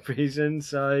missed for some reason.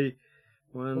 So,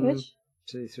 1, Which?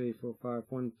 2, 3, 4, 5.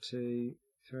 1, 2,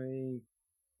 3.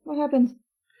 What happened?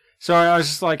 Sorry, I was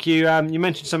just like you. You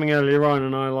mentioned something earlier on,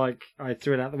 and I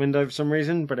threw it out the window for some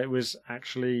reason, but it was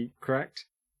actually correct.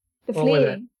 The What was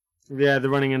fleeing. Yeah, the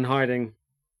running and hiding.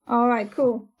 All right,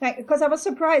 cool. Because I was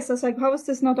surprised. I was like, how is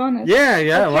this not on it? Yeah,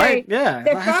 Okay. right. Yeah.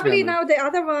 They're that has to be probably on there. now the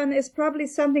other one is probably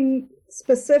something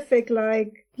specific,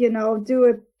 like do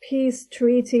a peace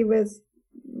treaty with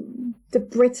the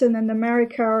Britain and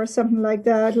America or something like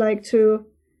that. Like to,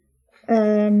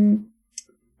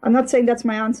 I'm not saying that's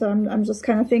my answer. I'm just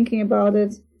kind of thinking about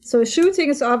it. So shooting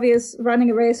is obvious, running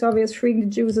away is obvious, freeing the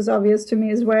Jews is obvious to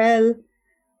me as well,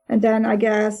 and then I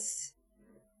guess,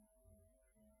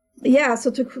 yeah.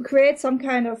 So to create some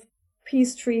kind of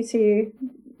peace treaty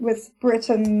with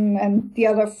Britain and the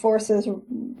other forces,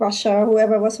 Russia,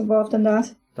 whoever was involved in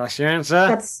that. That's your answer.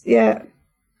 That's, yeah,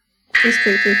 peace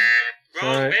treaty.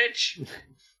 Wrong, Right. bitch.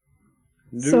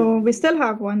 So we still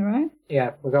have one, right?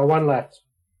 Yeah, we got one left.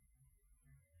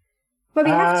 But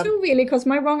we have Um, two really, because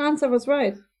my wrong answer was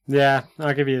right. Yeah,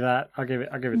 I'll give you that. I'll give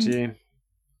it to you.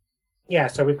 Yeah,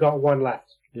 so we've got one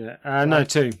left. Yeah. No,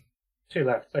 2. Two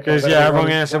left. Okay, Because but yeah, everyone-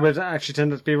 wrong answer would actually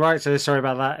turn out to be right. So sorry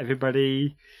about that,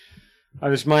 everybody. I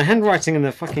was my handwriting in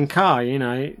the fucking car. You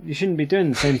shouldn't be doing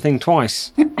the same thing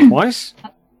twice. Twice?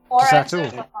 Four Is that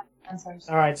answers all? or five answers?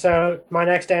 All right, so my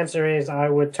next answer is I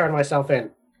would turn myself in.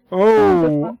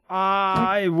 Oh,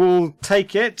 I will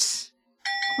take it.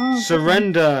 Oh, good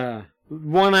Surrender.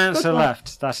 One answer one.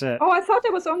 left. That's it. one. Oh, I thought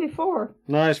there was only 4.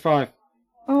 No, it's 5.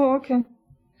 Oh, okay.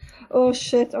 Oh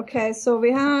shit. Okay, so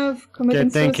we have committing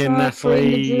Get thinking, suicide,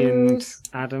 freeing the Natalie and Jews,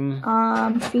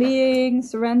 Adam. fleeing,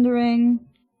 surrendering.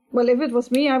 Well, if it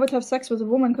was me, I would have sex with a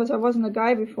woman because I wasn't a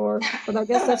guy before. But I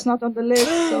guess that's not on the list.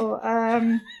 So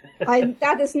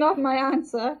that is not my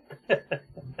answer.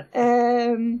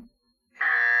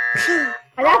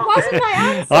 That wasn't my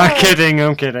answer.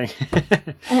 I'm kidding.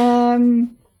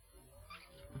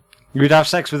 You'd have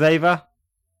sex with Ava?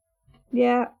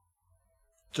 Yeah,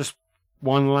 Just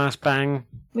one last bang.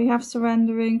 we have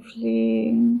surrendering,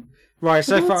 fleeing. Right,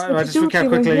 so Well, that's far, what right, you just do recap if you're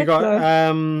quickly. You Hitler.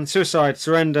 got suicide,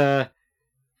 surrender,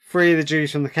 free the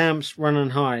Jews from the camps, run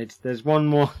and hide. There's one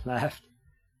more left.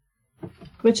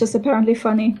 Which is apparently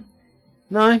funny.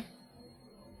 No,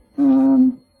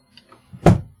 Um,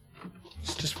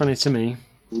 it's just funny to me.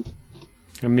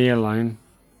 And me alone.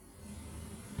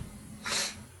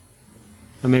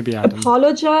 Or maybe Adam.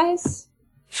 Apologize.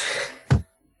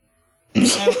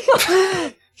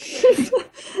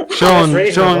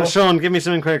 Sean, give me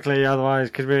something quickly, otherwise,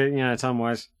 because we're,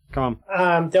 time-wise. Come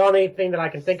on. The only thing that I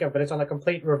can think of, but it's on the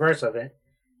complete reverse of it,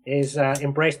 is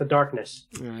embrace the darkness.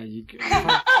 Wrong,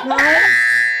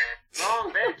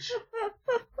 bitch.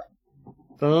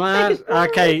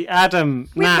 Okay, Adam,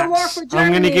 We can war Nats, for I'm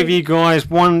going to Germany. give you guys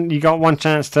you got one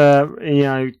chance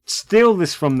to, steal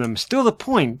this from them. Steal the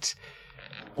point.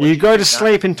 You go to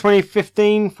sleep in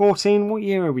 2015, 14, what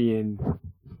year are we in?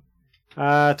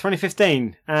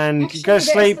 2015. And you go to Actually,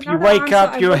 there's sleep, you another wake answer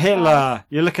up, I you're would Hitler. ask.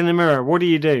 You look in the mirror. What do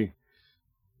you do?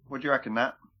 What do you reckon,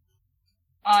 Nat?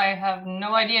 I have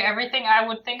no idea. Everything I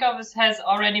would think of has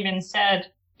already been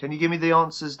said. Can you give me the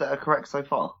answers that are correct so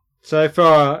far? So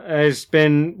far, it's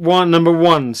been number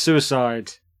 1,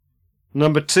 suicide.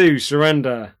 Number 2,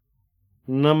 surrender.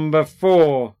 Number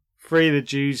 4, free the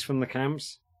Jews from the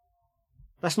camps.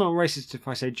 That's not racist if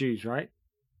I say Jews, right?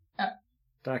 No.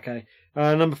 Okay.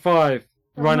 Number 5,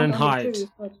 I'm run not and only hide. Jews,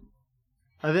 but-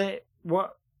 Are they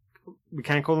what? We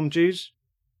can't call them Jews.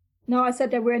 No, I said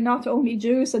that we're not only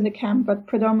Jews in the camp, but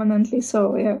predominantly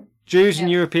so. Yeah. Jews and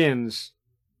Yeah. Europeans.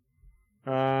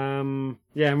 And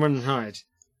run and hide.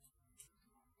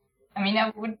 I mean, I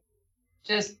would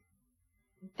just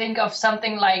think of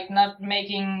something like not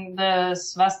making the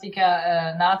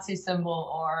swastika a Nazi symbol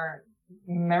or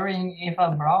marrying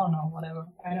Eva Braun or whatever.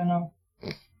 I don't know.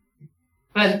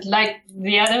 But like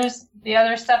the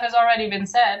other stuff has already been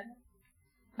said.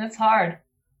 That's hard.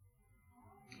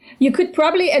 You could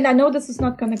probably, and I know this is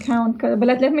not going to count, but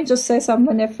let me just say something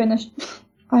when they're finished.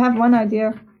 I have one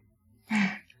idea.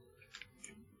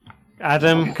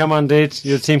 Adam, come on, dude.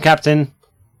 You're the team captain.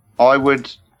 I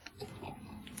would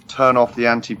turn off the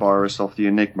antivirus off the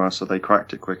Enigma so they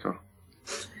cracked it quicker.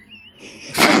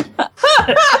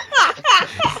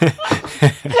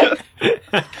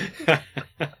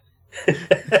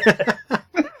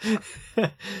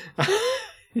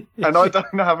 And I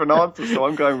don't have an answer, so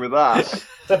I'm going with that.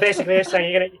 So basically, you're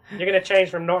saying you're gonna change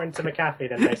from Norton to McAfee,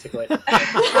 then basically.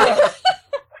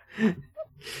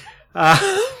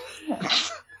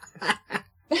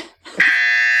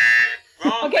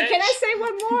 Okay, can I say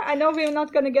one more? I know we're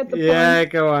not going to get the Yeah,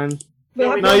 point. go on. We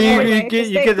have No, one you more anyway, 'cause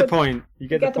you they get the could- point. You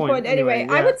get the point. Anyway,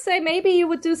 I yeah. would say maybe you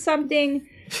would do something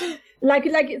like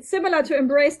it's similar to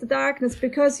Embrace the Darkness,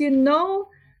 because you know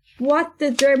what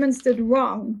the Germans did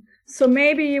wrong. So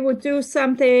maybe you would do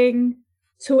something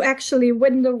to actually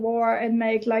win the war and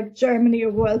make like Germany a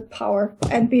world power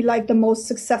and be like the most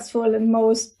successful and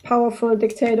most powerful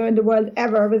dictator in the world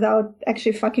ever without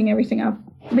actually fucking everything up.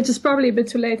 Which is probably a bit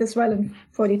too late as well in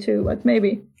 42, but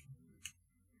maybe.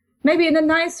 Maybe in a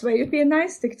nice way. You'd be a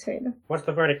nice dictator. What's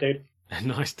the verdict, dude? A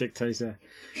nice dictator.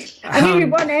 I mean, we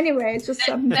won anyway. It's just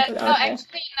something to That, put no, out there.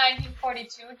 actually, in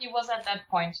 1942, he was at that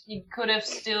point. He could have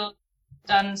still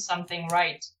done something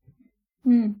right.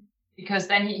 Hmm. Because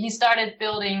then he started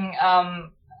building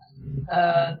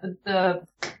the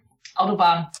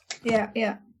Autobahn.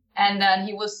 Yeah. And then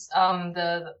he was damn,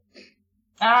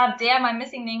 I'm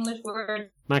missing the English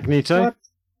word. Magneto.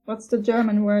 What's the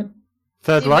German word?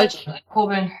 Third Die Reich. Wirtschaft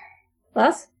angekurbelt.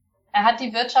 Was? Hat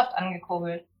die Wirtschaft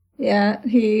angekurbelt. Yeah,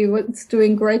 he was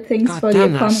doing great things God for the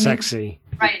damn, economy. that's sexy.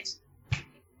 Right.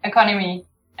 Economy.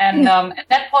 And at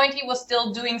that point, he was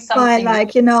still doing By something.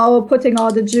 putting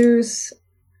all the Jews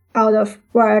out of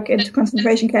work into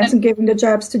concentration camps and giving the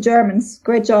jobs to Germans.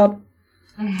 Great job.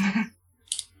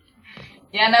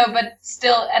 Yeah, no, but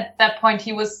still at that point,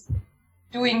 he was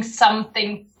doing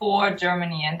something for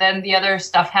Germany. And then the other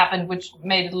stuff happened, which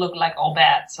made it look like all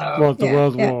bad. So. Well, the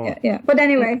World War. Yeah. But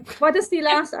anyway, what is the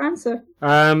last answer?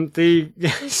 Become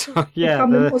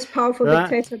Become the most powerful that-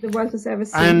 dictator the world has ever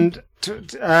seen. And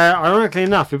ironically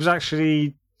enough, it was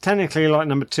actually technically like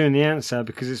number 2 in the answer,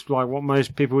 because it's like what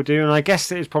most people would do, and I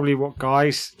guess it's probably what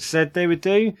guys said they would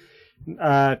do.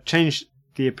 Change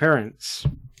the appearance,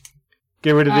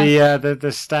 get rid of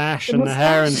the stash The and the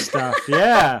hair and moustache. stuff.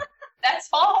 Yeah, That's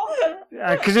all.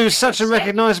 because it was such a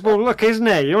recognisable look, isn't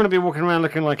it? You don't want to be walking around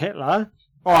looking like Hitler.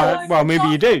 Or, well, maybe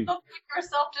you do. Look at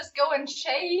yourself, just go and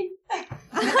shave.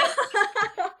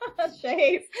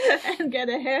 Shave and get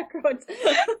a haircut.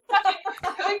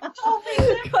 Totally.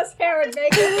 Because hair and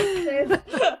makeup is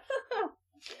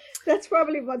That's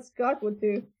probably what Scott would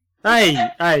do.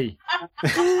 Hey.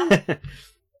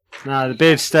 No, the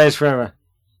beard stays forever.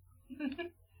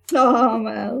 Oh,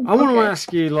 well. I want to okay.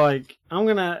 ask you,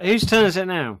 whose turn is it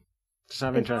now? Just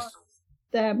have interest.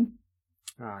 Them.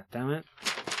 Ah, damn it.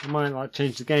 I might,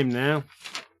 change the game now.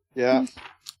 Yeah.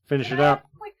 Finish it up.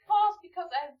 Quick pause because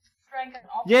I drank an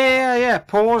awful Yeah.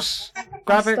 Pause.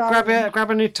 grab I'm it, starving.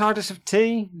 grab a new TARDIS of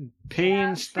tea, pee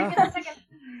and stuff.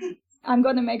 I'm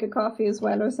gonna make a coffee as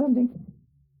well or something.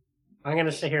 I'm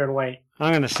gonna sit here and wait.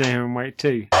 I'm gonna sit here and wait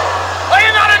too. Are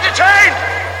you not entertained?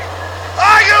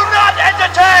 Are you not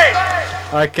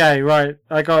entertained? Okay, right.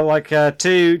 I got like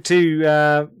two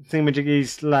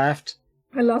thingamajiggies left.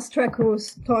 I lost track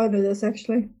whose turn it is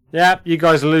actually. Yep, you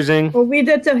guys are losing. Well, we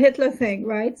did the Hitler thing,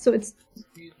 right? So it's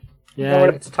Or Yeah.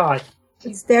 if it's a tie.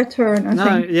 their turn, I No,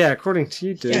 think. yeah, according to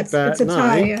you, dude. Yeah, but it's a no.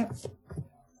 tie, yeah.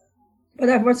 But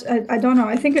I don't know.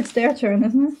 I think it's their turn,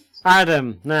 isn't it?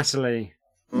 Adam, Natalie,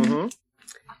 Mm-hmm.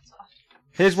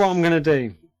 here's what I'm going to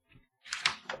do.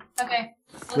 Okay.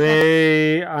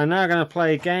 We are now going to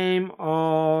play a game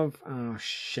of... Oh,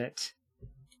 shit.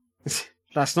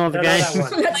 That's not the No, game.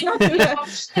 that one. Let's not do that. Oh,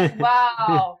 shit.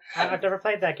 Wow. I've never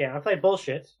played that game. I played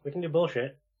bullshit. We can do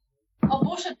bullshit. Oh,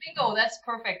 bullshit bingo. That's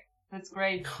perfect. That's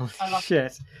great. I love it.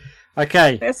 Shit.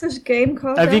 Okay. There's this game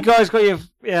called Have you that. guys got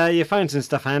your phones and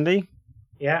stuff handy?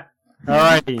 Yeah.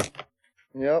 Alrighty.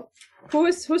 Yep.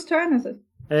 Whose turn is it?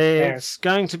 It's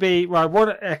going to be... Right,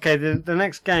 what... Okay, the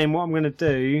next game, what I'm going to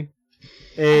do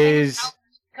is...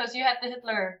 Because you had the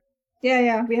Hitler.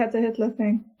 Yeah, we had the Hitler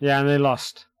thing. Yeah, and they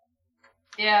lost.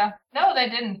 Yeah. No, they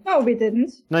didn't. No, we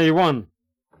didn't. No, you won.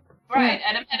 Right.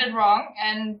 Adam had it wrong,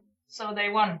 and so they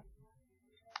won.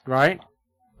 Right?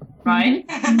 Right?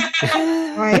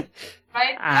 Right.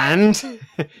 Right? And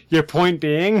your point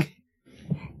being...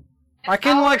 I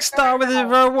can like start with a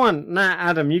row one. Nah,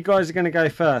 Adam, you guys are going to go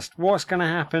first. What's going to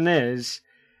happen is,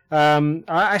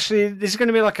 actually, this is going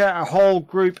to be like a whole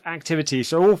group activity.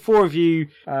 So all four of you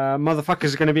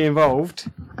motherfuckers are going to be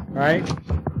involved, right?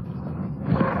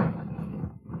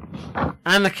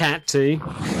 And the cat too.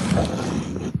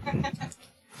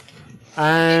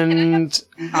 And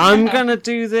I'm going to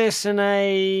do this I'm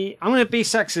going to be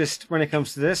sexist when it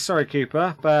comes to this. Sorry,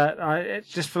 Cooper. But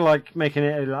just for like making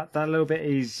it like that a little bit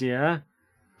easier,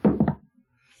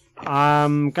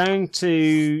 I'm going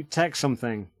to text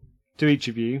something to each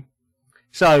of you.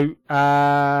 So,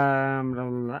 how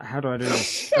do I do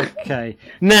this? Okay.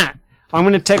 Nat, I'm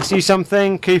going to text you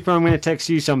something. Cooper, I'm going to text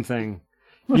you something.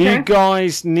 Okay. You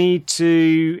guys need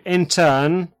to, in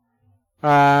turn...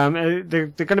 they're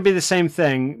going to be the same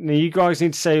thing. Now, you guys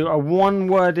need to say a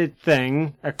one-worded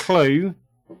thing, a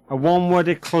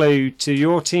one-worded clue to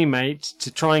your teammate to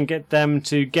try and get them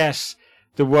to guess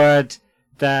the word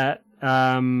that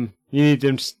you need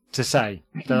them to say.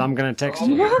 That I'm going to text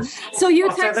you. So you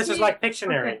Oh, so text this me. is like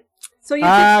Pictionary. Okay. So you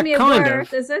text me a kind word,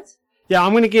 of. is it? Yeah,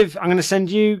 I'm going to send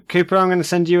you, Cooper, I'm going to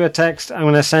send you a text. I'm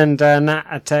going to send Nat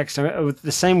a text with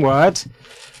the same word.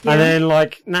 Yeah. And then,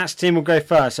 like, Nat's team will go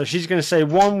first. So she's going to say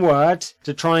one word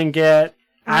to try and get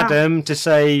Adam to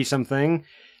say something.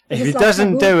 If Is he this like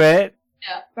doesn't taboo? do it,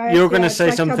 Right, You're gonna it's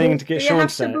say something taboo. to get Do you Sean have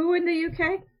to say it. taboo in the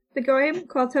UK? The game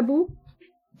called taboo?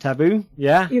 taboo,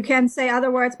 yeah? You can say other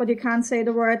words, but you can't say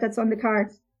the word that's on the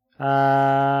card.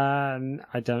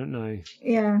 I don't know.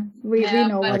 Yeah, we Yeah,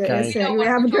 know but what Okay. it is. you We know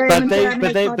have a what- game But in they, Germany,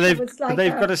 but they, but but they've, it's like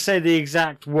they've that. got to say the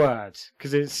exact word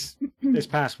because it's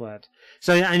password.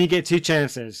 So and you get two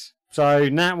chances. So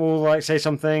Nat will like say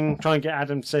something, try and get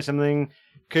Adam to say something.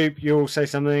 Coop, you'll say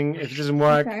something. If it doesn't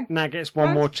work, Okay. Nat gets one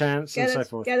Alright. more chance Get and so it,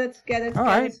 forth. get it, get it, All get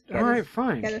right, it, get all right, it,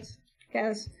 fine. get it, get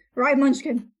it. Right,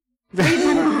 Munchkin. Read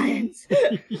my minds.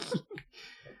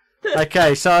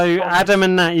 Okay, so Adam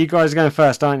and Nat, you guys are going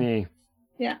first, aren't you?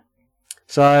 Yeah.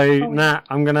 So yeah. Nat,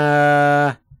 I'm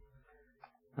gonna,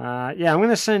 I'm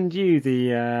gonna send you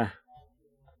the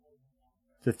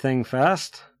thing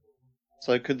first.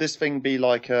 So could this thing be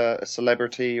like a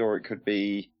celebrity, or it could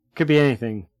be Could be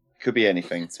anything.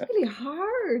 anything? It's really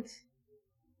hard.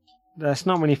 That's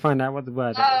not when you find out what the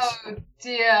word is. Oh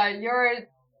dear, you're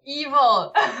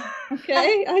evil.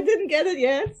 Okay, I didn't get it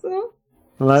yet, so.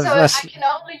 Well, So that's, I can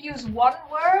only use one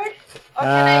word, or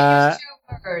can I use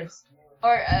two words,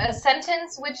 or a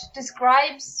sentence which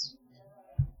describes?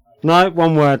 no,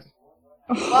 one word.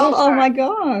 Oh my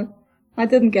god. I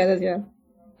didn't get it yet.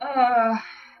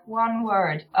 One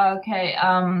word. Okay.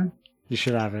 You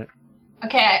should have it.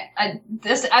 Okay.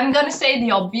 I'm gonna say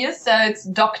the obvious. So it's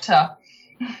doctor.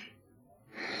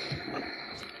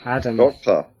 Adam.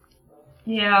 Doctor.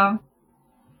 Yeah.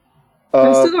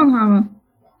 Kannst du doch haben.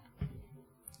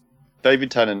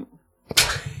 David Tennant.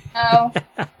 No.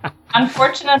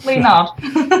 Unfortunately, not.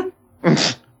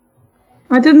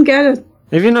 I didn't get it.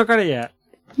 Have you not got it yet?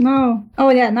 No. Oh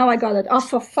yeah, now I got it. Oh,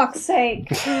 for fuck's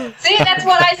sake. See, that's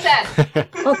what I said.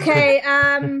 Okay,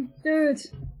 dude.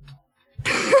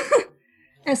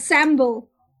 Assemble.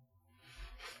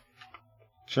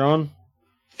 Sean?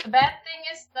 The bad thing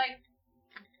is, like,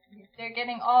 They're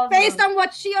getting all Based the... on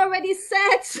what she already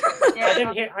said.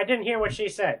 I didn't hear what she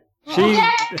said. She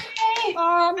Yay!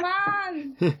 Oh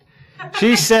man.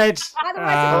 she said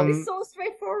Otherwise, it'll be so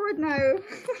straightforward now.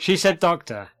 she said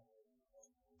doctor.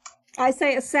 I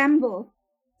say assemble.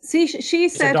 See, she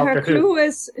said Doctor her Who. clue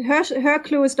is her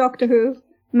clue is Doctor Who.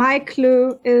 My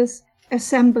clue is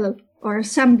assemble or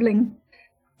assembling.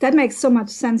 That makes so much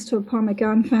sense to a Paul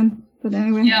McGann fan. But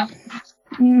anyway. Yeah.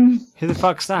 Mm. Who the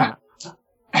fuck's that?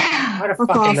 I don't Fuck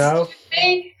fucking off. know.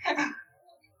 Hey.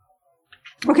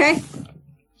 Okay.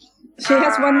 She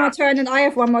has one more turn and I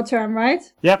have one more turn, right?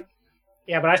 Yep.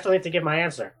 Yeah, but I still need to give my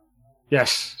answer.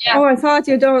 Yes. Yeah. Oh, I thought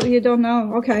you don't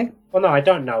know. Okay. Well, no, I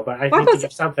don't know, but I What need to was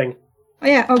give something. Oh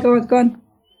yeah. Oh, go on.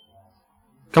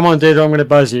 Come on, dude. I'm going to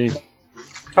buzz you.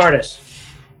 TARDIS.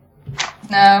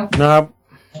 No. No.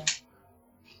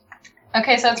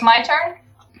 Okay, so it's my turn.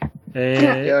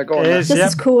 Yeah, go on then. Is, This yep.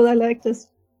 is cool. I like this.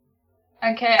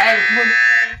 Okay, I would...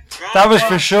 That was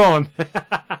for Sean.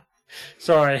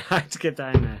 Sorry, I had to get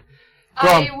that in there. Go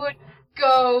on. I would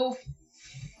go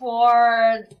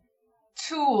for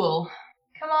tool.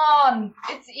 Come on,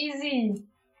 it's easy.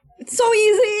 It's so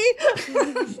easy.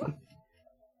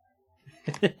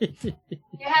 You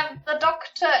have the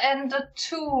doctor and the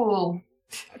tool.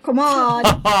 Come on.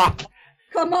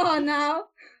 Come on now.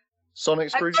 Sonic I'm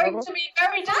screwdriver? going to be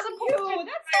very disappointed. You,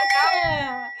 that's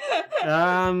not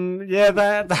fair.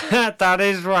 Yeah, that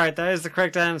is right. That is the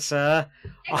correct answer.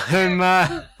 I'm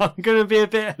gonna be a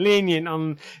bit lenient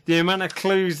on the amount of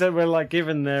clues that were like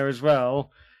given there as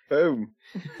well. Boom.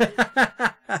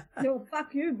 No,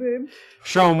 fuck you, boom.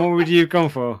 Sean, what would you have gone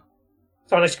for?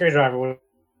 Sonic screwdriver was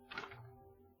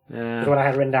Yeah. what I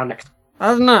had written down next. I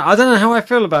don't know. I don't know how I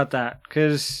feel about that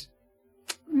because.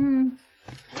 Mm.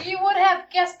 You would have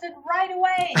guessed it right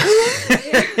away.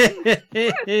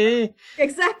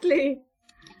 Exactly.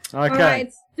 Okay. All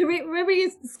right. Will we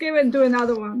skip and do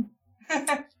another one?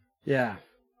 Yeah.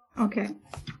 Okay.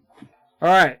 All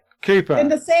right, Cooper. In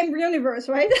the same universe,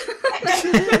 right?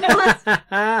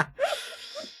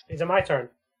 Is it my turn?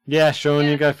 Yeah, Sean,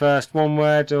 you go first. One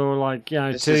word or like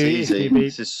This two. is if easy. you beat-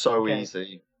 This is so Okay.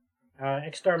 easy. That's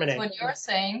Exterminate. what you're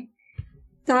saying.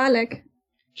 Dalek.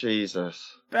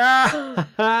 Jesus.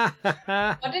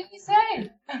 Ah! What did he say?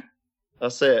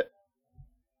 That's it.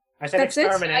 I said That's it? I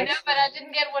exterminate. know, but I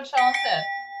didn't get what Sean said.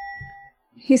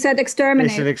 He said He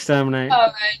exterminate. said exterminate. Oh,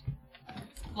 right.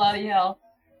 Bloody hell.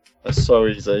 That's so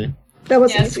easy. That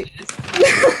was Yes, easy. it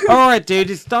is. All right, dude.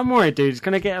 Don't worry, dude. It's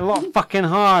gonna get a lot fucking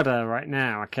harder right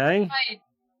now. Okay. Right.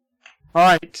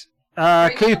 All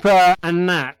right. Cooper and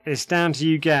Nat. It's down to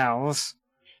you, gals.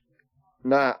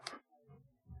 Nah.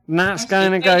 Nat's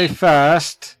going to go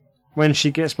first when she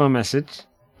gets my message.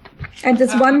 And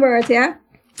it's one word, yeah?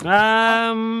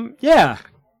 Yeah. I'm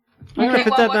going Okay, to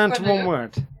put one that word down for to one you.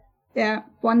 word. Yeah,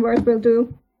 one word will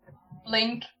do.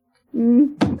 Blink.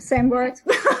 Same word.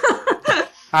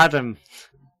 Adam.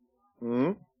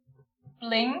 Hmm?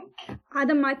 Blink.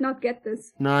 Adam might not get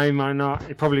this. No, he might not.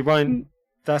 He probably won't.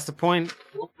 That's the point.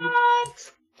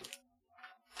 What?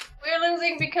 We're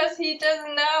losing because he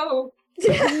doesn't know.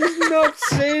 He's not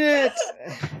seen it.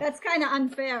 That's kind of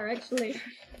unfair, actually.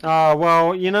 Oh,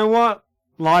 well, you know what?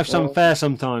 Life's unfair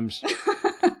sometimes.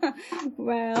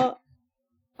 Well,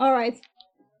 all right.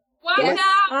 What Guess.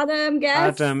 now? Adam,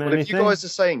 guess. Adam, Well, if you anything? guys are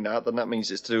saying that, then that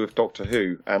means it's to do with Doctor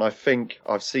Who, and I think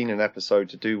I've seen an episode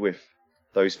to do with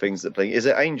those things that blink. Is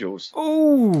it angels?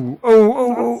 Ooh.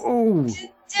 Oh.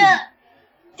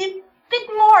 A bit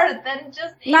more than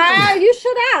just. Nah, you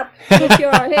shut up with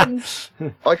your hints.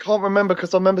 I can't remember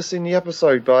because I remember seeing the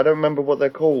episode, but I don't remember what they're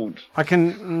called. I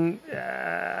can.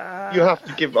 You have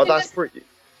to give. That's pretty.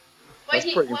 But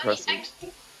That's pretty he impressive.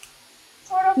 actually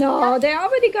sort of. No, they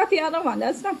already got the other one.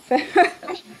 That's not fair.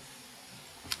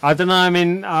 I don't know. I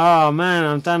mean, oh man,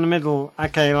 I'm down the middle.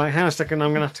 Okay, like, hang on a second.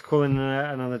 I'm gonna have to call in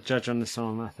another judge on this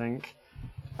one. I think.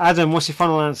 Adam, what's your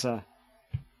final answer?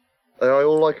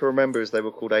 All I can remember is they were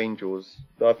called angels.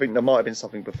 I think there might have been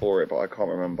something before it, but I can't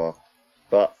remember.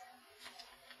 But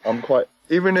I'm quite.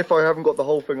 Even if I haven't got the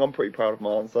whole thing, I'm pretty proud of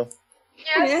my answer.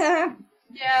 Yes. Yeah.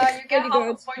 Yeah, you get Pretty half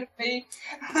good. a point of me.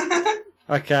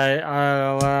 Okay,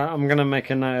 I'm gonna make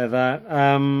a note of that.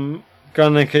 Go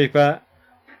on then, Cooper.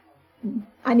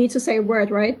 I need to say a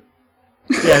word, right?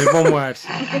 Yeah, one word.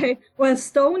 Okay. Well,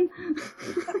 stone.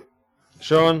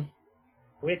 Sean.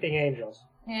 Weeping Angels.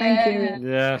 Thank you.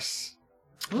 Yes.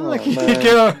 Oh, Look at man. you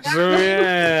go. So,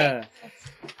 yeah.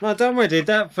 No, don't worry, dude.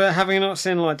 That for having not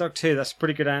seen like Doctor Who, that's a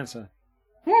pretty good answer.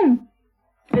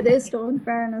 It is stone,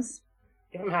 fairness.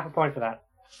 Give him half a point for that.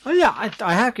 Oh yeah,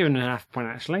 I have given him a half point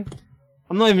actually.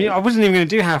 I wasn't even going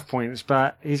to do half points,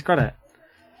 but he's got it.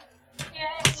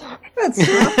 Yes. That's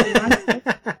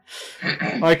right.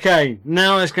 Okay,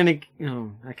 now it's going to...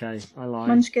 Oh, okay, I lied.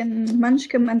 Munchkin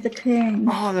and the King.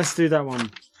 Oh, let's do that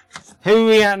one. Who are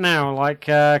we at now? Like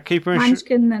Cooper and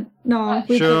Munchkin and... No,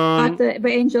 we Sean. at the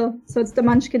Angel. So it's the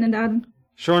Munchkin and Adam.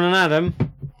 Sean and Adam?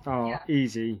 Oh, Yeah.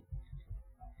 easy.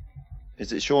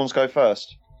 Is it Sean's go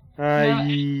first? I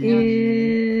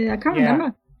can't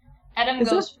remember. Adam Is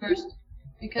goes it? first.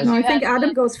 Because No, you I think had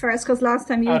Adam goes first because last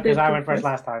time you Oh, did. because I go went first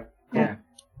last time. Yeah.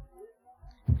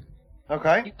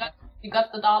 Okay. You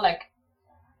got the Dalek.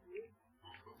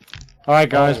 All right,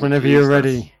 guys, Oh, whenever you're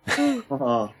Jesus. ready.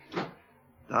 Oh,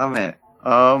 damn it.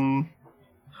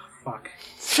 Fuck.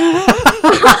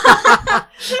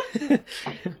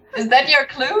 Is that your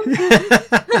clue?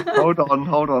 Hold on.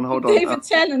 David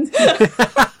Tennant.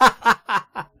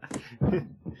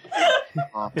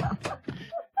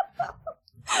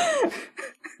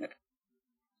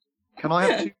 Can I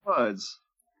have 2 words?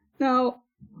 No.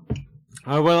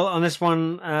 Oh, well, on this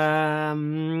one,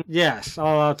 yes,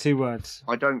 I'll allow 2 words.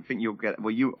 I don't think you'll get.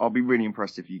 Well, I'll be really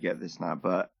impressed if you get this now.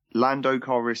 But Lando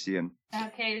Calrissian.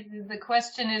 Okay, the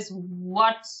question is,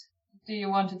 what do you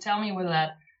want to tell me with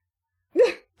that?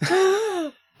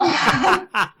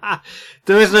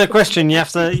 There is no question. You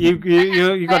have to.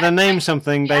 You got to name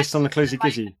something based on the clues he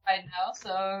gives you. Right now,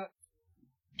 so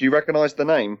Do you recognise the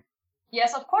name?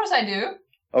 yes, of course I do.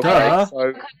 Okay, Duh.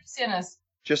 so Calrissian.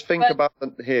 just think But- about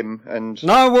him and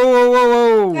No,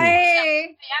 whoa.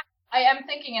 Hey. I am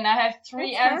thinking, and I have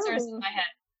 3 That's answers terrible. in my head.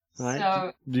 Right.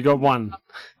 So, You got 1.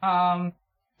 damn,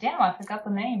 I forgot the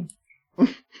name.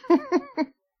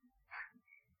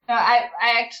 No,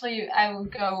 I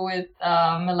would go with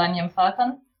Millennium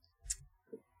Falcon.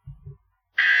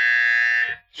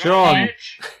 Sean,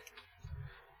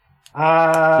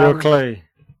 your clue.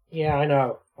 Yeah, I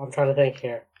know. I'm trying to think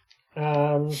here.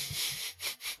 Okay,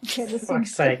 this Fuck's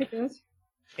seems sake. difficult.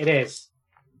 It is.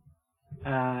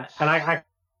 And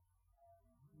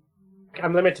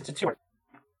I'm limited to 2 words.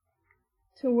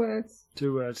 2 words.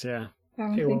 2 words, yeah.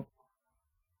 Apparently. 2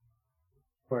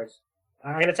 words.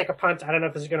 I'm going to take a punt. I don't know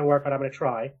if this is going to work, but I'm going to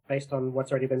try, based on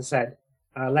what's already been said.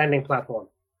 Landing platform.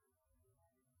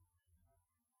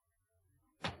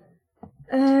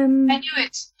 I knew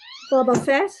it. Boba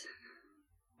Fett.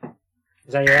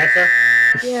 Is that your answer?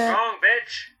 Yeah. Wrong,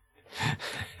 bitch.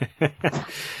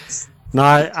 No,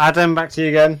 Adam, back to you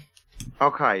again.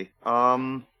 Okay. How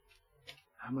am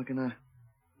I gonna?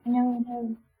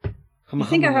 No. I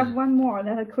think I have one more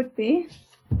that it could be.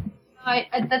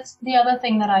 That's the other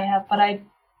thing that I have, but I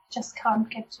just can't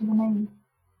get to the name.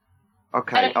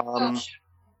 Okay. I don't know.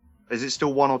 Is it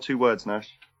still 1 or 2 words,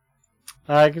 Nash?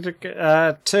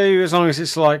 2, as long as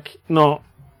it's like not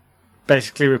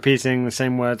basically repeating the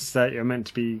same words that they're meant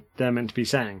to be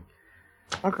saying.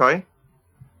 Okay.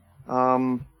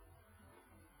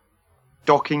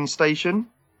 Docking station.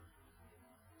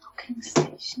 Docking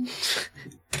station.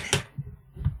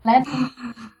 Landing.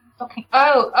 Docking.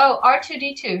 Oh,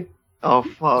 R2D2. Oh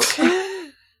fuck.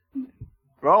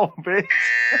 Wrong, bitch.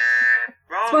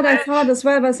 That's what I thought as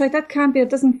well, but it's like, that can't be, it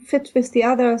doesn't fit with the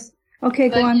others. Okay,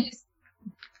 go on.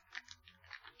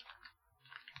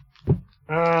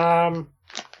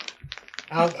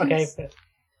 Okay.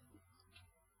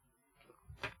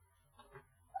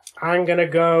 I'm gonna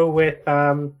go with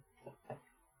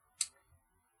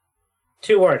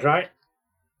 2 words, right?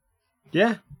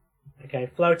 Yeah. Okay,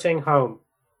 floating home.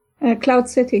 Cloud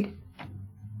City.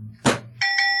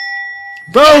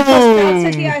 Boom! Cloud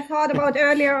City I thought about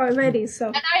earlier already, so.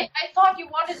 And I thought you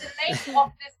wanted the name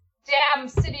of this damn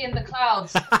city in the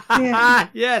clouds. Yeah.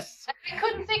 Yes. I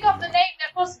couldn't think of the name.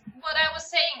 That was what I was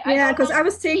saying. Yeah, because I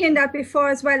was thinking that before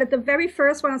as well. At the very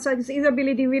first one, I said it's either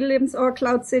Billy D. Williams or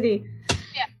Cloud City.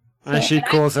 And she And I-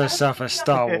 calls herself a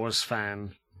Star Wars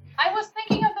fan. I was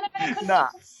thinking of the name. I couldn't. Nah.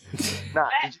 Nah.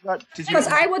 Did you? Because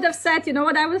I would have said, you know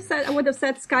what I would have said? I would have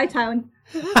said Skytown.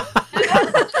 The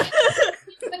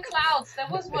clouds. That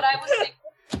was what I was thinking.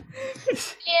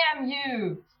 Damn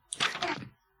you.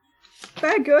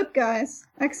 Very good, guys.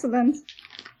 Excellent.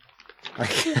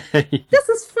 Okay. This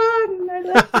is fun. I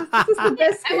like this. This is the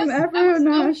best game ever,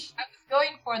 Nash. I was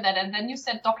going for that, and then you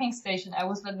said docking station. I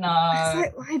was like, no. It's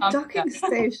like, why docking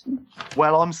station?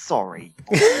 Well, I'm sorry.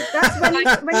 That's when you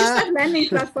said landing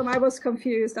platform, I was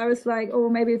confused. I was like, oh,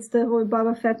 maybe it's the whole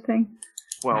Boba Fett thing.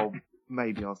 Well,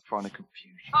 maybe I was trying to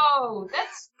confuse you. Oh,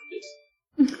 that's sweet.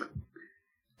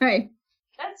 Hey,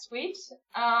 That's sweet.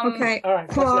 okay. All right,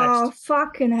 what's Oh, next?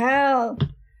 fucking hell.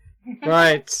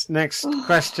 Right, next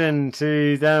question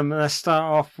to them. Let's start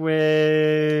off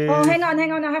with... Oh, hang on.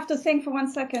 I have to think for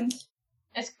 1 second.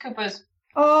 It's Cooper's.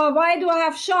 Oh, why do I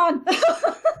have Sean?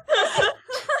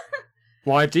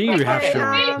 Why do you have Okay,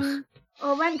 Sean?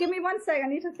 Oh, man, give me 1 sec. I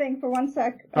need to think for 1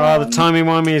 sec. Oh, the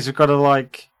timey-wimey is we've got to,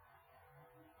 like,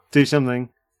 do something.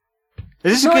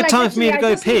 Is this a good time for me to go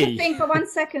I just need to pee? think for 1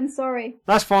 second, sorry.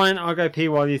 That's fine. I'll go pee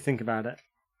while you think about it.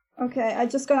 Okay, I'm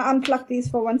just gonna unplug these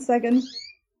for 1 second.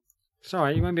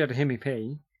 Sorry, you won't be able to hear me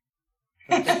pee.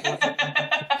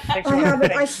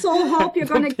 I so hope you're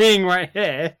I'm gonna peeing right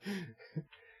here.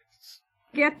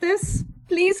 get this.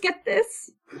 Please get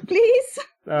this. Please.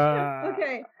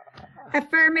 Okay.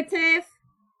 Affirmative.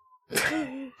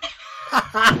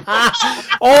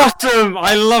 Awesome!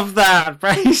 I love that.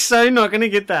 Bray's so not going to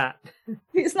get that.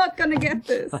 He's not gonna get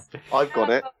this. I've got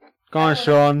it. Go on,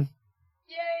 Sean.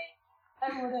 Yay!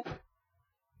 I would have.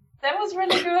 That was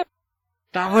really good.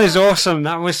 That was awesome.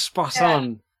 That was spot Yeah.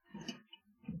 on.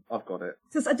 I've got it.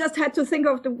 I just had to think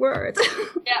of the word.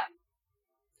 Yeah,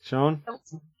 Sean? that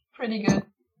was pretty good.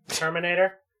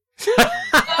 Terminator.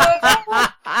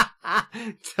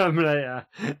 Terminator.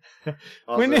 Does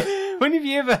When, it? when have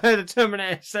you ever heard a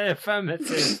Terminator say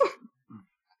affirmative?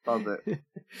 Does it?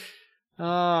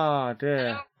 Oh,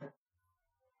 dear.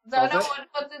 So, no,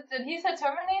 what did he say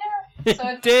Terminator? So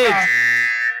it's, Did.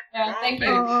 yeah, thank you.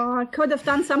 Oh, I could have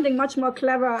done something much more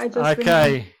clever. I just remembered.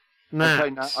 Okay. Nat. Okay,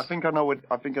 Nat, I think I know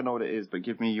what it is, but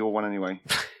give me your one anyway.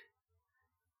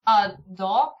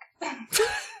 Dog?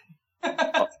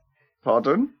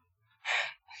 Pardon?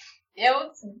 Yeah,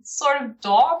 it's sort of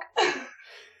dog.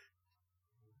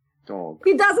 Dog.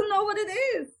 He doesn't know what it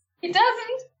is. He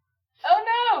doesn't.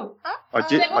 Oh no! I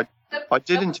did. That was I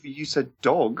did interview. You said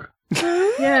dog.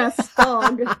 Yes,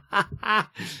 dog.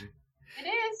 It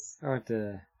is. Oh,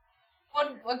 dear.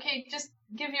 What? Okay, just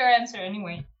give your answer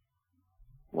anyway.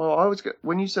 Well,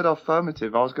 when you said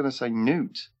affirmative, I was going to say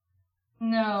newt.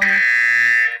 No.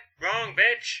 Wrong,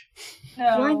 bitch.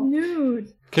 Why No.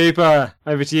 nude? Cooper,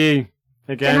 over to you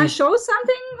again. Can I show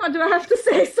something, or do I have to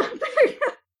say something?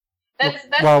 That's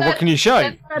well, not, what can you show?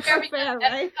 That's That's very not fair,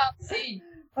 that right? you can't see.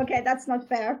 Okay, that's not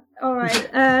fair. All right.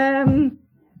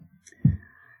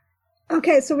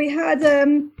 Okay, so we had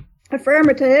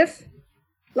affirmative,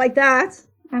 like that,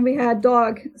 and we had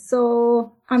dog.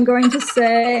 So I'm going to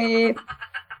say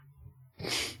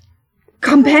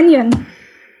companion.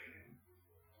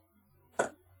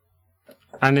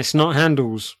 And it's not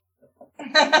handles.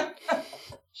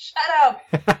 Shut up.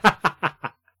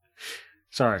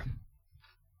 Sorry.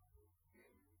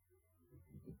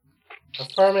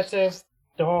 Affirmative.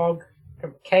 Dog.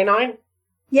 Canine.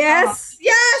 Yes,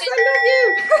 yes, I love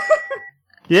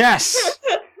you. Yes!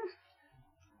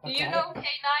 Do you know K9,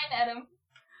 Adam?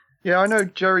 Yeah, I know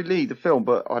Jerry Lee, the film,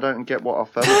 but I don't get what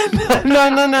affirmative is. No.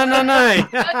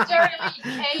 Not Jerry Lee.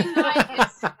 K9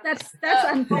 is That's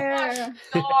unfair.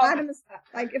 dog. Adam is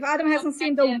like, if Adam hasn't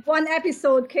seen the one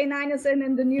episode K9 is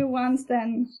in the new ones,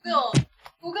 then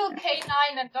Google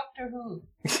K9 and Doctor Who.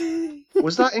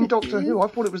 Was that in Doctor Who? I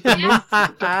thought it was the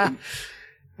movie.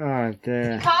 Oh,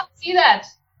 dear. Can't see that.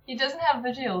 He doesn't have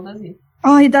visual, does he?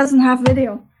 oh, he doesn't have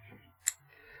video.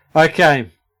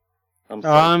 Okay. I'm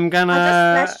sorry. I'm I gonna...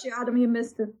 just flashed you, Adam. You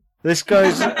missed it. This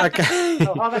goes... Okay. Oh,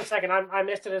 hold on a second. I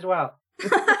missed it as well.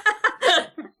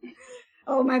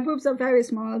 Oh, my boobs are very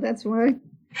small. That's why.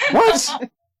 What?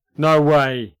 No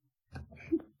way.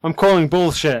 I'm calling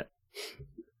bullshit.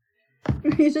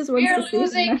 He just wants We're to see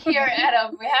losing them. here,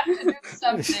 Adam. We have to do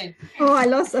something. Oh, I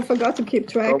lost. I forgot to keep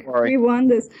track. Don't worry. We won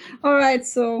this. All right,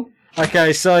 so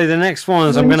Okay, so the next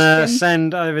ones I'm gonna Winston.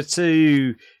 send over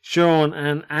to Sean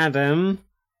and Adam.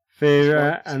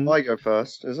 For, and I go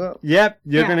first, is it? yep,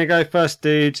 you're Yeah. gonna go first,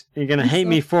 dude. You're gonna hate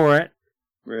me for it.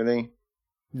 Really?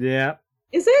 Yeah.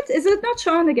 is it not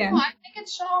Sean again? Oh, I think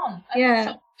it's Sean. I think Yeah.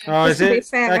 Sean. Oh, Just is to be it?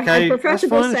 fair, I Okay, prefer that's to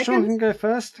go fine. Sean second. can go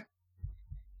first.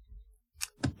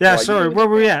 Yeah, Right, sorry, you- where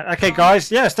were we at? Okay,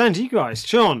 guys. Yeah, it's down to you guys.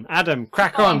 Sean, Adam,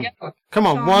 crack on. Go. Come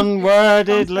on, Sean. one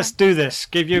worded. Sean. Let's do this.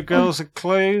 Give your girls a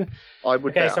clue. I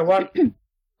would Okay, bet so one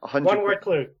 100 word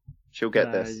clue. she'll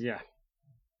get this. Yeah.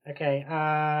 Okay.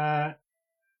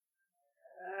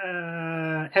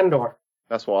 Endor.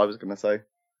 That's what I was going to say.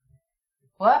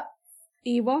 What?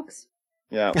 Ewoks.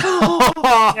 Yeah,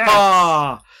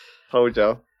 told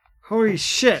ya. Holy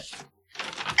shit.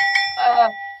 Uh,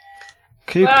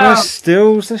 Cooper Wow.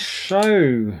 steals the show.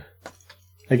 Yeah,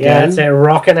 Again. it's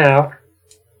rocking out.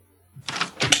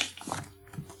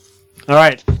 All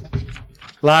right.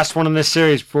 Last one in this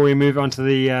series before we move on to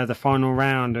the final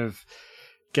round of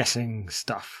guessing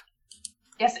stuff.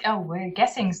 we're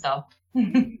guessing stuff.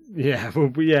 Yeah, well,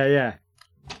 yeah.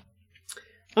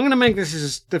 I'm going to make this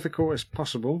as difficult as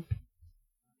possible.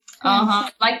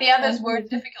 Like the others were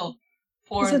difficult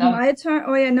for Is it them. my turn?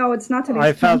 Oh yeah, no, it's not.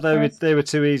 I felt they were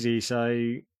too easy,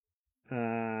 so...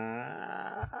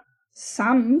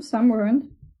 Some weren't.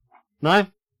 No?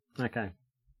 Okay.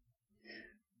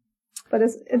 But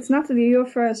it's Natalie, you're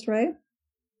first, right?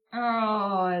 Oh,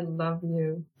 I love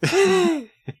you.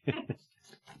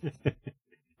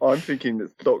 I'm thinking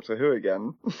it's Doctor Who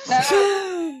again.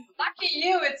 No, lucky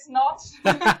you, it's not.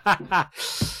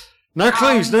 No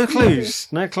clues, no clues,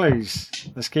 no clues.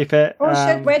 Let's keep it. Oh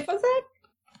shit, wait for that.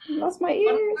 I lost my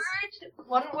ears.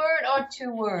 One word or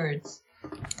 2 words?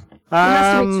 It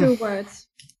has to be 2 words.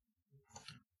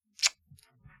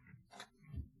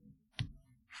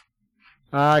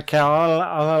 Okay,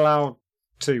 I'll allow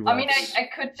 2 words. I mean, I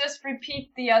could just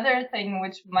repeat the other thing,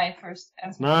 which my first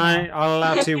answer. No, I'll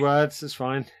allow 2 words. That's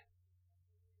fine.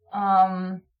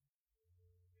 Oh,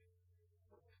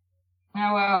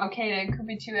 well, okay, there could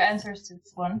be 2 answers to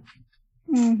this one.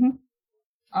 Mm-hmm.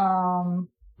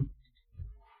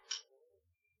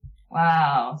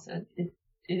 Wow, so it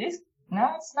is.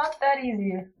 No, it's not that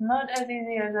easy. Not as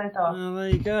easy as I thought. Well, there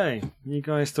you go. You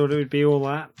guys thought it would be all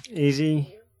that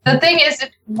easy. The thing is,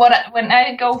 when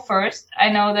I go first, I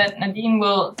know that Nadine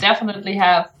will definitely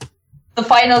have the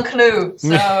final clue. So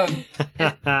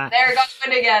there goes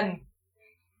it again.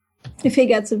 If he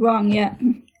gets it wrong, yeah.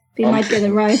 He might get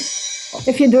it right.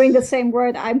 If you're doing the same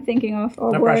word I'm thinking of,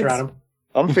 or No words. pressure on him.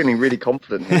 I'm feeling really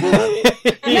confident here.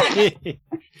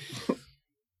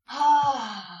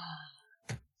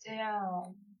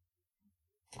 Damn.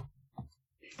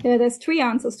 Yeah, there's 3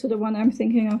 answers to the one I'm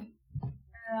thinking of.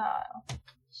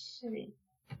 Shitty.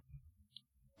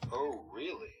 Oh,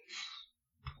 really?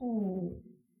 Ooh.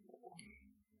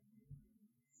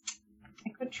 I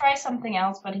could try something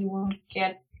else, but he won't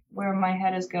get where my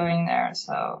head is going there,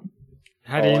 so...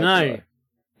 How do you know?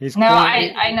 He's No,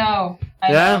 quite- I know.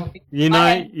 I Yeah?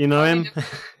 know. You know him?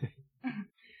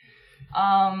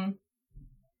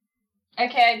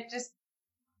 Okay,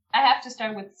 I have to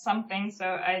start with something, so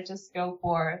I just go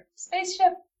for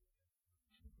spaceship.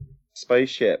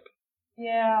 Spaceship.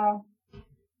 Yeah.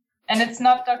 And it's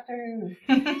not Doctor Who.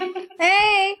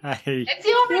 Hey! Hey. It's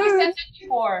you already said it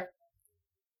before.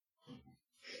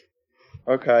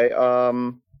 Okay,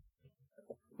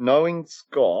 knowing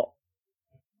Scott,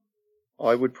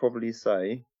 I would probably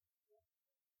say,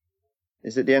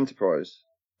 is it the Enterprise?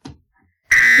 You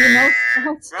know,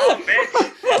 Wrong,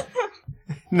 bitch.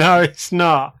 No, it's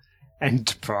not.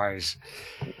 Enterprise.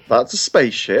 That's a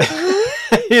spaceship.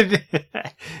 Yes,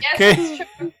 it's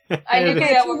true. I knew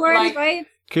okay, that 2 was words, like... right?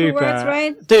 2 Cooper. words,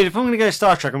 right? Dude, if I'm going to go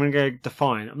Star Trek, I'm going to go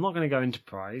Define. I'm not going to go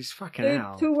Enterprise. Fucking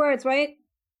hell. 2 words, right?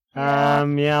 Yeah, I'll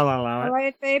allow it.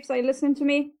 Alright, babes, are you listening to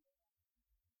me?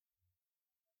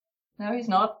 No, he's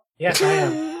not. Yes, I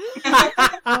am.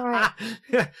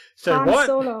 Alright. So Han what?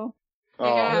 Solo.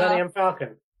 Oh, Millennium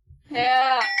Falcon.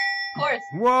 Yeah, of course.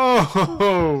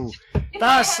 Whoa!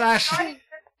 That's actually...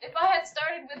 If I had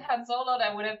started with Han Solo,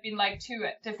 that would have been like 2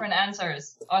 different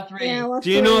answers, or 3. Yeah, what's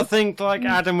Do you the- not think like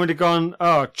Adam would have gone,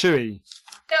 oh, Chewie?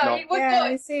 No, he would Yeah, go.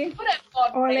 you see? He would have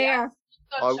gone Or Leia. Leia.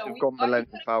 I would have gone Millennium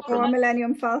Falcon. Or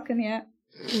Millennium Falcon, yeah.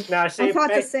 Now, see, I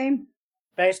thought the same.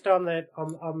 based on the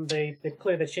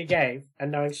clue that she gave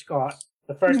and knowing Scott,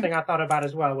 the first thing I thought about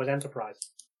as well was Enterprise.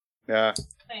 yeah.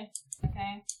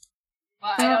 Okay.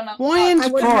 Well, I don't know. Why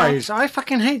Enterprise? I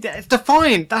fucking hate that. It's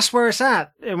Defiant. That's where it's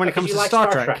at when it comes you to like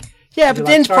Star Star Trek. Trek. Yeah, You but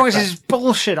the like Star Enterprise Trek. is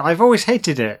bullshit. I've always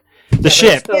hated it. The but it's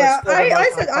ship. still- Yeah, still the I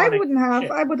most said I iconic wouldn't have.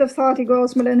 ship. I would have thought he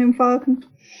goes Millennium Falcon.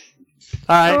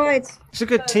 Alright. Alright. It's a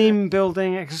good team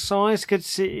building exercise. Good to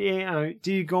see. You know,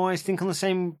 do you guys think on the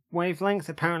same wavelength?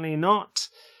 Apparently not.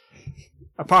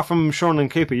 Apart from Sean and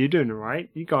Cooper, you're doing it right.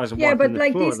 You guys are Yeah, wiping but the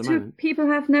like floor these at the 2 moment. people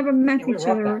have never met Yeah, we each rocked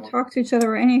other that or one. talked to each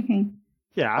other or anything.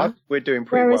 Yeah. We're doing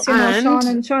pretty Whereas, well. you know,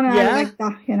 And- Sean and I yeah. are like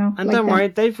that, you know. And like don't that. worry,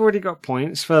 they've already got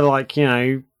points for like, you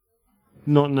know,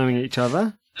 not knowing each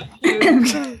other.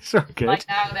 It's all good. Like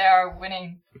now they are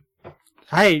winning.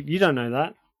 Hey, you don't know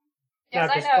that. Yes,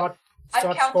 No, I 'cause know. I've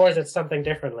Scott counted. scores it something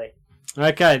differently.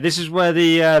 Okay, this is where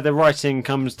the writing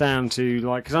comes down to,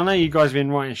 like, because I know you guys have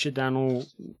been writing shit down all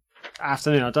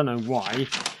afternoon. I don't know why,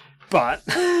 but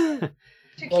To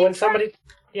Well,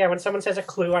 keep when someone says a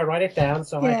clue, I write it down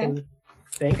so I Yeah. can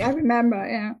think. I remember,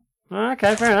 yeah.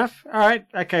 okay, fair enough. All right,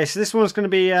 okay, so this one's going to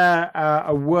be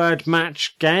a word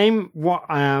match game. What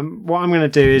I'm going to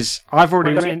do is I've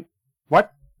already Wait, written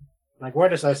what Like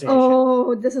word association.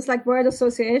 Oh, this is like word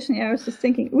association. Yeah, I was just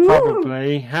thinking. Ooh,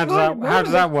 probably. How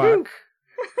does that work?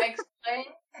 explain.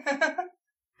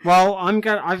 Well,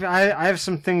 I have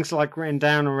some things like written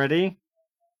down already,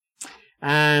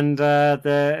 and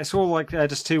it's all like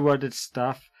just 2-worded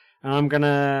stuff. And I'm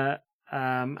gonna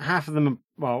half of them.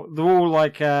 Well, they're all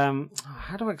like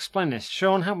how do I explain this?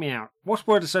 Sean, help me out. What's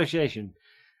word association?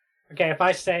 Okay, if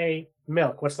I say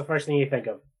milk, what's the first thing you think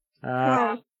of?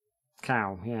 Wow.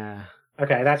 Cow, yeah.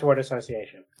 Okay, that's word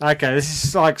association. Okay, this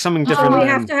is like something So different. we than-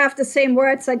 have to have the same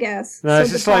words, I guess. No, so this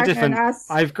the is slightly partner and different. us-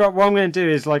 I've got what I'm going to do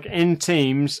is like in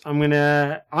teams. I'm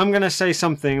gonna say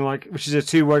something like which is a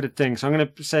 2-worded thing. So I'm going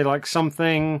to say like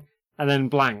something and then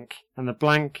blank, and the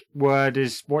blank word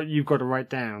is what you've got to write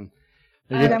down.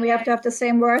 And then we have to have the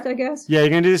same word, I guess. Yeah, you're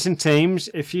going to do this in teams.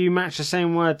 If you match the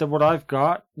same word that what I've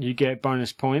got, you get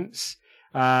bonus points.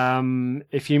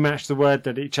 If you match the word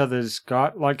that each other's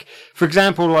got, like for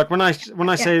example, like when I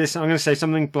say this, I'm going to say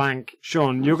something blank.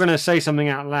 Sean, you're going to say something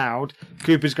out loud.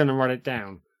 Cooper's going to write it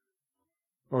down,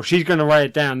 or she's going to write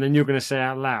it down. Then you're going to say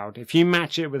out loud. If you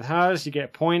match it with hers, you get a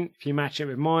point. If you match it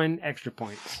with mine, extra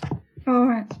points. All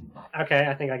right. Okay,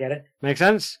 I think I get it. Make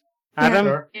sense, Adam?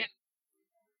 Sure.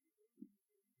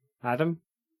 Adam?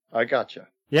 I gotcha.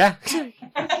 Yeah.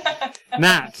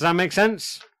 Nat, does that make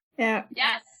sense? Yeah.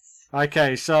 Yes.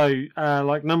 Okay, so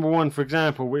like number 1, for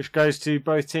example, which goes to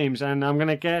both teams, and I'm going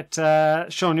to get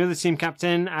Sean, you're the team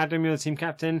captain. Adam, you're the team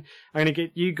captain. I'm going to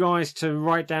get you guys to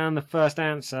write down the first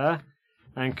answer,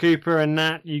 and Cooper and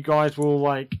Nat, you guys will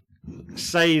like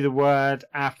say the word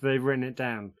after they've written it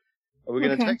down. Are we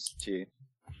going to Okay. text it to you?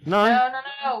 No.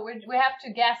 No. We have to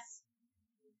guess.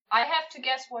 I have to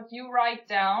guess what you write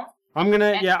down. I'm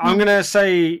gonna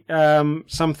say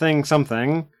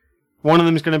something. One of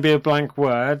them is going to be a blank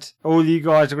word. All you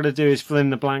guys are going to do is fill in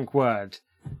the blank word.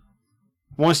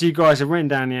 Once you guys have written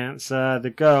down the answer, the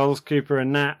girls, Cooper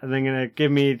and Nat, are then going to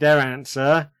give me their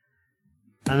answer,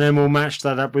 and then we'll match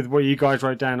that up with what you guys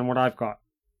wrote down and what I've got.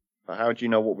 But how do you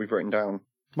know what we've written down?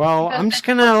 Well, I'm just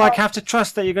going to like have to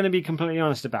trust that you're going to be completely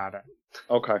honest about it.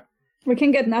 Okay. We can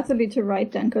get Natalie to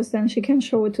write then, because then she can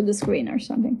show it to the screen or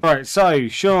something. Right, so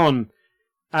Sean,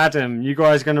 Adam, you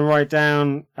guys are going to write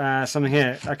down something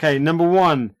here. Okay, number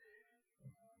 1.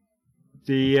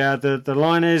 The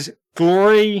line is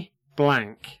glory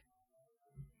blank.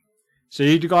 So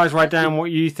you guys write down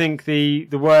what you think the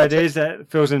word is that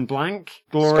fills in blank.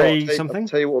 Glory Scott, something. I'll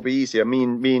tell you what will be easier. Me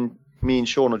and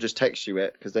Sean will just text you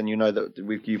it, because then you know that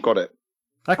you've got it.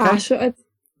 Okay. Sure, it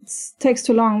takes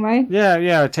too long, right? Yeah,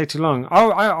 it'll take too long.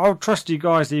 I'll trust you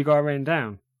guys that you got it written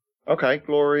down. Okay,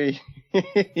 glory.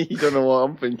 You don't know what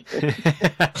I'm thinking.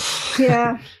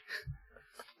 Yeah.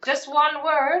 Just one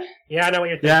word. Yeah, I know what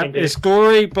you're Yeah, thinking. dude. it's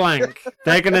glory blank.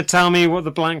 They're going to tell me what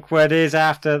the blank word is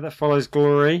after that follows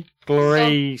glory.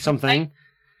 Glory something.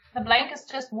 The blank is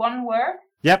just one word.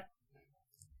 Yep.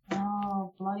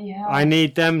 Oh, bloody hell. I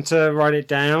need them to write it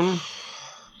down.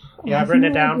 Yeah, I've written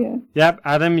it down. Yeah. Yep,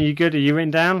 Adam, you good? Are you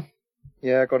written down?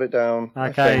 Yeah, I got it down. I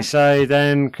Okay, think. so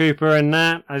then Cooper and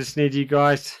Nat, I just need you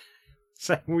guys to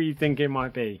say what you think it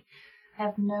might be. I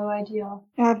have no idea.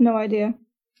 I have no idea.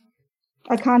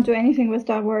 I can't do anything with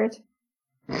that word.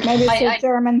 Maybe it's a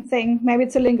German thing. Maybe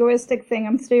it's a linguistic thing.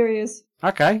 I'm serious.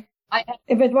 Okay.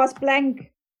 If it was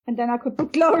blank, and then I could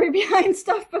put glory behind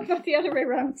stuff, but not the other way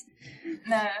around.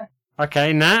 No.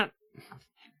 Okay, Nat.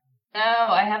 No,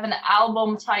 I have an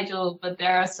album title, but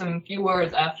there are some few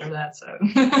words after that, so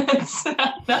it's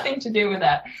nothing to do with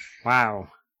that. Wow.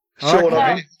 Sean, Okay.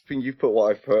 I'm hoping you've put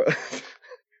what I've put.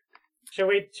 Should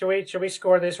we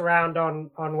score this round on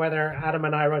whether Adam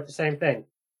and I wrote the same thing?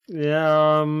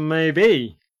 Yeah,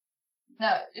 maybe.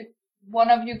 No, if one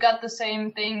of you got the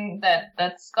same thing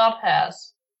that Scott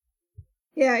has,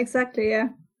 Yeah, exactly. Yeah.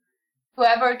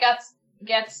 whoever gets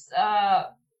or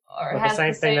Or the has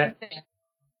same the thing same that- thing.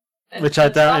 then Which I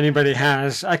doubt Scott- anybody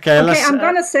has. Okay, Okay, let's. I'm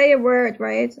gonna say a word,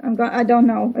 right? I don't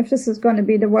know if this is gonna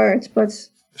be the word, but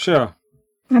Sure.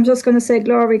 I'm just gonna say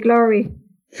glory, glory.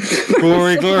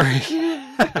 Glory, glory.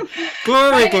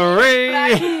 Glory, glory.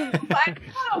 I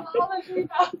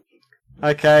apologize.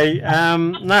 Okay,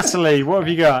 Natalie, what have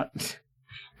you got?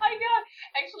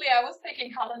 Actually, I was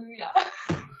thinking hallelujah.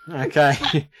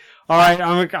 Okay. All right,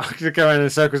 I'm going to go around in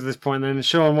circles at this point then.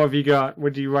 Sean, what have you got?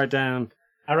 What did you write down?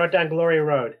 I wrote down Glory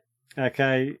Road.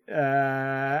 Okay.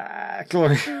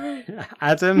 Glory.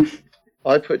 Adam?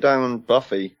 I put down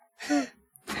Buffy.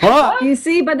 What? You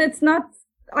see, but it's not.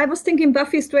 I was thinking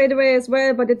Buffy straight away as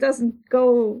well, but it doesn't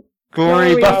go.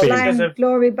 Glory Buffy. blank, Because of-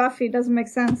 Glory Buffy doesn't make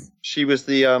sense. She was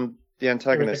the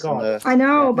antagonist in god. the. I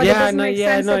know, but it doesn't make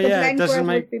sense that the it blank doesn't word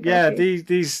make. would be Yeah, Buffy.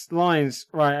 these lines.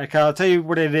 Right, okay, I'll tell you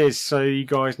what it is so you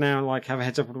guys now like have a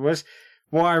heads up what it was.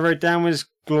 What I wrote down was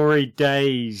Glory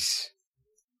Days.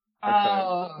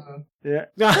 Oh. Yeah.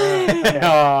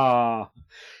 Aw.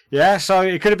 Yeah, so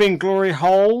it could have been Glory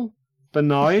Hole, but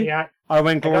no. Yeah, I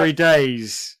went Glory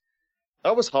Days.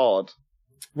 That was hard.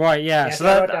 Right, yeah. yeah, so so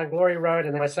I wrote that. down Glory Road,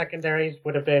 and then my secondaries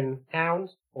would have been Hound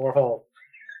or Hole.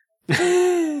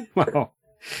 Well.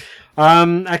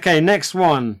 Okay, next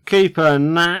one. Cooper,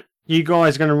 Nat, you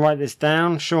guys are going to write this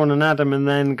down, Sean and Adam, and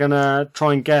then going to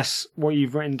try and guess what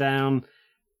you've written down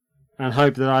and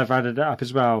hope that I've added it up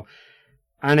as well.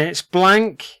 And it's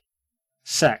blank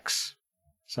sex.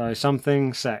 So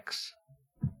something sex.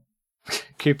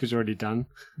 Cooper's already done.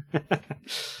 I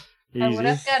would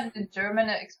have gotten the German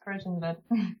expression, but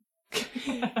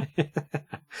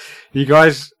you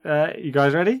guys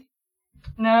ready?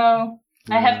 no,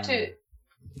 I have to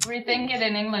rethink it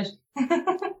in English.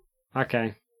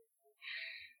 Okay.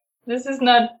 This is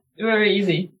not very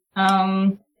easy.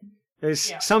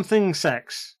 It's something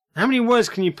sex. How many words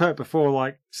can you put before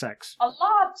like sex? A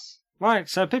lot. Right,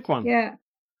 so pick one. Yeah.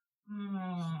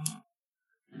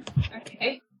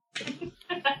 Okay.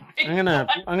 I'm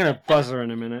gonna buzzer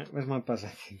in a minute. Where's my buzzer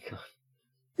thing gone?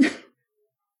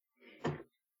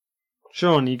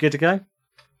 Sean, you good to go?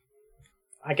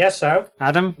 I guess so.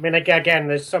 Adam? I mean, again,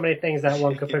 there's so many things that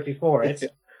one could put before it.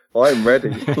 I'm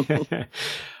ready.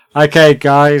 Okay,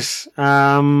 guys.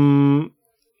 Right,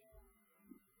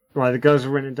 the girls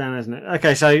have written it down, isn't it?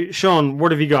 Okay, so Sean,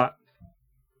 what have you got?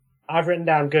 I've written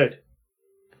down good.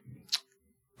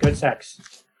 Good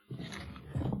sex.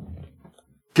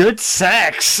 Good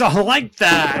sex. I like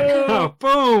that. Oh,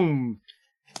 boom.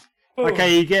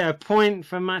 Okay, you get a point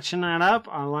for matching that up.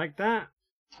 I like that.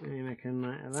 You make a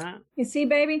note of that. You see,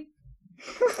 baby?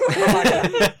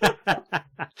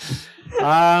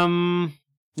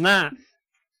 Nat.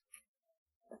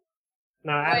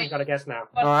 No, Adam's got to guess now.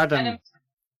 But Oh, Adam.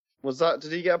 Was that?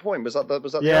 Did he get a point? Was that the?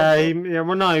 Yeah, answer?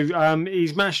 well, no.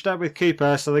 He's matched up with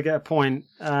Cooper, so they get a point.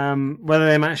 Whether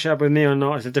they match up with me or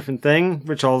not is a different thing,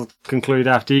 which I'll conclude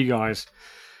after you guys.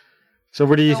 So,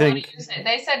 what do you So what think? did you say?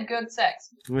 They said good sex.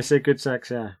 We say good sex,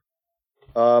 yeah.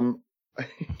 I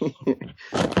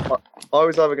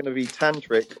was either going to be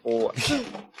tantric or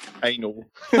anal.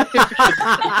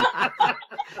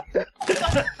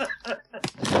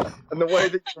 And the way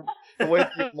that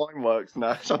your mind works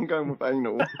now, so I'm going with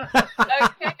anal. Okay,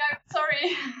 I'm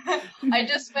sorry. I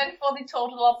just went for the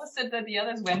total opposite that the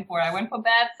others went for. I went for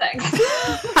bad sex.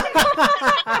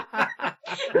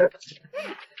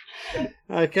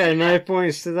 Okay, no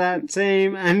points to that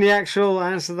team. And the actual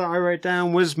answer that I wrote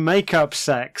down was makeup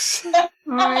sex.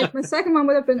 Alright, my second one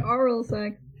would have been oral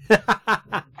sex.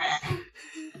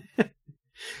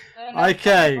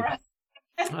 Okay.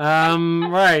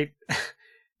 Right.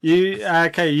 You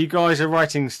guys are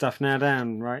writing stuff now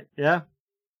down, right? Yeah?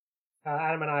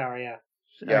 Adam and I are, yeah.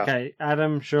 Yeah. Okay,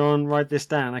 Adam, Sean, write this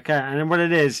down. Okay, and then what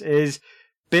it is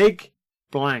big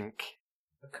blank.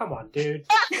 Come on, dude.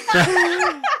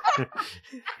 I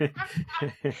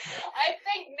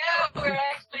think now we're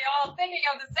actually all thinking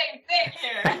of the same thing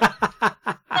here.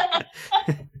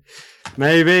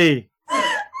 Maybe.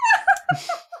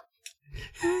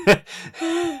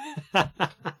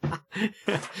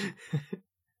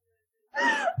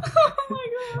 Oh my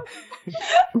god.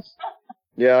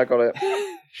 Yeah, I got it.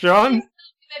 Sean?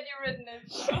 That you written it.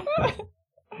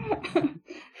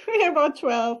 We're about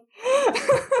 12.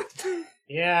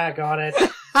 Yeah, I got it.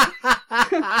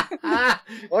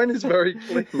 Mine is very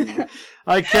clean.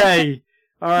 Okay.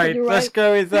 Alright, You're let's right.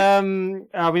 go with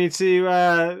we need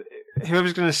to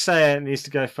whoever's gonna say it needs to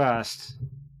go first.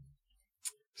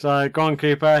 So go on,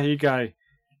 Cooper, you go.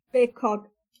 Big cock.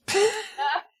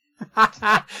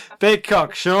 Big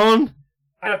cock, Sean.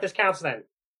 I don't know if this counts then.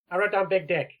 I wrote down big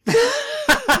dick.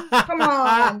 Come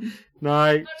on.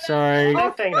 No, sorry.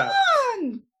 Same thing though.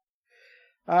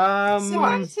 Come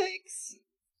on. 6.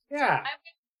 Yeah.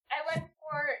 I went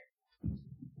for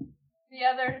the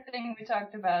other thing we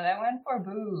talked about. I went for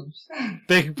boobs.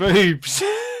 Big boobs.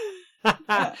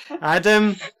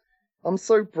 Adam. I'm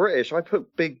so British. I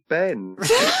put Big Ben. The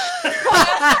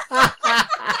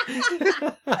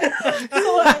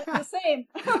same.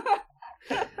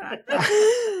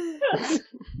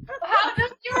 How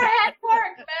does your head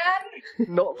work, man?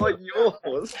 Not like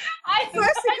yours.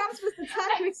 First he comes with the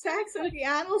tantric sex and the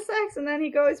anal sex, and then he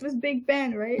goes with Big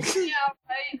Ben, right? Yeah,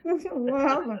 right. What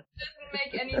happened? Doesn't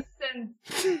make any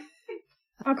sense.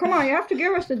 Oh, come on, you have to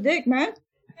give us the dick, man.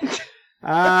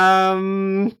 Or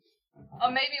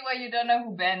maybe why you don't know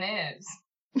who Ben is.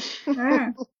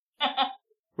 Yeah.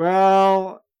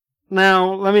 Well,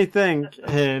 now let me think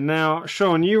here. Now,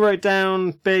 Sean, you wrote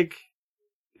down big.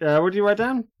 What did you write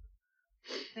down?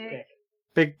 Dick.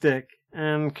 Big dick.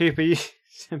 And Cooper, you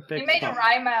said big. You made a cock.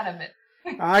 rhyme out of it.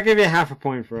 I'll give you half a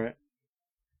point for it.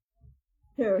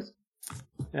 Cheers.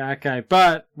 Yeah, okay.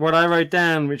 But what I wrote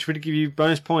down, which would give you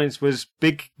bonus points, was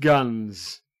big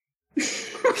guns.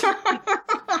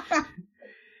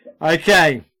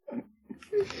 Okay.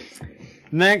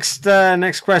 Next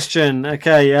question.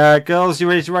 Okay, girls, you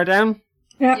ready to write down?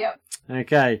 Yeah. Yep.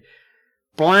 Okay.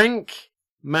 blank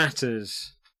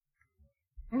matters.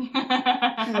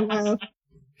 Oh, well.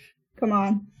 Come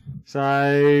on. So,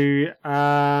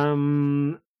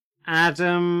 Adam,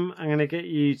 I'm going to get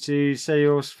you to say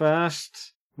yours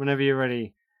first whenever you're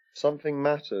ready. Something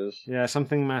matters. Yeah,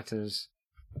 something matters.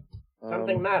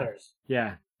 Something matters.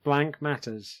 Yeah, blank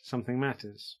matters. Something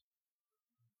matters.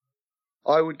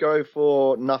 I would go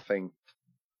for nothing.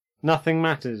 Nothing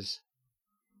matters.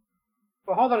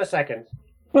 Well, hold on a second.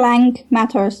 Blank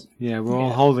matters. Yeah, we're all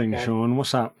Yeah, holding, okay. Sean.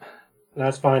 What's up? No,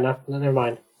 it's fine. No, never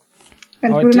mind.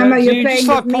 And Oh, remember, do you're you playing just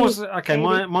like with me. pause it? Okay,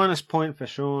 baby. minus point for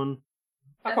Sean.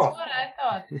 Fuck That's off. what I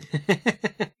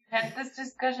thought. Had this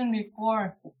discussion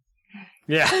before.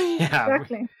 Yeah, yeah.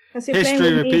 Exactly. 'Cause you're playing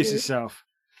History with me, repeats dude. itself.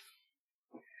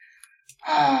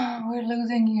 We're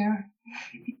losing here.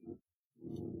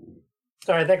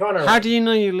 Sorry, they're going around. How do you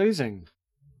know you're losing?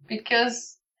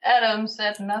 Because Adam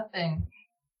said nothing.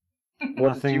 What did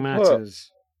Nothing you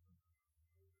matters.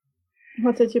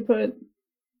 What did you put?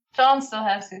 John still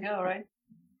has to go, right?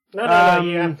 No,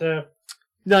 you have to...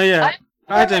 No, yeah.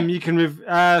 Adam, you can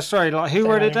sorry, like who say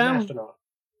wrote I'm it an down? astronaut.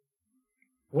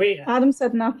 We... Adam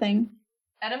said nothing.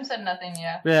 Adam said nothing,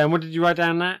 yeah. Yeah, and what did you write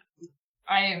down, Nat?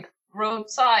 I wrote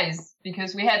size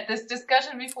because we had this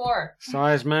discussion before.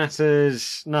 Size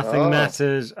matters, nothing Oh.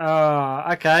 matters.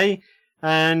 Ah, okay.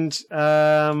 And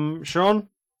Sean?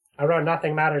 I wrote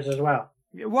nothing matters as well.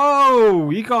 Whoa,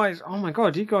 you guys, oh my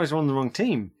god, you guys are on the wrong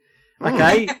team.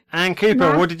 Okay, and Cooper,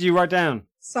 Nah. what did you write down?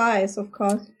 Size, of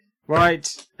course.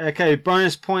 Right, okay,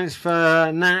 bonus points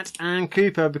for Nat and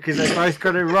Cooper because they both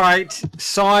got it right.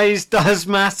 Size does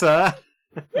matter.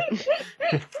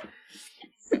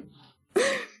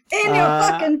 In your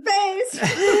fucking face!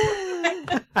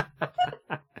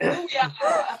 Yeah.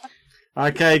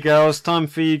 Okay, girls, time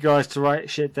for you guys to write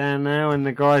shit down now, and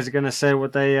the guys are going to say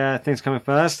what they think's coming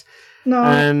first. No,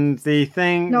 And the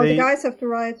thing, no, the guys have to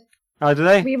write. oh, do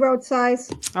they? We wrote size.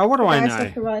 Oh, what do The I guys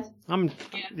have to know? write. I'm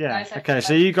yeah. guys have Okay, to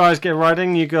so write. you guys get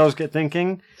writing, you girls get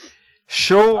thinking.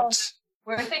 Short.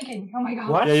 We're thinking, oh my god.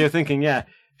 What? Yeah, you're thinking. Yeah,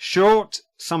 short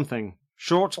something.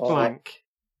 Short Oh. blank.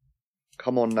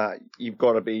 Come on, Nat. You've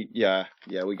got to be. Yeah,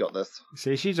 we got this.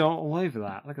 See, she's all over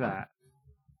that. Look at that.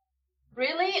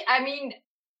 Really? I mean,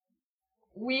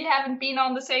 we haven't been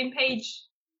on the same page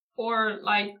for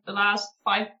like the last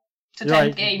 5 to 10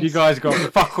 Right, games. you guys got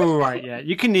fuck all right. Yeah,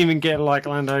 you couldn't even get like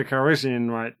Lando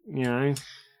Calrissian right. You know.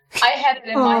 I had it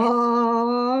in my head.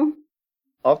 Aww.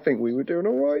 I think we were doing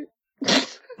all right.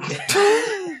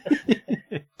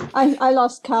 I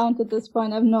lost count at this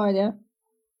point. I have no idea.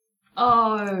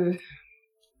 Oh,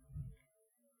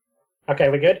 Okay,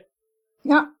 we good?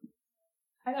 Yeah.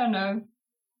 I don't know.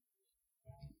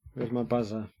 Where's my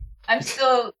buzzer? I'm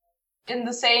still in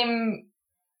the same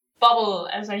bubble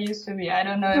as I used to be. I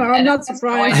don't know if No, I'm Adam not has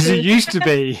surprised. As joined. it used to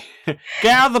be.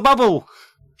 Get out of the bubble.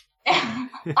 I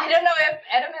don't know if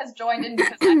Adam has joined in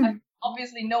because I have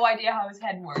obviously no idea how his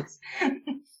head works.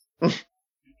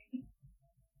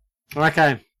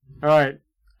 Okay. All right.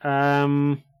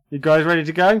 You guys ready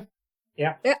to go?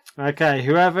 Yeah. Yeah. Okay.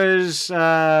 Whoever's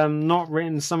not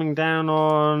written something down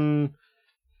on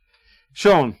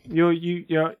Sean,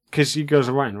 you're because you guys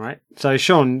are writing, right? So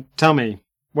Sean, tell me,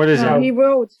 what is No, it? he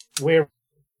wrote. We're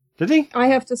Did he? I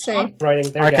have to say.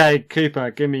 writing their Okay,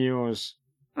 Cooper, give me yours.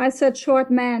 I said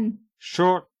short man.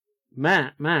 Short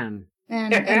man.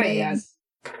 And Yes.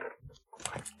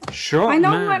 Short I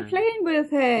know man. who I'm playing with,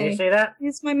 Can hey. you see that?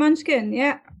 He's my munchkin,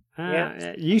 yeah. Yeah.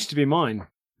 It used to be mine.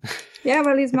 Yeah,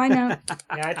 well, he's mine now.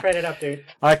 Yeah, I traded up, dude.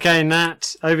 Okay,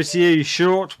 Nat, over to you.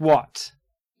 Short what?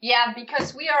 Yeah,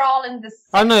 because we are all in this.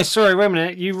 Oh no, sorry, wait a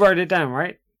minute. You wrote it down,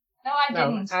 right? No, I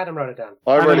No, didn't. Adam wrote it down.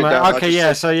 I wrote it down. I Okay, just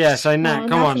yeah, said- so Nat, No,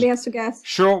 come on. Natalie has to guess.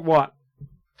 Short what?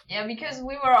 Yeah, because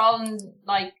we were all in,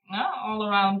 like, all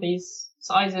around these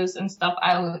sizes and stuff.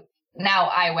 Now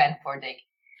I went for Dick.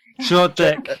 Short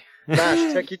dick.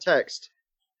 Nash, check your text.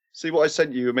 See what I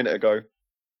sent you a minute ago.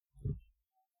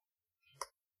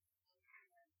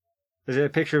 Is it a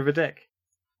picture of a dick?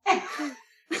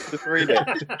 Just read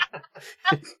it.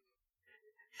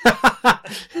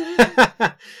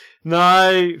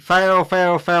 No, fail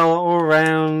all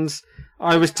rounds.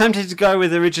 I was tempted to go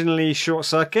with originally short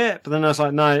circuit, but then I was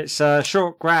like, no, it's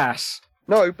short grass.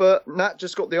 No, but Nat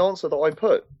just got the answer that I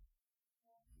put.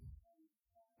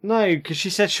 No, because she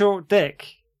said short dick.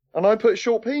 And I put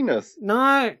short penis.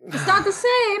 No. It's not the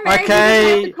same, eh? Okay. You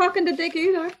don't have the cock and the dick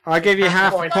either. I give you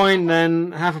half a point. point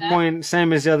then, half a point,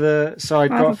 same as the other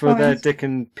side Half got a for their point. dick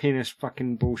and penis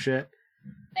fucking bullshit.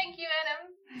 Thank you, Adam.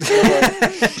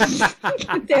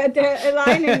 They're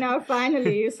aligning now,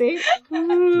 finally, you see?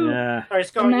 Yeah. Sorry,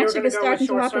 Scott, The you were magic going is to go with starting to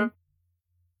short happen. circuit?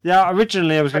 Yeah,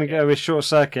 originally I was going to go with Short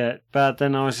Circuit, but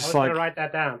then I was I just was like, going to write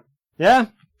that down. yeah?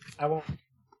 I won't.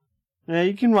 Yeah,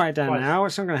 you can write it down Twice. now.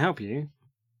 It's not going to help you.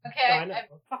 Okay.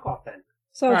 Fuck off then.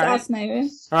 So it's Alright. us now. Eh?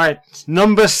 All right,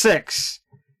 number 6.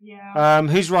 Yeah.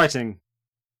 Who's writing?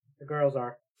 The girls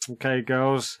are. Okay,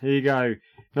 girls, here you go.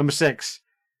 Number 6.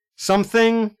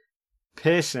 Something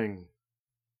piercing.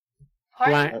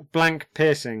 Pardon? Blank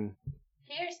piercing.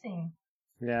 Piercing.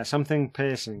 Yeah, something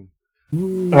piercing.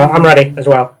 I'm ready as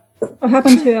well. What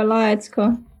happened to your lights,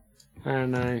 Cole? I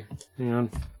don't know. Hang on.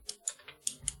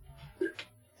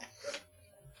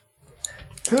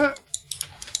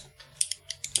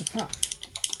 Is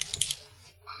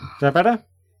that better?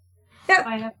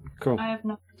 Cool. I have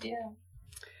no idea.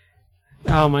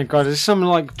 Oh my god, it's some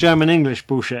like German English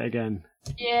bullshit again.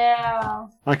 Yeah.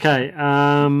 Okay,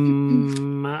 No,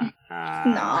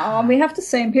 we have the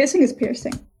same. Piercing is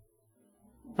piercing.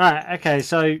 Alright, okay,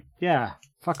 so yeah.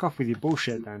 Fuck off with your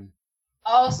bullshit then.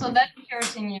 Oh, so that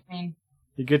piercing you mean?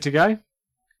 You good to go?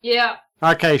 Yeah.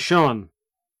 Okay, Sean.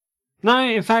 No,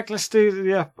 in fact, let's do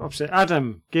the opposite.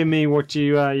 Adam, give me what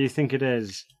you think it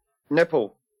is.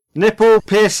 Nipple. Nipple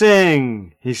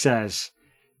piercing, he says.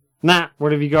 Nat,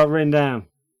 what have you got written down?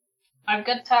 I've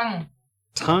got tongue.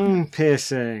 Tongue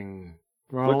piercing.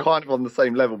 Well, We're kind of on the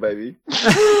same level, baby.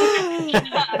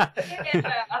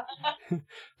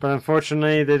 but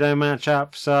unfortunately, they don't match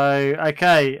up. So,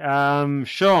 okay,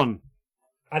 Sean.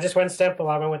 I just went simple.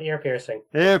 I went with ear piercing.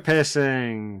 Ear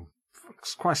piercing.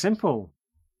 It's quite simple.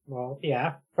 Well,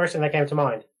 yeah. First thing that came to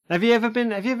mind. Have you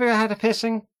ever had a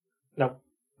piercing? Nope.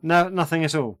 No, nothing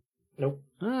at all. Nope.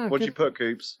 Ah, What'd you good. put,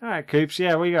 Coops? All right, Coops.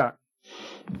 Yeah, what you got?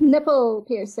 Nipple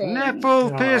piercing.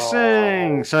 Nipple Oh.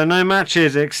 piercing. So no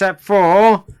matches except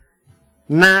for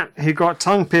Nat, who got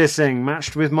tongue piercing,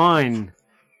 matched with mine.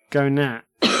 Go Nat.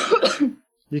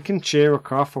 You can cheer or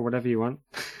cough or whatever you want.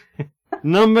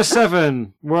 Number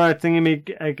 7, word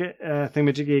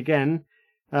thingamajiggy again.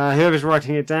 Whoever's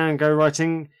writing it down, go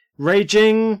writing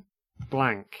raging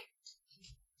blank.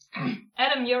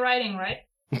 Adam, you're writing, right?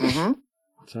 Mm-hmm.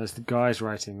 So it's the guys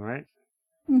writing, right?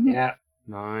 Mhm. Yeah.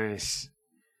 Nice.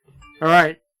 All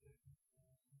right.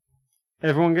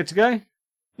 Everyone good to go?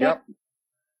 Yep.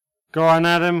 Go on,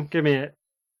 Adam. Give me it.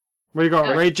 What you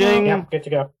got? Raging. Yeah, good to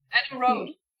go. Adam wrote.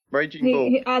 Raging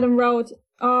Bull. Adam wrote.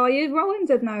 Oh, you ruined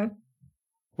it now.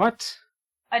 What?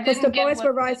 I Because didn't the get boys what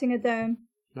were writing it down.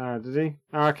 No, did he?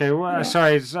 Oh, okay. Well, Yeah.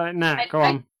 sorry, Nat. Go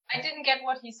on. I didn't get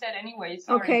what he said anyway.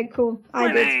 Sorry. Okay, cool. I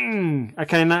did. Winning!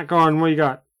 Okay, Nat. Go on. What you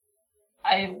got?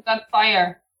 I got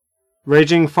fire.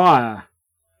 Raging fire.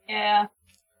 Yeah.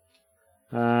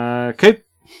 Coop.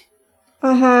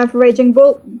 I have Raging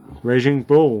Bull. Raging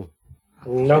bull.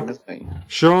 Nope. That's me.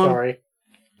 Sean. Sorry.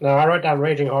 No, I wrote down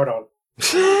raging hard on.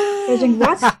 Raging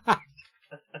what?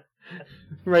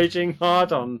 Raging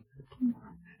hard on.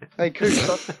 Hey, Coops,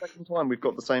 that's the second time we've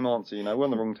got the same answer, you know. We're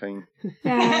on the wrong team.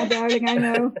 Yeah, darling, I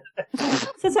know.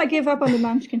 Since I gave up on the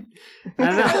munchkin.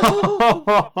 What?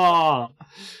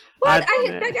 Like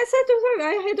I said to her,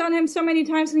 I hit on him so many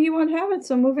times and he won't have it,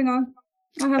 so moving on.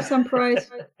 I have some pride.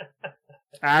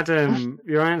 Adam,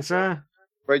 your answer?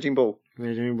 Raging Bull.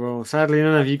 Raging bull. Sadly,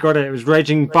 none of you got it. It was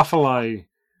Raging Buffalo.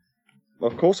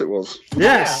 Of course it was.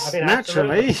 Yes, I mean,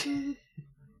 naturally.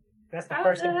 That's the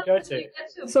first thing to go to.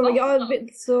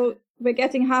 So we're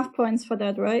getting half points for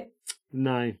that, right?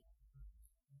 No.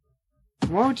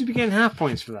 Why would you be getting half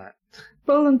points for that?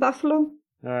 Bull and Buffalo.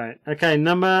 All right.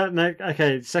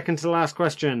 Okay. Second to the last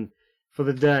question for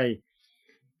the day.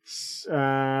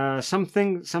 No,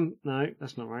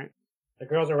 that's not right. The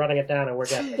girls are running it down and we're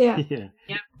guessing. Yeah. Yeah.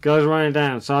 Yep. Guys, write it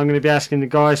down. So I'm going to be asking the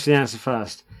guys for the answer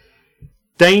first.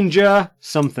 Danger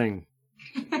something.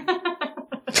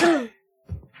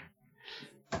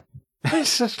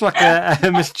 It's just like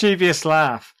a mischievous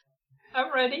laugh.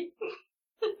 I'm ready.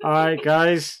 All right,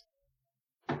 guys.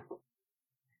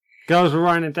 Girls were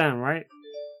writing it down, right?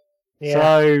 Yeah.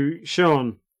 So,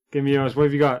 Sean, give me yours. What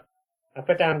have you got? I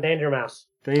put down Danger Mouse.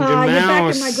 Danger You're back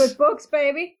Mouse. in my good books,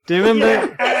 baby. Do you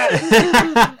remember?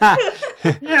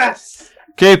 Yes!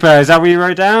 Cooper, is that what you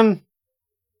wrote down?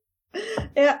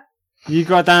 Yeah. You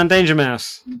got down Danger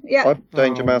Mouse. Yeah. I put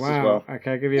Danger Oh, Mouse wow. as well.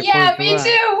 Okay, I'll give you a Yeah, point for me that.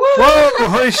 too. Woo! Whoa!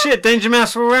 Holy shit! Danger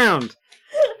Mouse all round.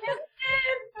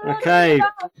 Okay,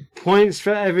 points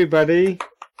for everybody.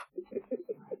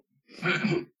 Did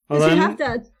you Although have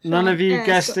that? none of you Yeah,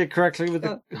 guessed so- it correctly with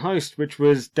the host, which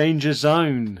was Danger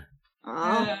Zone.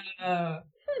 Oh,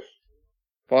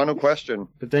 Final question.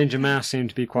 But Danger Mouse seemed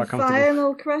to be quite comfortable.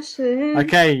 final question.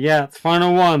 Okay, yeah, the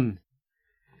final one.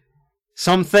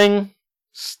 Something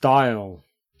style.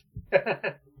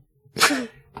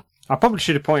 I probably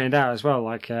should have pointed out as well,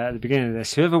 like at the beginning of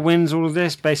this, whoever wins all of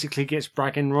this basically gets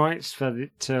bragging rights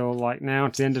till like now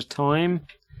to the end of time.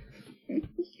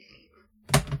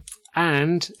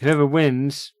 And whoever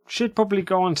wins should probably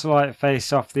go on to like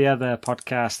face off the other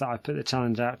podcast that I put the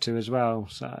challenge out to as well.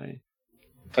 So,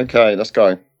 Okay, let's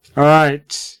go. all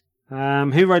right,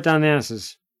 who wrote down the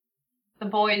answers? The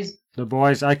boys. The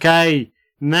boys. Okay,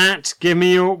 Nat, give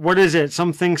me your what is it?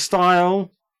 Something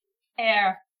style,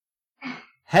 Hair.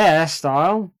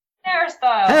 hairstyle,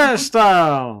 Hairstyle.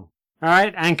 hairstyle. All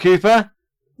right, and Cooper,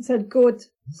 I said good.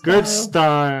 good style.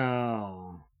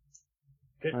 style.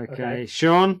 Good. Okay,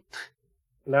 Sean,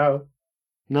 No.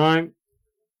 no.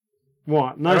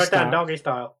 What? No I wrote style. down doggy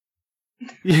style.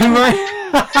 You might.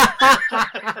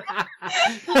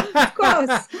 Of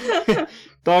course.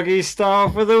 Doggy style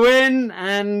for the win,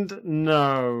 and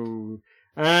no.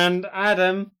 And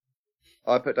Adam,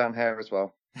 I put down hair as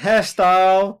well.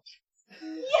 hairstyle.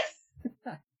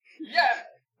 Yeah.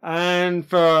 And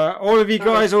for all of you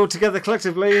guys all together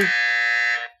collectively,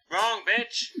 Wrong,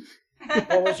 bitch.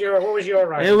 What was your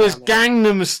right? it was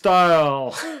Gangnam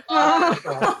Style.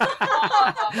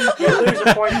 You lose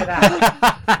a point for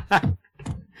that.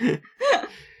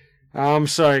 I'm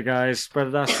sorry, guys,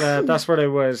 but that's what it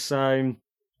was. So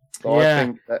So Yeah. I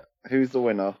think that who's the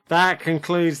winner? that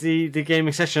concludes the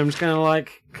gaming session. I'm just gonna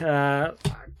I'm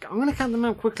gonna count them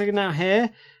out quickly now here.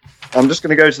 I'm just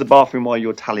going to go to the bathroom while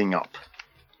you're tallying up.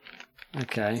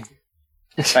 Okay.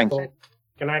 Thank you. Cool.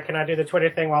 Can I do the Twitter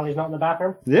thing while he's not in the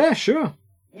bathroom? Yeah, sure.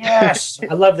 Yes,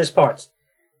 I love this part.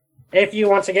 If you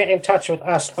want to get in touch with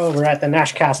us over at the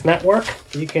Nashcast Network,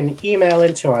 you can email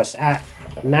into us at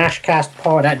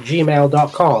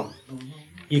nashcastpod@gmail.com.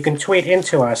 You can tweet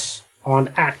into us on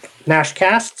at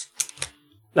Nashcast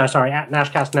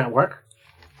Network.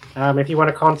 If you want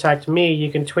to contact me,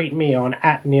 you can tweet me on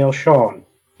at Neil Sean.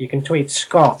 You can tweet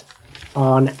Scott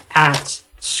on at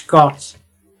Scott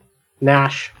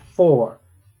Nash4.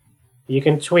 You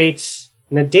can tweet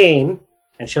Nadine,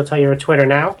 and she'll tell you her Twitter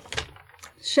now.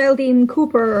 Sheldon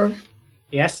Cooper.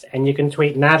 Yes, and you can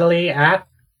tweet Natalie at...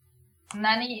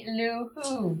 Nanny Lou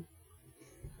Who.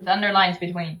 With underlines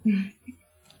between.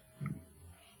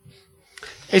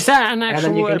 Is that an And then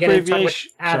actual you can get in touch with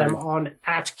abbreviation? Adam Sorry. on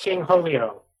at King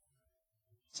Holio.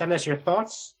 Send us your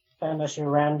thoughts. Send us your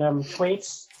random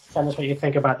tweets. Send us what you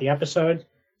think about the episode.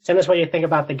 Send us what you think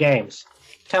about the games.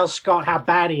 Tell Scott how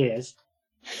bad he is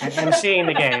at emceeing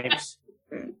the games.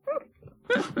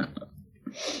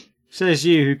 Says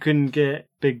you who couldn't get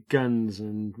big guns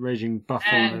and raging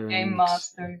buffalo And Game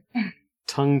Master.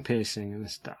 tongue piercing and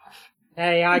stuff.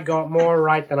 Hey, I got more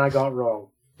right than I got wrong.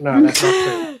 No, that's not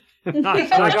true.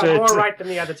 That's I not got true. more right than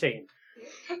the other team.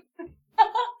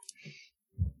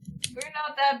 We're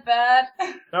not that bad.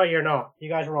 No, you're not. You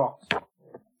guys rock.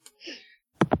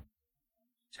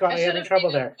 Scott, are you having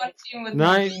trouble there?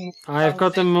 No, I've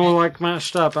got them all like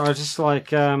matched up. I was just like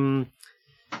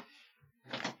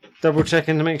double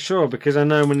checking to make sure because I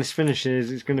know when this finishes,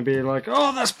 it's going to be like,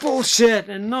 oh, that's bullshit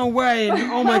and no way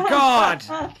and oh my god,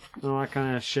 all that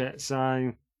kind of shit.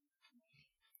 So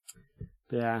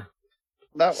yeah.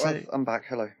 I'm back.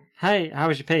 Hello. Hey, how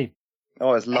was your pee?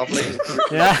 Oh, it's lovely.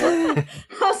 Yeah.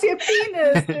 How's your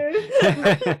penis, dude?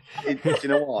 Do you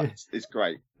know what? It's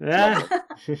great. Yeah.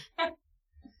 Thanks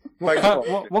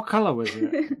for- What colour was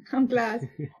it? I'm glad.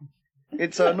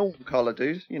 It's a normal colour,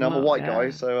 dude. You know, I'm a white Yeah. guy,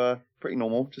 so pretty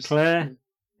normal. Just Clear.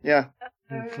 yeah.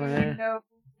 Clear. No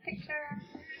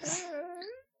pictures.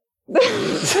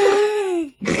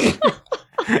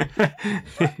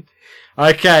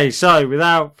 Okay, so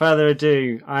without further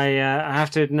ado, I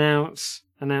have to denounce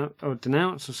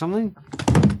or something.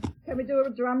 Can we do a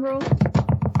drum roll?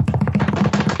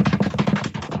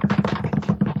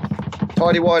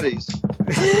 Tidy whities.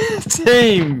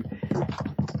 Team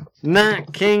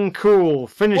Nat King Cool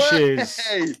finishes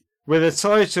Hey! with a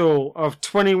total of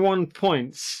 21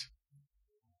 points.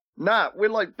 Nat, we're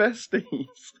like besties.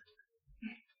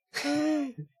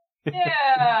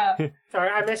 Yeah. Sorry,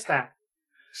 I missed that.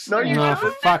 No, you No, Yeah.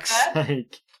 for fuck's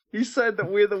sake. You said that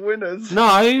we're the winners.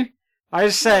 No, I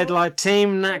said like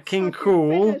Team Nat King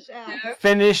Cool Finish out.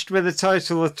 finished with a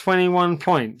total of 21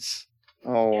 points.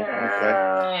 Oh, okay.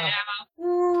 Yeah.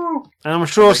 And I'm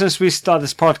sure since we started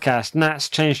this podcast, Nat's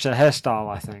changed her hairstyle,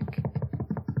 I think.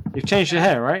 You've changed your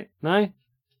hair, right? No?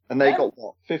 And they got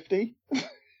what? 50?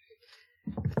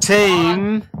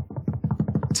 Team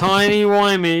Tiny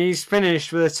Wimeys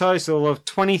finished with a total of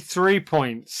 23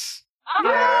 points.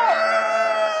 That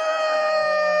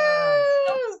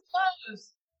was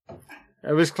close.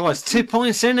 It was close. 2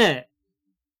 points in it.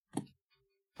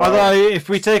 Although, if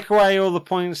we take away all the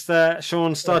points that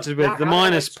Sean started with, the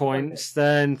minus Alex, points,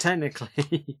 then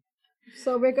technically...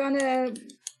 So we're gonna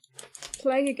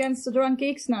play against the drunk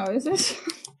geeks now, is it?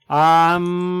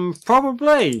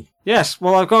 Probably. Yes.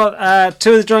 Well, I've got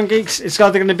two of the drunk geeks. It's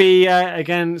either going to be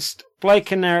against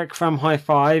Blake and Eric from High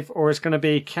Five, or it's going to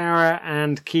be Kara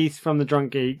and Keith from the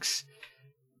drunk geeks,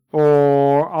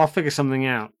 or I'll figure something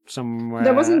out somewhere.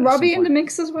 There wasn't Robbie in the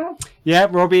mix as well? Yeah,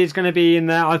 Robbie is going to be in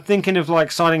there. I'm thinking of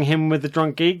like siding him with the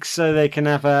drunk geeks so they can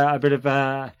have a bit of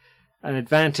an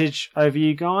advantage over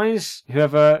you guys.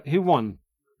 Who won?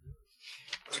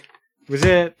 Was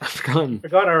it? I've forgotten.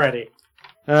 Forgot already.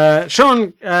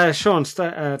 Sean,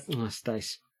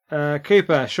 Stace,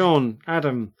 Cooper, Sean,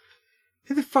 Adam.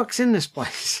 Who the fuck's in this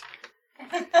place?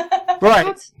 Right.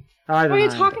 What? I don't What are you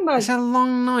know. talking about? It's a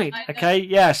long night. Okay,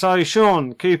 yeah. So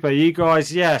Sean, Cooper, you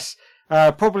guys, yes,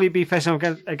 probably be facing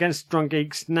off against Drunk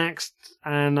Geeks next,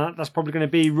 and that's probably going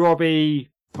to be Robbie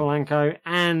Polanco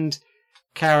and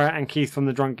Kara and Keith from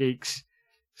the Drunk Geeks.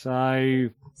 So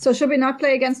should we not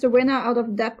play against the winner out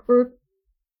of that group?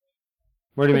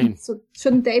 what do you mean? So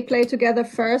shouldn't they play together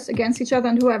first against each other,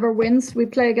 and whoever wins, we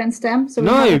play against them? So we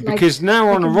No, have, because now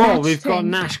we're on a like roll. match We've got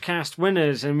thing. Nashcast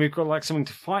winners, and we've got like something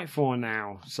to fight for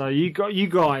now. So you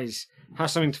guys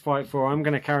have something to fight for. I'm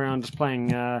going to carry on just playing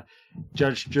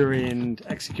judge, jury, and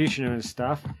executioner and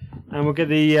stuff, and we'll get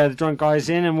the drunk guys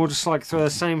in, and we'll just like throw the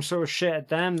same sort of shit at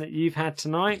them that you've had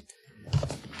tonight,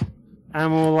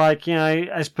 and we'll like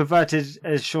as perverted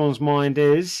as Sean's mind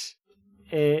is.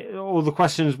 All the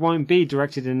questions won't be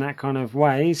directed in that kind of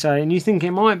way. So, and you think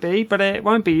it might be, but it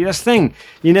won't be. That's the thing.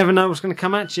 You never know what's going to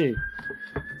come at you.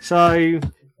 So,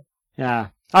 yeah.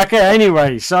 Okay.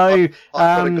 Anyway, so I've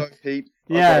got to go, Pete.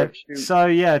 I've yeah. got to shoot. So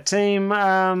yeah, Team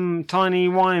Tiny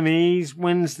Wimeys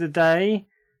wins the day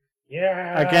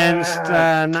Yeah. against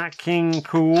Nat King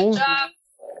Cool. Job.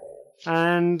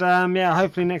 And yeah,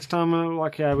 hopefully next time we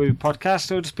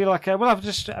podcast, it'll just be like we'll have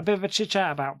just a bit of a chit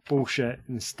chat about bullshit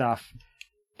and stuff.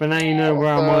 But now you know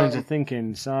where our minds are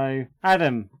thinking. So,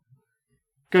 Adam,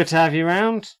 good to have you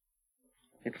around.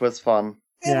 It was fun.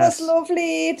 It was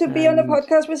lovely to be on the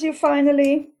podcast with you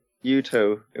finally. You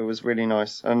too. It was really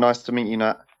nice. And nice to meet you,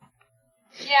 Nat.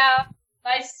 Yeah,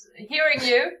 nice hearing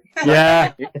you.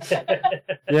 Yeah,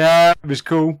 yeah, it was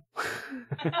cool.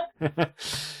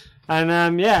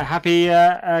 And yeah, happy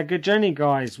good journey,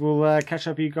 guys. We'll catch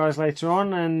up with you guys later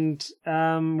on, and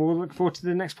we'll look forward to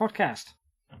the next podcast.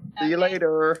 See you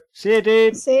later. See you,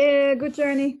 dude. See you. Good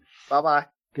journey. Bye-bye.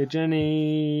 Good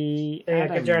journey. Yeah,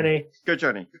 Adam. good journey. Good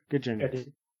journey. Good journey.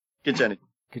 Good. Good journey.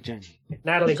 Good journey.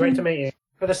 Natalie, great to meet you.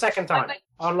 For the second time.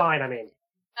 Online, I mean.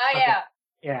 Oh, yeah.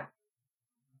 Yeah.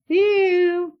 See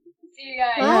you. See you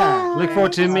guys. Yeah. Look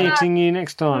forward to Bye. meeting you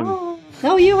next time.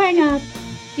 No, you hang up.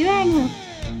 You hang up.